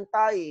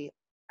inantay.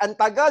 Ang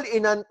tagal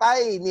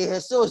inantay ni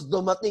Jesus,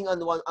 dumating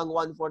ang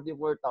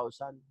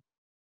 144,000.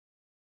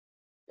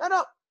 Pero,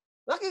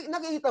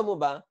 nakikita mo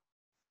ba?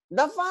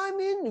 The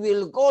famine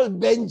will call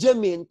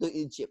Benjamin to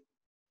Egypt.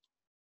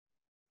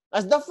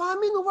 As the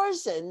famine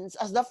worsens,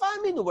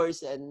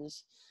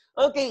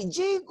 okay,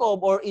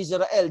 Jacob or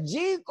Israel,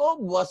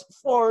 Jacob was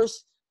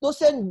forced to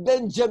send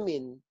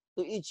Benjamin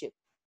to Egypt.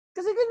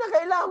 Kasi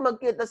kailangan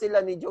magkita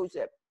sila ni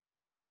Joseph.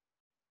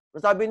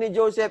 Ang sabi ni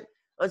Joseph,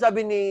 ang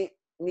sabi ni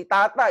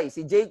tatay,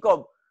 si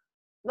Jacob,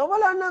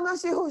 nawala na nga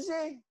si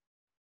Jose.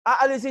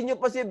 Aalisin niyo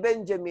pa si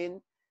Benjamin.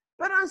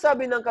 Pero ang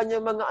sabi ng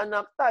kanyang mga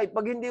anak, tay,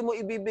 pag hindi mo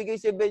ibibigay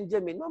si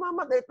Benjamin,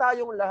 mamamatay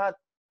tayong lahat.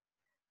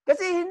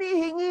 Kasi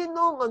hinihingi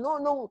nung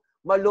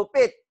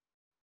malupit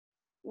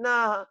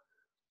na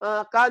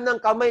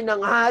kanang kamay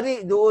ng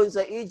hari doon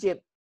sa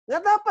Egypt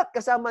na dapat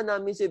kasama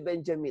namin si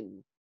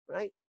Benjamin.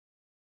 Right?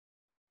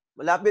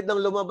 Malapit nang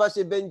lumabas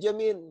si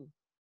Benjamin.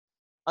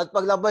 At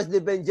paglabas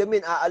ni Benjamin,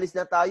 aalis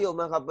na tayo,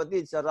 mga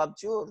kapatid, sa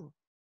rapture.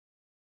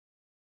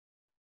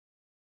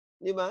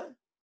 Di ba?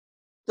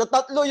 So,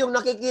 3 yung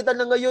nakikita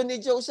na ngayon ni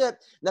Joseph.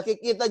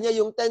 Nakikita niya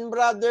yung 10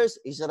 brothers,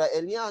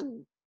 Israel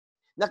yan.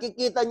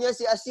 Nakikita niya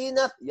si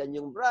Asenat, yan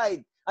yung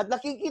bride. At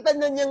nakikita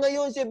na niya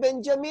ngayon si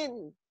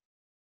Benjamin.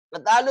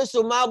 At halos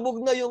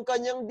sumabog na yung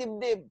kanyang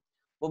dibdib.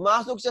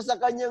 Pumasok siya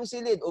sa kanyang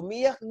silid,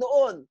 umiyak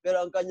doon.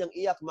 Pero ang kanyang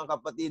iyak, mga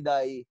kapatid,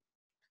 ay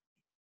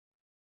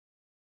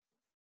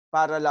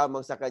para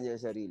lamang sa kanyang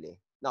sarili.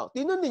 Now,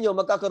 tinan ninyo,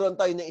 magkakaroon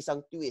tayo ng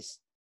isang twist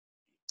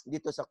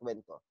dito sa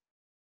kwento.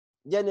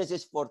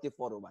 Genesis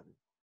 44:1.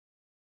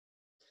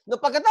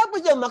 No, pagkatapos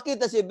niya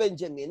makita si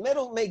Benjamin,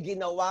 may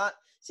ginawa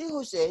si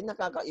Jose na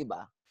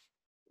kakaiba.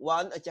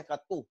 1 at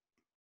saka 2.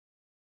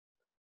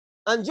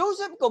 And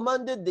Joseph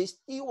commanded the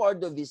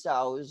steward of his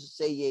house,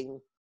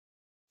 saying,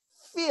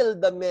 fill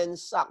the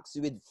men's sacks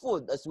with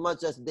food as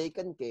much as they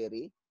can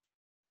carry,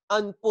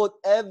 and put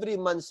every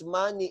man's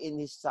money in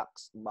his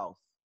sack's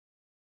mouth.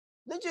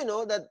 Don't you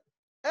know that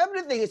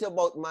everything is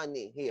about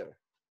money here?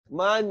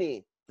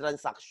 Money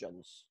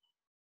transactions.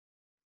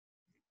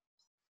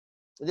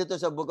 Dito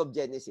sa book of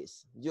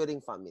Genesis,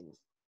 during famine.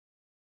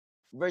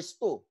 Verse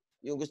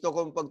 2, yung gusto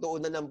kong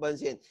pagtuunan ng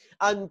pansin.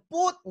 And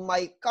put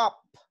my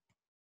cup,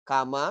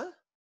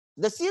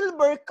 the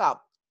silver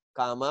cup,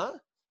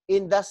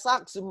 in the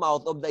sack's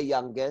mouth of the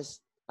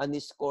youngest, and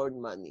his corn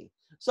money.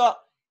 So,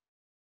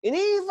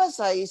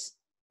 ini-emphasize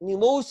ni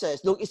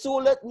Moses, nung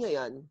isulat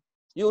niya yan,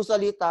 yung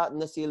salita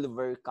na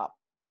silver cup.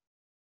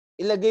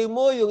 Ilagay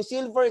mo yung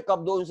silver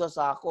cup doon sa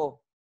sako.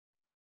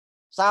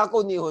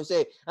 Sako ni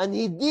Jose. And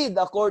he did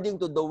according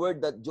to the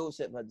word that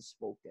Joseph had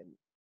spoken.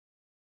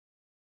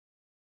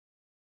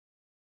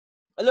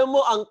 Alam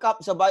mo, ang cup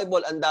sa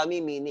Bible, ang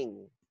dami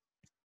meaning.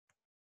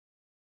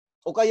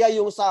 O kaya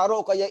yung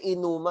saro, o kaya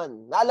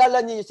inuman. Naalala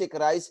niyo si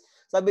Christ?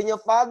 Sabi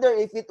niya, Father,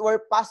 if it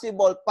were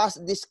possible,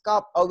 pass this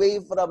cup away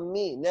from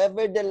me.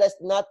 Nevertheless,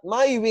 not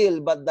my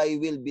will, but thy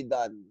will be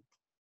done.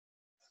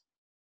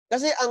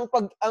 Kasi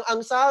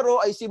ang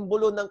saro ay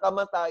simbolo ng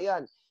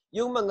kamatayan.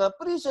 Yung mga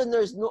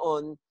prisoners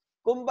noon,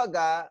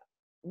 kumbaga,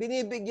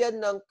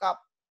 binibigyan ng cup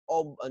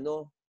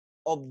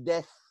of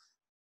death.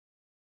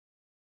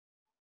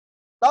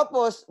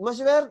 Tapos,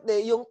 maswerte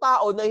yung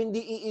tao na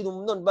hindi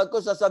iinom nun.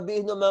 Bagkus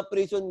sasabihin ng mga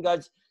prison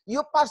guards, you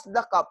pass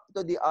the cup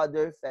to the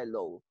other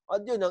fellow.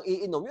 At yun ang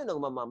iinom, yun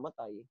ang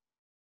mamamatay.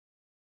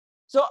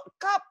 So,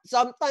 cup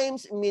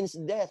sometimes means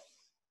death.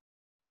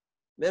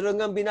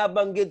 Meron nga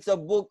binabanggit sa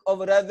book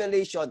of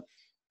Revelation,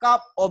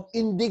 cup of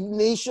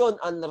indignation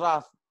and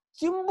wrath.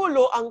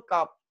 Simbolo ang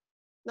cup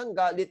ng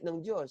galit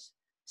ng Diyos.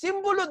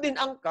 Simbolo din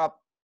ang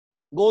cup,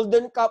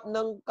 golden cup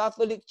ng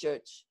Catholic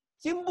Church.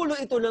 Simbolo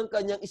ito ng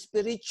kanyang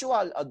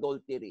spiritual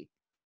adultery.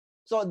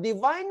 So,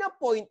 divine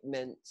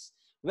appointments,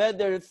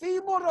 whether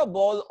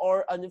favorable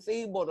or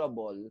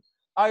unfavorable,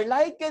 are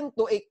likened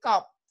to a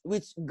cup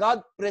which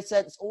God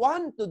presents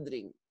one to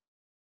drink.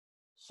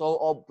 So,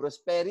 of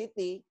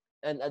prosperity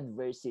and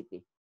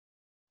adversity.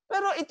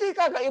 Pero ito'y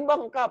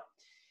kakaibang cup.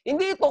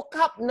 Hindi ito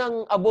cup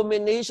ng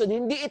abomination,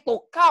 hindi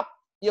ito cup,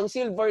 yung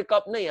silver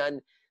cup na yan,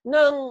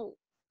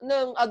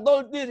 ng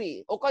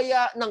adultery o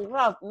kaya ng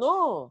wrath.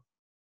 No.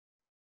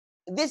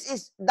 This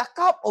is the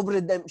cup of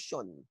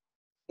redemption.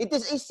 It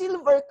is a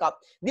silver cup.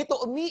 Dito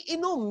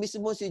umiinom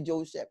mismo si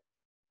Joseph.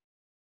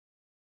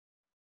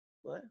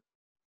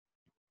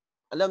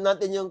 Alam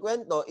natin yung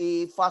kwento,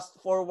 i-fast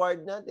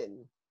forward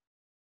natin.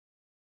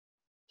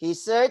 He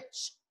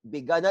searched,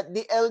 began at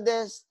the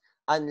eldest,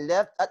 and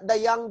left at the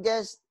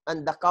youngest,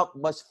 and the cup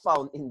was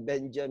found in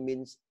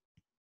Benjamin's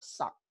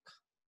sack.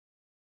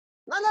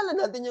 Naalala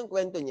natin yung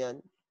kwento niyan?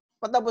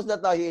 Patapos na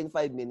tayo in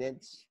 5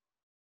 minutes.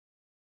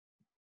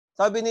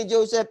 Sabi ni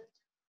Joseph,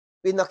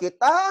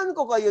 pinakitaan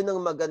ko kayo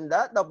ng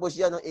maganda, tapos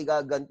yan ang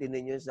igaganti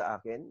ninyo sa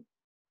akin.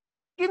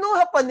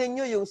 Kinuha pa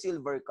ninyo yung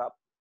silver cup.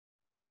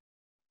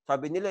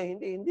 Sabi nila,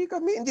 hindi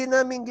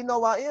namin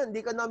ginawa yan,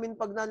 hindi ka namin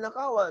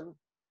pagnanakawan.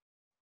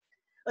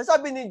 Ang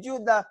sabi ni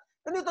Judah,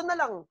 ganito na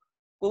lang,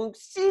 kung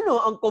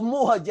sino ang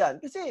kumuha dyan,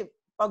 kasi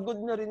pagod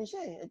na rin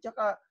siya eh. At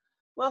saka,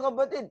 mga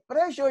kapatid,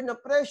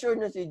 pressure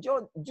na si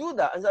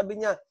Judah. Ang sabi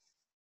niya,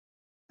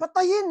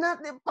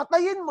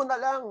 patayin mo na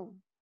lang.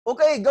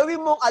 Okay,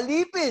 gawin mong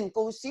alipin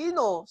kung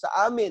sino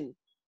sa amin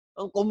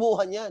ang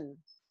kumuha niyan.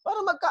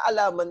 Para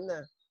magkaalaman na.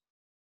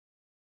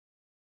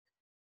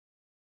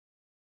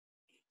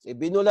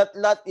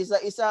 Binulat-lat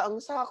isa-isa ang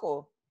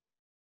sako.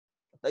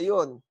 At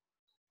ayun,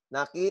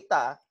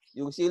 nakita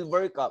yung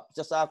silver cup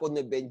sa sako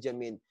ni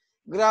Benjamin.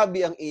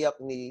 Grabe ang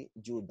iyak ni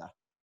Judah.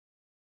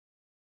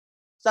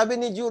 Sabi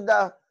ni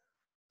Judah,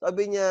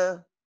 sabi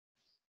niya,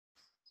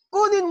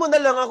 kunin mo na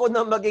lang ako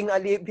na maging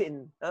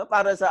alipin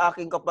para sa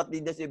aking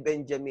kapatid na si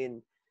Benjamin.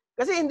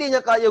 Kasi hindi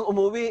niya kayang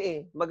umuwi eh.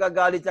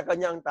 Magagalit sa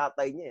kanya ang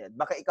tatay niya.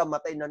 Baka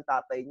ikamatay ng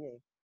tatay niya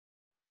eh.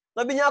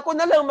 Sabi niya, ako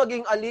na lang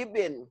maging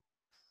alipin.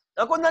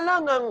 Ako na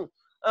lang ang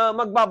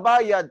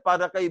magbabayad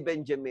para kay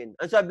Benjamin.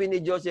 Ang sabi ni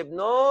Joseph,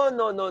 no.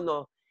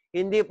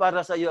 Hindi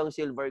para sa iyo ang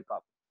silver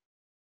cup.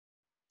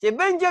 Si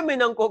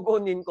Benjamin ang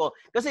kukunin ko.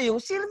 Kasi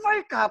yung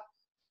silver cup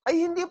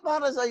ay hindi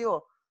para sa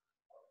iyo.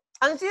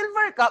 Ang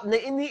silver cup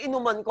na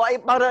iniinuman ko ay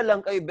para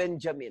lang kay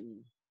Benjamin.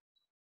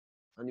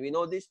 And we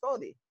know this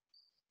story.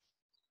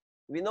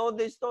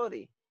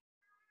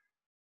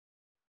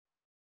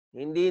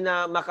 Hindi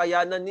na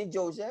makayanan ni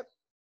Joseph.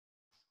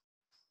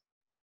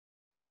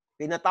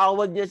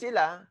 Pinatawad niya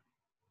sila.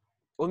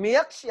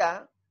 Umiyak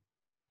siya.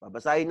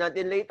 Babasahin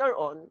natin later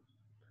on.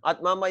 At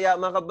mamaya,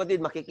 mga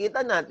kapatid,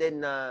 makikita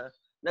natin na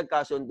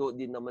nagkasundo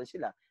din naman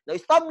sila.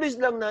 Na-establish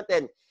lang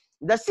natin,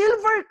 the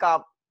silver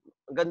cup,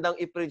 gandang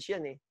i-preach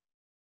yan eh.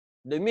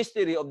 The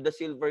mystery of the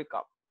silver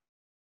cup.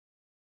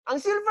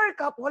 Ang silver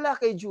cup, wala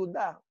kay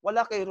Judah,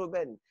 wala kay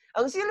Reuben.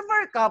 Ang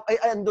silver cup ay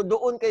ando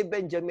doon kay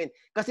Benjamin.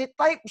 Kasi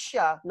type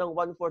siya ng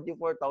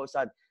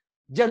 144,000.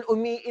 Diyan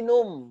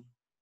umiinom.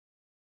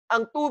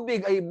 Ang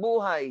tubig ay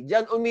buhay.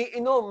 Diyan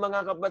umiinom,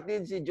 mga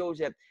kapatid, si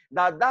Joseph.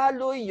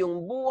 Dadaloy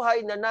yung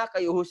buhay na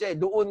kay Jose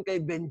doon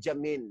kay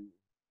Benjamin.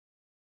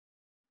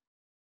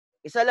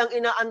 Isa lang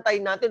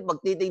inaantay natin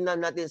pag titingnan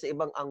natin sa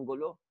ibang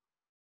anggulo.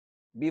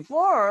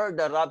 Before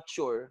the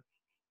rapture,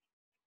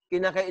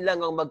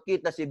 kinakailangang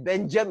magkita si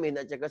Benjamin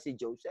at saka si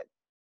Joseph.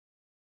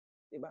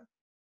 Diba?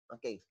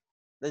 Okay.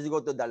 Let's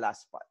go to the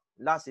last part.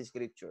 Last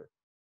scripture.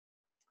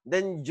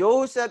 Then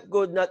Joseph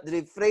could not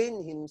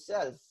refrain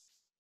himself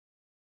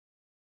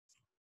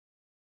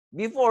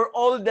before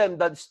all them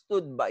that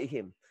stood by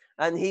him.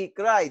 And he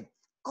cried,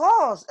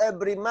 cause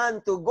every man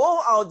to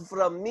go out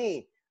from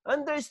me.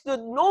 And there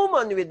stood no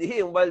man with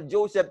him, while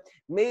Joseph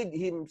made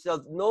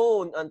himself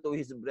known unto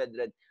his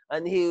brethren.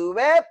 And he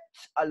wept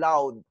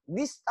aloud.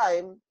 This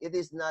time, it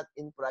is not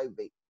in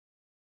private.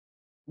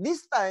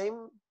 This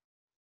time,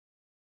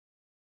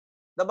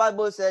 the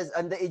Bible says,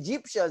 and the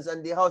Egyptians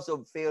and the house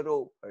of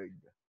Pharaoh heard.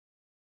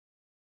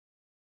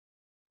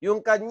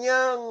 Yung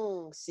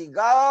kanyang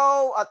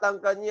sigaw at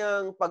ang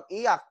kanyang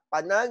pag-iyak,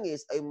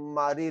 panangis, ay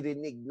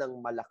maririnig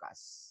ng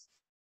malakas.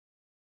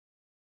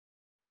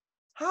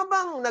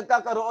 Habang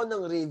nagkakaroon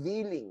ng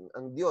revealing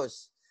ang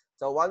Diyos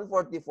sa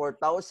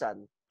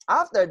 144,000,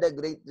 after the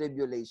Great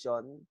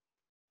Tribulation,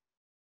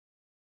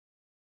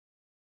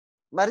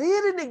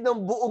 maririnig ng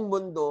buong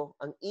mundo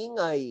ang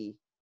ingay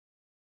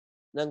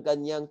ng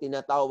kanyang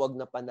tinatawag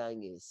na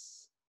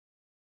panangis.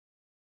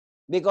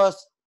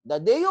 Because the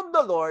day of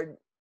the Lord,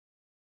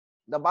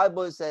 the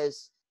Bible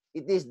says,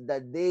 it is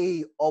the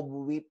day of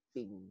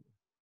weeping.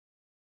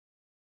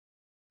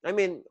 I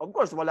mean, of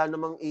course, wala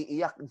namang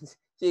iiyak.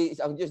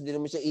 Ang Diyos, di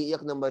naman siya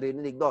iiyak na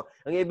marinig. No?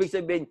 Ang ibig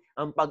sabihin,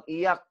 ang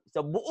pag-iyak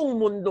sa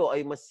buong mundo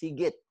ay mas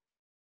higit.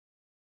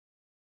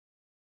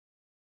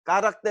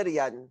 Karakter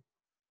yan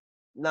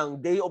ng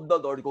Day of the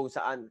Lord kung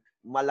saan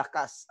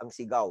malakas ang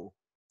sigaw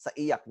sa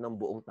iyak ng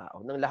buong tao,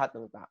 ng lahat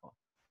ng tao.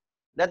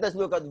 Let us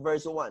look at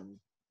verse 1.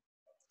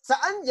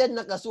 Saan dyan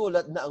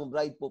nakasulat na ang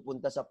bride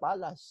pupunta sa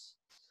palace?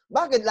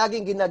 Bakit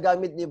laging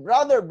ginagamit ni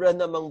Brother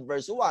Branham ang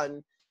verse 1,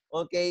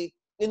 okay,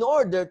 in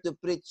order to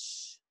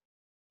preach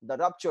the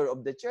rapture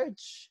of the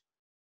church?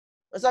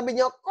 Sabi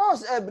niya,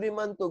 cause every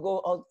man to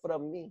go out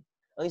from me.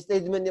 Ang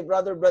statement ni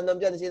Brother Branham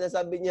dyan,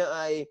 sinasabi niya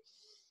ay,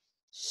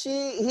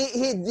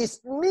 he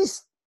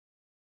dismissed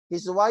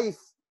his wife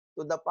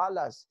to the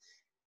palace.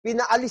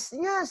 Pinaalis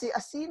niya si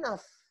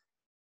Asenath.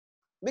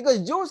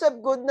 Because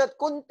Joseph could not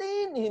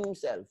contain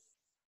himself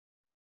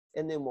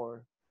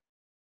anymore.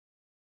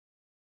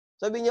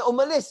 Sabi niya,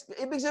 umalis.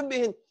 Ibig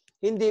sabihin,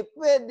 hindi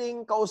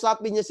pwedeng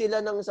kausapin niya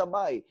sila ng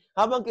sabay.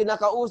 Habang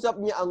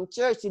kinakausap niya ang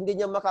church, hindi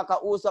niya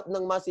makakausap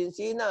ng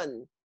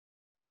masinsinan.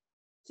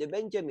 Si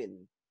Benjamin.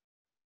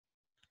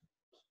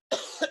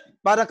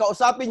 Para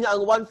kausapin niya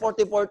ang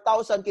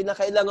 144,000,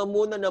 kinakailangan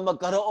muna na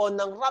magkaroon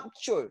ng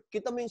rapture.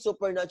 Kita mo yung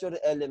supernatural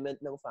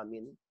element ng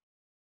famine.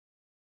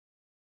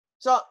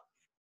 So,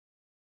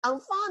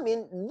 ang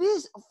famine,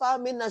 this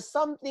famine has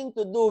something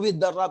to do with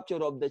the rapture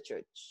of the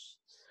church.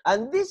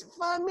 And this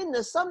famine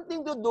has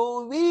something to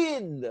do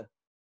with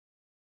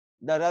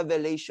the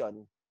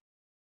revelation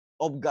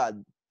of God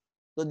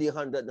to the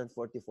 144,000.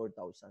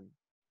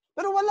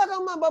 Pero wala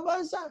kang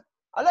mababasa.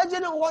 Ala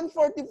dyan ang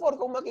 144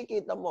 kung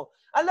makikita mo.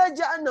 Ala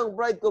dyan ang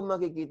bride kung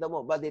makikita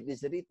mo. But it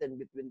is written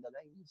between the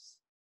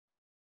lines.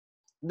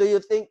 Do you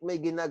think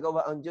may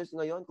ginagawa ang Diyos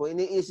ngayon? Kung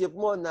iniisip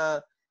mo na,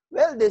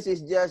 well, this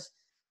is just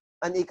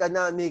an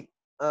economic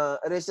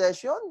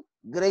recession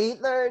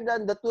greater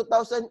than the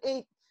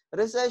 2008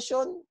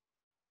 recession?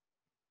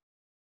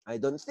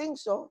 I don't think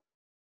so.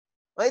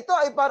 Ito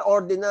ay para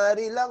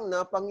ordinary lang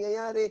na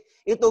pangyayari.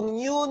 Itong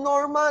new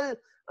normal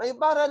ay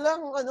para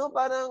lang,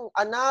 parang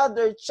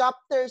another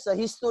chapter sa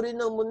history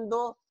ng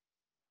mundo.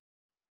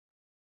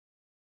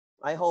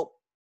 I hope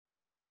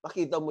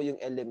makita mo yung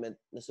element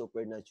na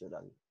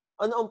supernatural.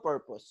 Ano ang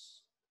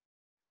purpose?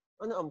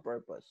 Ano ang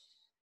purpose?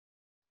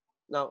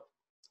 Now,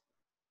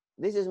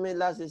 this is my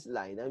last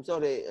slide. I'm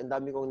sorry, ang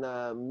dami kong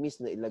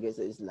na-miss na ilagay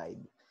sa slide.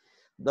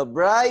 The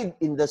bride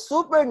in the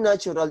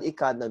supernatural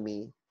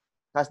economy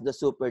has the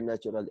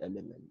supernatural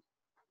element.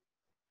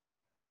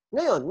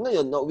 Ngayon,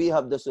 no, we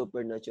have the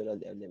supernatural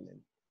element.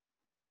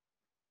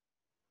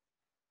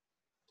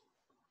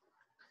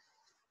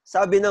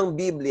 Sabi ng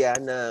Biblia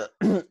na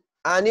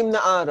 6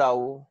 na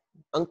araw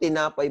ang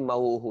tinapay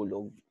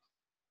mahuhulog.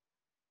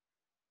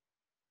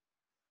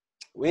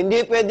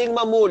 Hindi pwedeng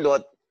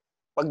mamulot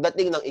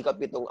pagdating ng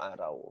 7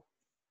 araw.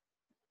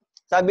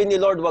 Sabi ni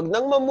Lord, wag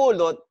nang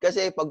mamulot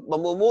kasi pag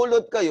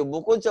mamumulot kayo,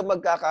 bukod sa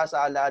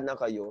magkakasala na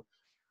kayo,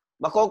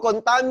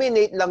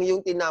 makokontaminate lang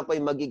yung tinapay,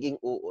 magiging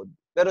uod.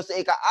 Pero sa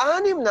 6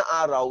 na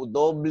araw,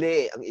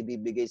 doble ang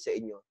ibibigay sa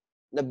inyo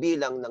na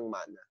bilang ng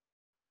mana.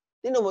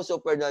 Tingnan mo,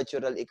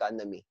 supernatural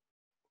economy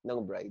ng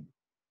bride.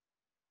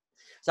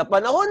 Sa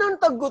panahon ng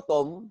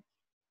taggutom,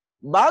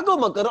 bago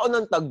magkaroon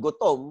ng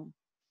taggutom,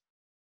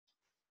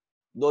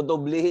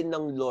 dodoblehin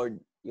ng Lord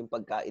yung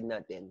pagkain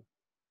natin.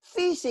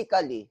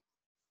 Physically,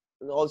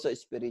 and also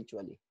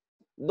spiritually.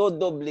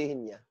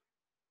 Dodoblehin niya.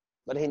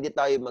 Para hindi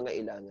tayo mga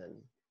ilangan.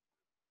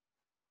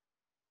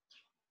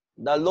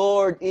 The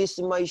Lord is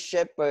my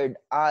shepherd,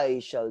 I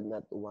shall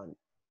not want.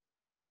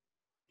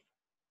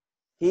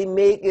 He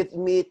maketh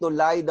me to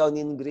lie down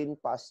in green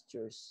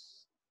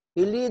pastures.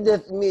 He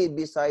leadeth me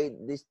beside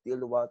the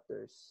still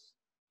waters.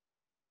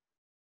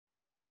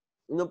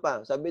 Ano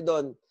pa? Sabi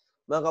doon,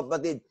 mga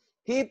kapatid,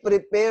 He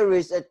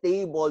prepares a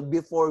table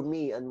before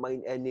me and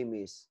mine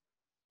enemies.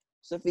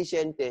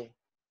 Sufficiente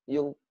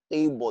yung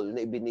table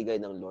na ibinigay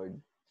ng Lord.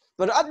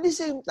 Pero at the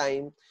same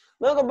time,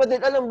 mga kapatid,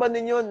 alam ba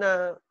ninyo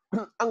na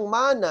ang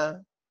mana,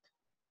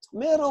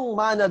 merong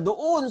mana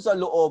doon sa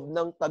loob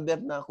ng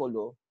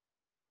tabernakulo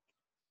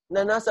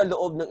na nasa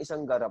loob ng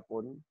isang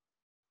garapon.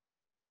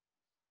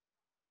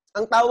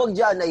 Ang tawag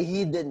diyan ay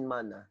hidden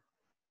mana.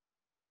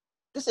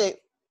 Kasi,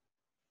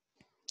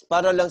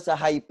 para lang sa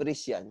high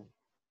priest yan.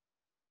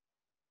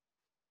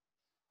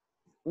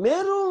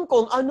 Merong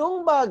kung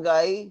anong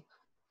bagay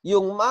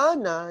yung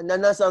mana na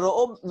nasa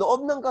loob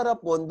ng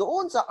karapon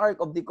doon sa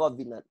Ark of the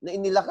Covenant, na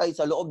inilakay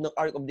sa loob ng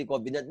Ark of the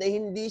Covenant, na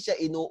hindi siya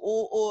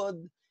inuuod,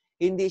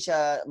 hindi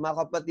siya, mga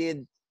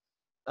kapatid,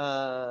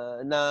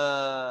 na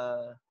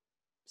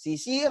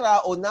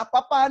sisira o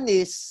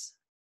napapanis,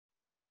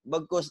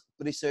 bagkus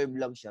preserve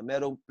lang siya.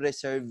 Merong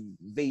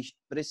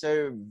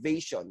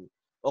preservation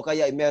o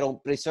kaya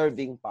merong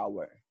preserving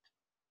power.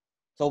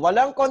 So,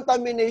 walang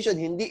contamination,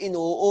 hindi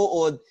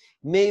inuuod,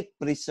 may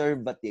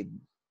preservative.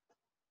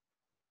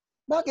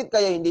 Bakit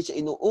kaya hindi siya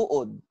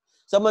inuuod?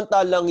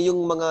 Samantalang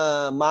yung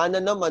mga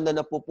mana naman na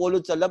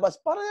napupulot sa labas,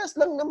 parehas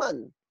lang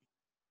naman.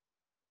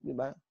 Di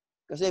ba?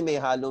 Kasi may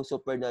halong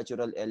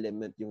supernatural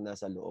element yung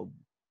nasa loob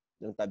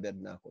ng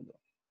tabernakulo.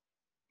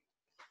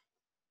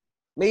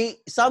 May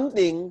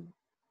something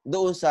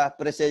doon sa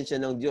presensya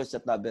ng Diyos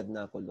sa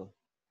tabernakulo.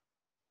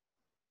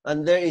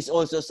 And there is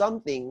also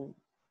something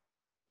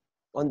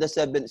on the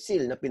 7th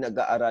seal na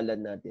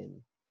pinag-aaralan natin.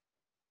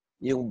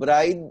 Yung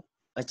bride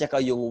at saka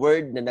yung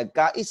word na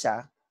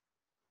nagkaisa,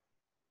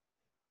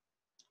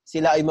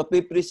 sila ay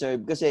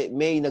mapipreserve kasi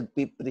may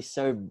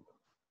nagpipreserve.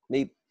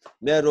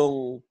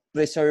 Merong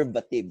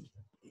preservative.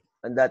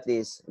 And that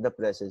is the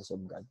presence of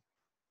God.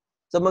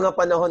 Sa mga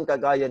panahon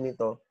kagaya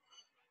nito,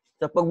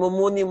 sa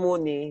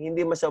pagmumuni-muni,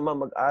 hindi masama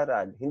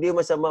mag-aral, hindi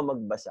masama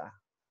magbasa.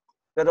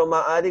 pero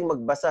maaring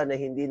magbasa na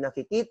hindi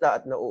nakikita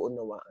at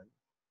nauunawaan.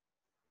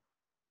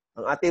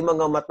 Ang ating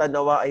mga mata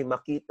nawa ay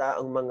makita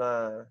ang mga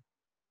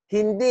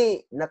hindi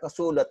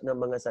nakasulat na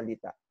mga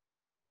salita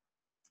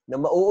na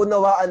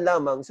mauunawaan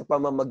lamang sa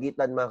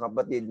pamamagitan, mga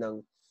kapatid, ng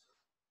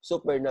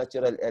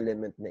supernatural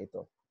element na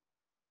ito.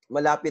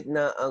 Malapit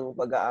na ang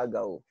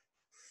pag-aagaw.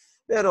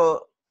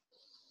 Pero,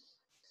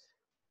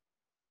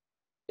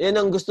 yan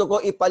ang gusto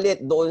ko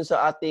ipalit doon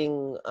sa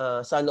ating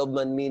Son of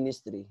Man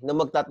ministry na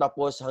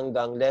magtatapos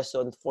hanggang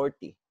lesson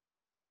 40.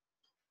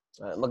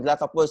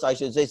 Magtatapos, I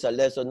should say, sa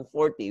lesson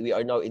 40. We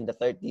are now in the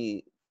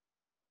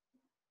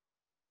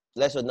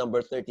lesson number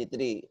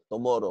 33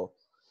 tomorrow.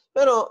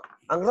 Pero,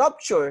 ang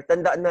rapture,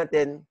 tandaan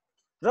natin,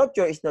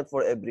 rapture is not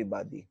for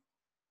everybody.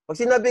 Pag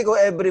sinabi ko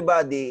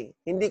everybody,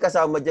 hindi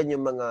kasama dyan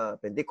yung mga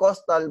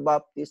Pentecostal,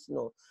 Baptist,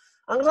 no.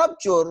 Ang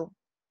rapture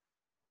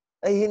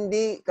ay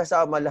hindi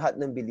kasama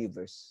lahat ng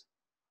believers.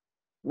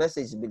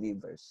 Message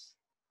believers.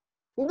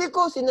 Hindi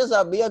ko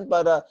sinasabi yan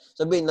para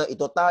sabihin na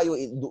ito tayo,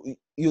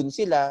 yun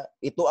sila,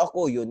 ito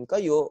ako, yun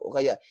kayo, o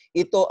kaya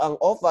ito ang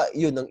OFA,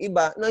 yun ang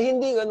iba, na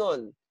hindi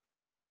ganon.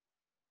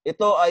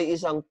 Ito ay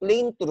isang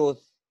plain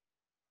truth,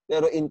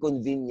 pero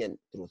inconvenient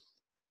truth.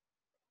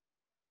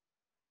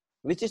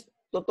 Which is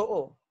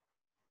totoo.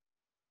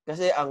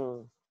 Kasi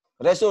ang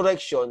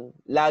resurrection,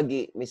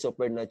 lagi may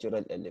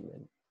supernatural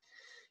element.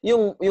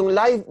 Yung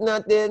life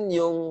natin,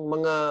 yung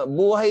mga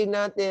buhay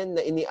natin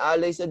na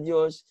inialay sa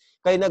Diyos,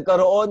 kaya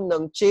nagkaroon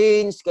ng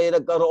change, kaya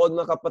nagkaroon,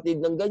 mga kapatid,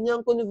 ng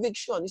ganyang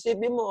conviction.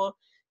 Isipin mo,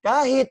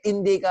 kahit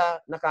hindi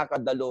ka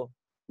nakakadalo,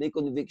 may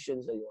conviction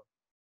sa iyo.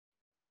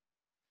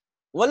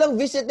 Walang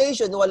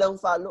visitation, walang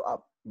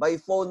follow-up. By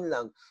phone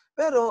lang.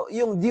 Pero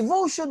yung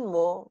devotion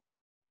mo,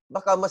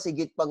 baka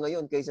masigit pa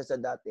ngayon kaysa sa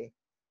dati.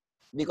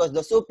 Because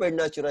the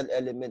supernatural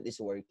element is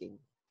working.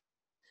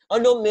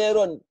 Ano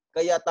meron?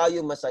 Kaya tayo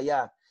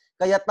masaya.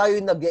 Kaya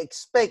tayo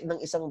nag-expect ng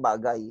isang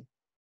bagay.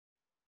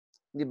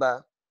 Di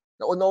ba?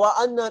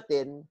 Naunawaan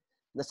natin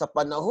na sa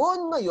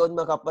panahon ngayon,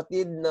 mga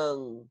kapatid,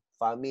 ng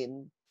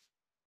famine,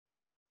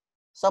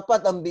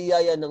 sapat ang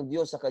biyaya ng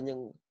Diyos sa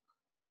kanyang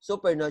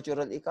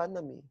supernatural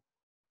economy.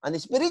 And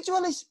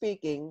spiritually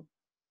speaking,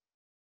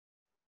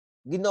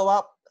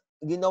 ginawa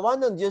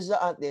ng Diyos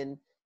sa atin,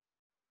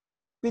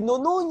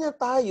 pinuno niya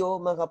tayo,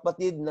 mga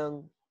kapatid,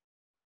 ng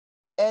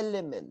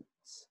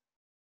elements.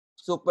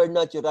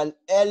 Supernatural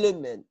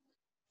element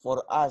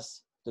for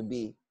us to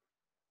be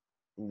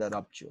in the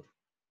rapture.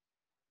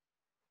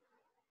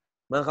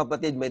 Mga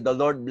kapatid, may the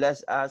Lord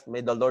bless us.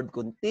 May the Lord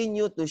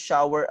continue to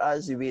shower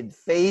us with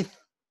faith.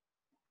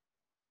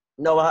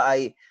 Nawa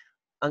ay,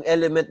 ang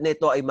element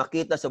nito ay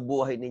makita sa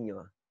buhay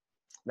ninyo.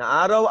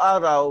 Na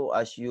araw-araw,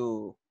 as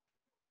you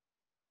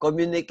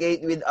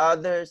communicate with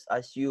others,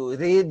 as you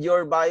read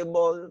your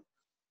Bible,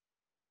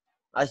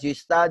 as you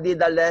study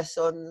the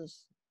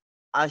lessons,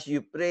 as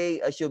you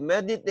pray, as you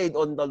meditate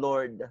on the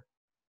Lord,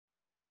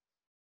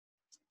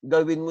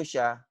 gawin mo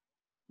siya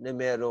na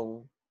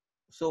merong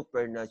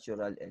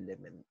supernatural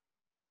element.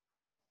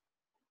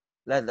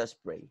 Let us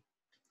pray.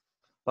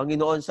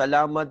 Panginoon,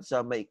 salamat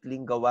sa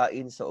maikling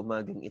gawain sa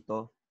umagang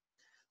ito,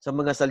 sa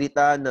mga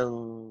salita ng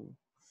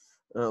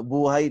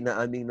buhay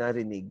na aming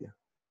narinig.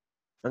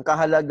 Ang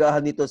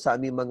kahalagahan nito sa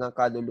aming mga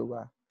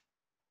kaluluwa.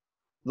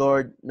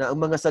 Lord, na ang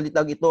mga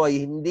salitang ito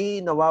ay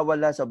hindi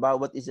nawawala sa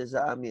bawat isa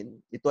sa amin.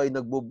 Ito ay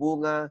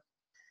nagbubunga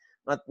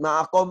at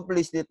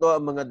ma-accomplish nito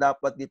ang mga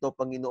dapat nito,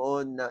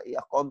 Panginoon, na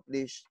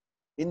i-accomplish.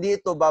 Hindi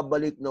ito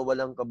babalik na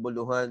walang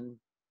kabuluhan.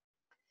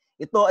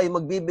 Ito ay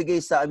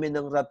magbibigay sa amin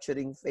ng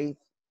rapturing faith.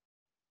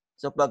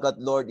 Sapagkat,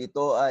 Lord,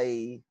 ito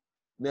ay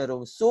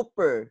merong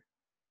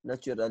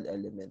supernatural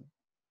element.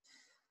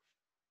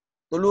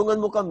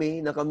 Tulungan mo kami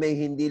na kami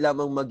hindi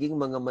lamang maging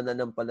mga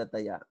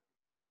mananampalataya,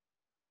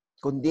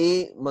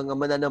 kundi mga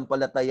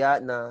mananampalataya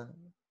na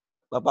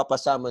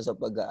mapapasama sa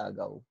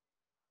pag-aagaw.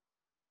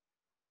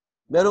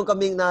 Meron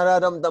kaming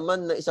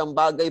nararamdaman na isang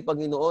bagay,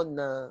 Panginoon,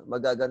 na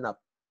magaganap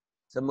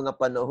sa mga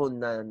panahon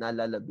na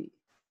nalalabi.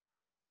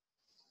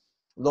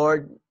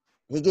 Lord,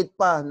 higit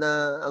pa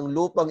na ang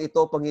lupang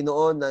ito,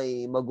 Panginoon,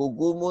 ay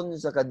magugumon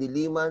sa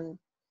kadiliman.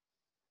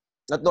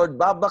 At Lord,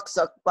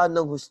 babaksak pa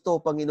ng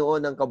husto,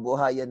 Panginoon, ang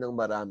kabuhayan ng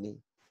marami.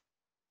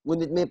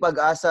 Ngunit may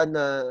pag-asa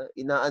na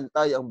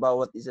inaantay ang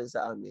bawat isa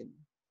sa amin.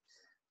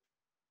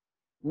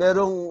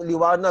 Merong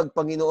liwanag,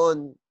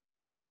 Panginoon,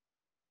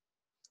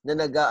 na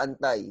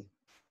nag-aantay.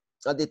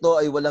 At ito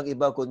ay walang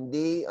iba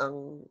kundi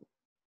ang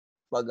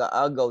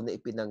pag-aagaw na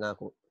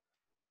ipinangako.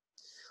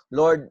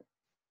 Lord,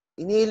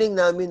 inihiling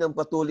namin ang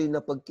patuloy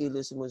na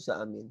pagkilos mo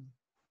sa amin.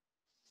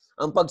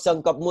 Ang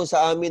pagsangkap mo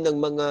sa amin ng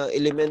mga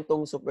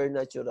elementong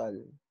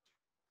supernatural.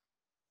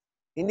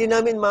 Hindi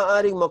namin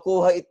maaring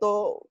makuha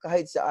ito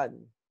kahit saan.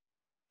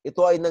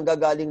 Ito ay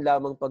nanggagaling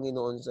lamang,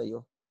 Panginoon, sa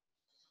iyo.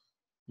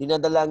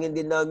 Dinadalangin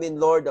din namin,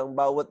 Lord, ang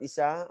bawat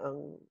isa,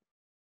 ang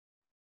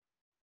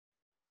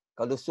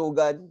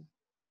kalusugan.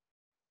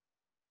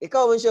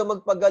 Ikaw ang siya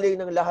magpagaling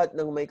ng lahat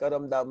ng may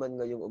karamdaman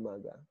ngayong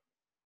umaga.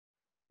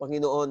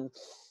 Panginoon,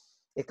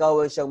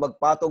 ikaw ang siyang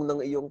magpatong ng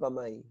iyong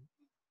kamay.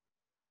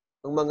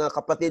 Ang mga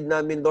kapatid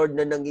namin, Lord,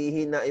 na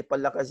nanghihina ay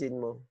palakasin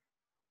mo.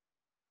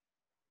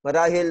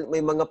 Marahil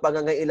may mga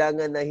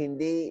pangangailangan na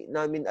hindi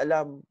namin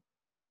alam.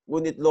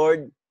 Ngunit,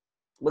 Lord,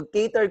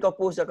 mag-cater ka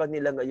po sa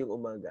kanila ngayong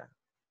umaga.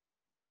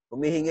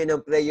 Humihingi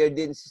ng prayer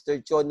din,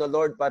 Sister Chona,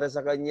 Lord, para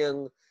sa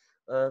kanyang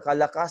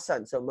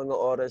kalakasan sa mga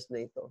oras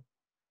na ito.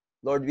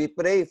 Lord, we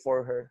pray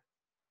for her.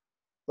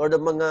 Lord,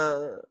 ang mga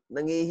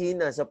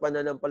nangihina sa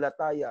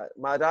pananampalataya,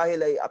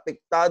 marahil ay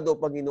apektado,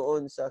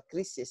 Panginoon, sa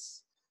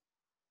krisis.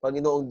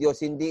 Panginoong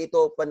Diyos, hindi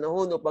ito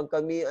panahon upang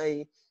kami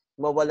ay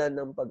mawalan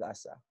ng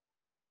pag-asa.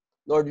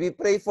 Lord, we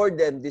pray for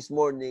them this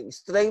morning.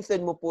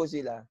 Strengthen mo po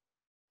sila.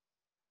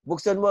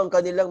 Buksan mo ang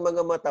kanilang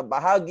mga mata.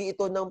 Bahagi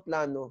ito ng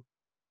plano.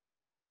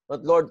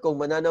 At Lord, kung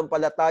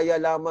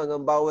mananampalataya lamang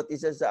ang bawat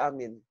isa sa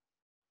amin,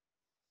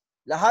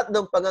 lahat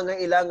ng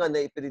pangangailangan na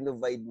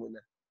iprinovide mo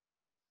na.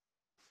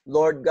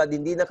 Lord God,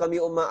 hindi na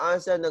kami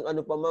umaasa ng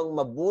ano pamang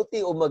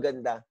mabuti o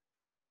maganda.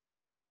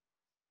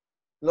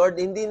 Lord,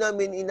 hindi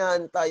namin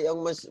inaantay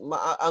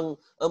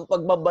ang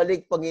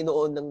pagbabalik,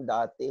 Panginoon, ng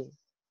dati.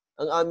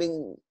 Ang aming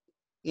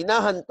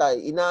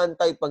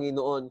inaantay,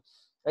 Panginoon,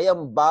 ay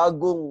ang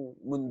bagong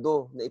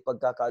mundo na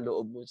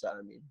ipagkakaloob mo sa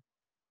amin.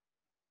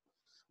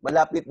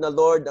 Malapit na,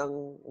 Lord,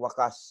 ang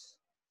wakas.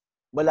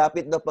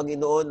 Malapit na,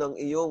 Panginoon, ang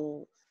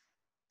iyong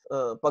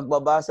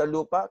pagbaba sa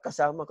lupa,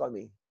 kasama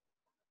kami.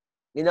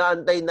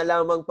 Inaantay na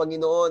lamang,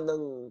 Panginoon,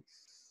 ng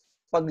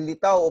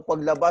paglitaw o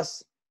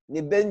paglabas ni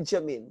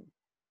Benjamin.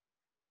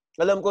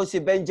 Alam ko si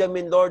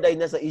Benjamin, Lord, ay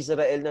nasa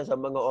Israel na sa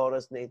mga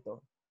oras na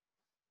ito.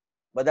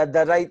 But at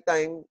the right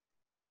time,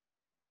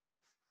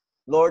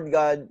 Lord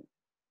God,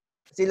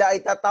 sila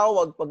ay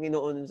tatawag,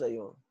 Panginoon, sa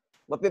iyo.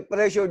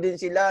 Mapipressure din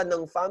sila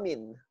ng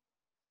famine.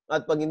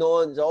 At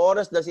Panginoon, sa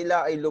oras na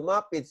sila ay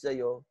lumapit sa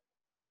iyo,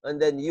 and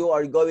then you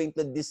are going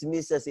to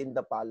dismiss us in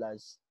the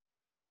palace.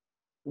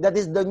 That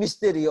is the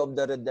mystery of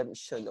the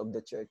redemption of the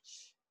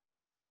church.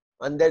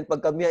 And then pag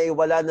kami ay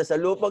wala na sa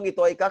lupang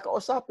ito, ay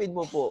kakausapin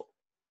mo po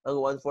ang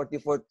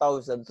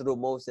 144,000 through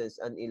Moses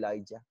and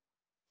Elijah.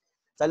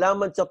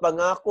 Salamat sa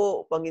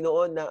pangako,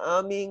 Panginoon, na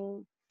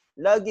aming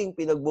laging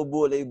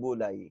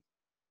pinagbubulay-bulay.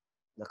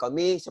 Na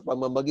kami, sa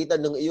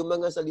pamamagitan ng iyong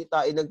mga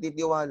salita, ay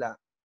nagtitiwala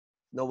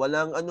na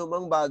walang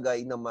anumang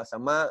bagay na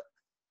masama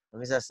ang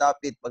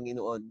isasapit,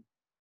 Panginoon,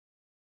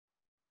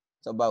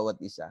 sa bawat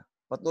isa.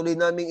 Patuloy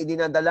naming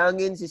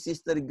idinadalangin si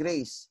Sister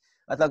Grace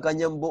at ang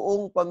kanyang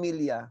buong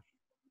pamilya.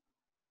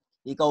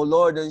 Ikaw,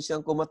 Lord, ang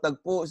siyang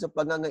kumatagpo sa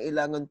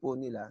pangangailangan po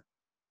nila.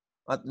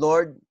 At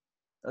Lord,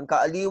 ang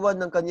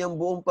kaaliwan ng kanyang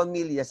buong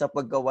pamilya sa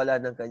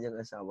pagkawala ng kanyang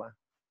asawa.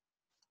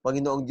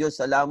 Panginoong Diyos,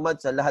 salamat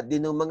sa lahat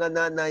din ng mga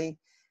nanay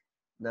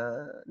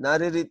na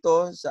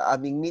naririto sa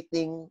aming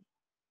meeting.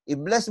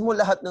 I-bless mo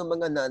lahat ng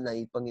mga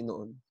nanay,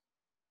 Panginoon.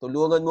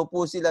 Tulungan mo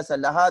po sila sa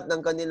lahat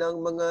ng kanilang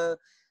mga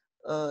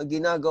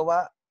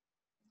ginagawa.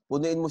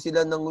 Punuin mo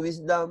sila ng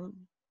wisdom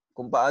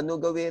kung paano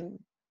gawin.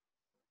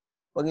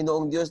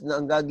 Panginoong Diyos, na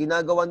ang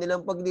ginagawa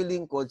nilang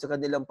paglilingkod sa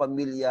kanilang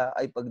pamilya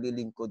ay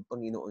paglilingkod,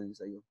 Panginoon,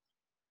 sa iyo.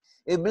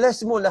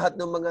 I-bless mo lahat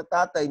ng mga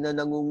tatay na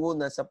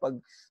nangunguna sa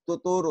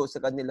pagtuturo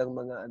sa kanilang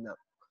mga anak.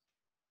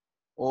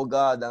 O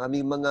God, ang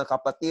aming mga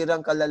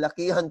kapatirang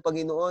kalalakihan,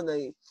 Panginoon,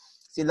 ay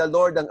sila,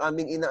 Lord, ang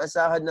aming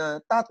inaasahan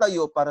na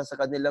tatayo para sa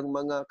kanilang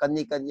mga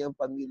kani-kanyang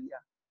pamilya.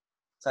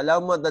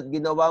 Salamat at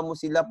ginawa mo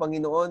sila,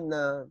 Panginoon,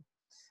 na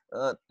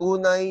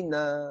tunay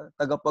na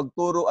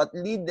tagapagturo at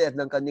leader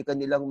ng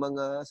kanilang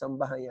mga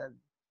sambahayan.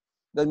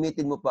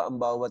 Gamitin mo pa ang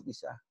bawat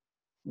isa.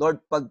 Lord,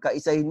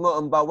 pagkaisahin mo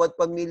ang bawat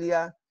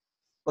pamilya,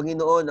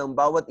 Panginoon, ang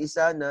bawat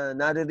isa na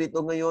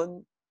naririto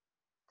ngayon,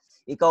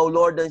 ikaw,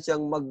 Lord, ang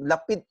siyang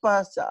maglapit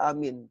pa sa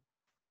amin,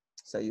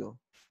 sa iyo.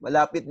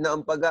 Malapit na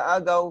ang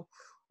pag-aagaw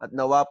at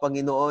nawa,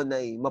 Panginoon,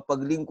 ay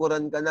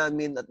mapaglingkuran ka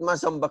namin at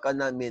masamba ka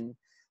namin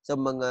sa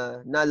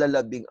mga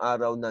nalalabing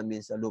araw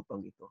namin sa lupang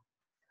ito.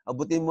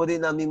 Abutin mo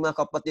rin aming mga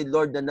kapatid,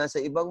 Lord, na nasa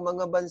ibang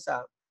mga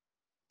bansa,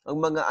 ang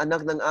mga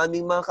anak ng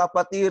aming mga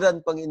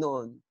kapatiran,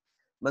 Panginoon.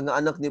 Mga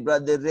anak ni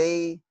Brother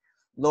Ray,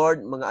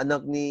 Lord, mga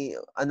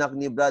anak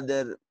ni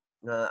Brother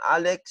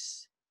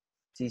Alex,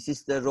 si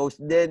Sister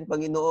Rose din,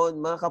 Panginoon.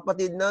 Mga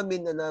kapatid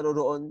namin na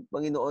naroroon,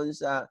 Panginoon,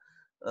 sa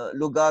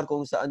lugar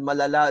kung saan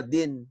malala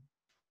din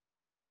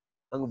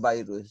ang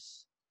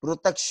virus.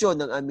 Proteksyon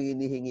ang aming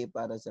hinihingi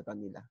para sa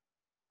kanila.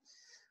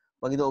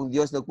 Panginoong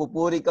Diyos,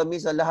 nagpupuri kami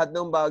sa lahat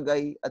ng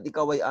bagay at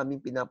ikaw ay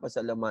aming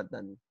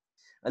pinapasalamatan.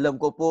 Alam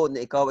ko po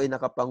na ikaw ay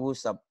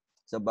nakapangusap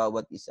sa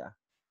bawat isa.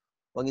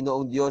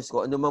 Panginoong Diyos,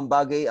 kung anumang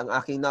bagay ang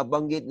aking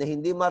nabanggit na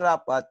hindi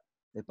marapat,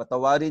 ay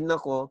patawarin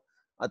ako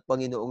at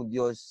Panginoong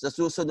Diyos, sa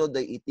susunod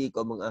ay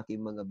itikom ang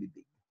aking mga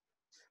bibig.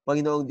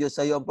 Panginoong Diyos,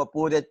 sa iyo ang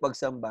papuri at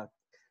pagsamba.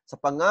 Sa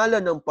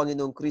pangalan ng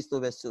Panginoong Kristo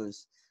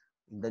Jesus,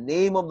 in the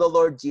name of the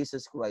Lord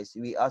Jesus Christ,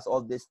 we ask all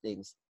these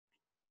things.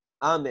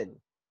 Amen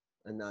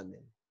and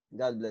amen.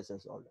 God bless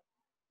us all.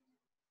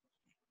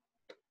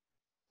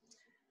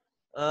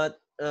 At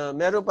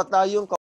meron pa tayong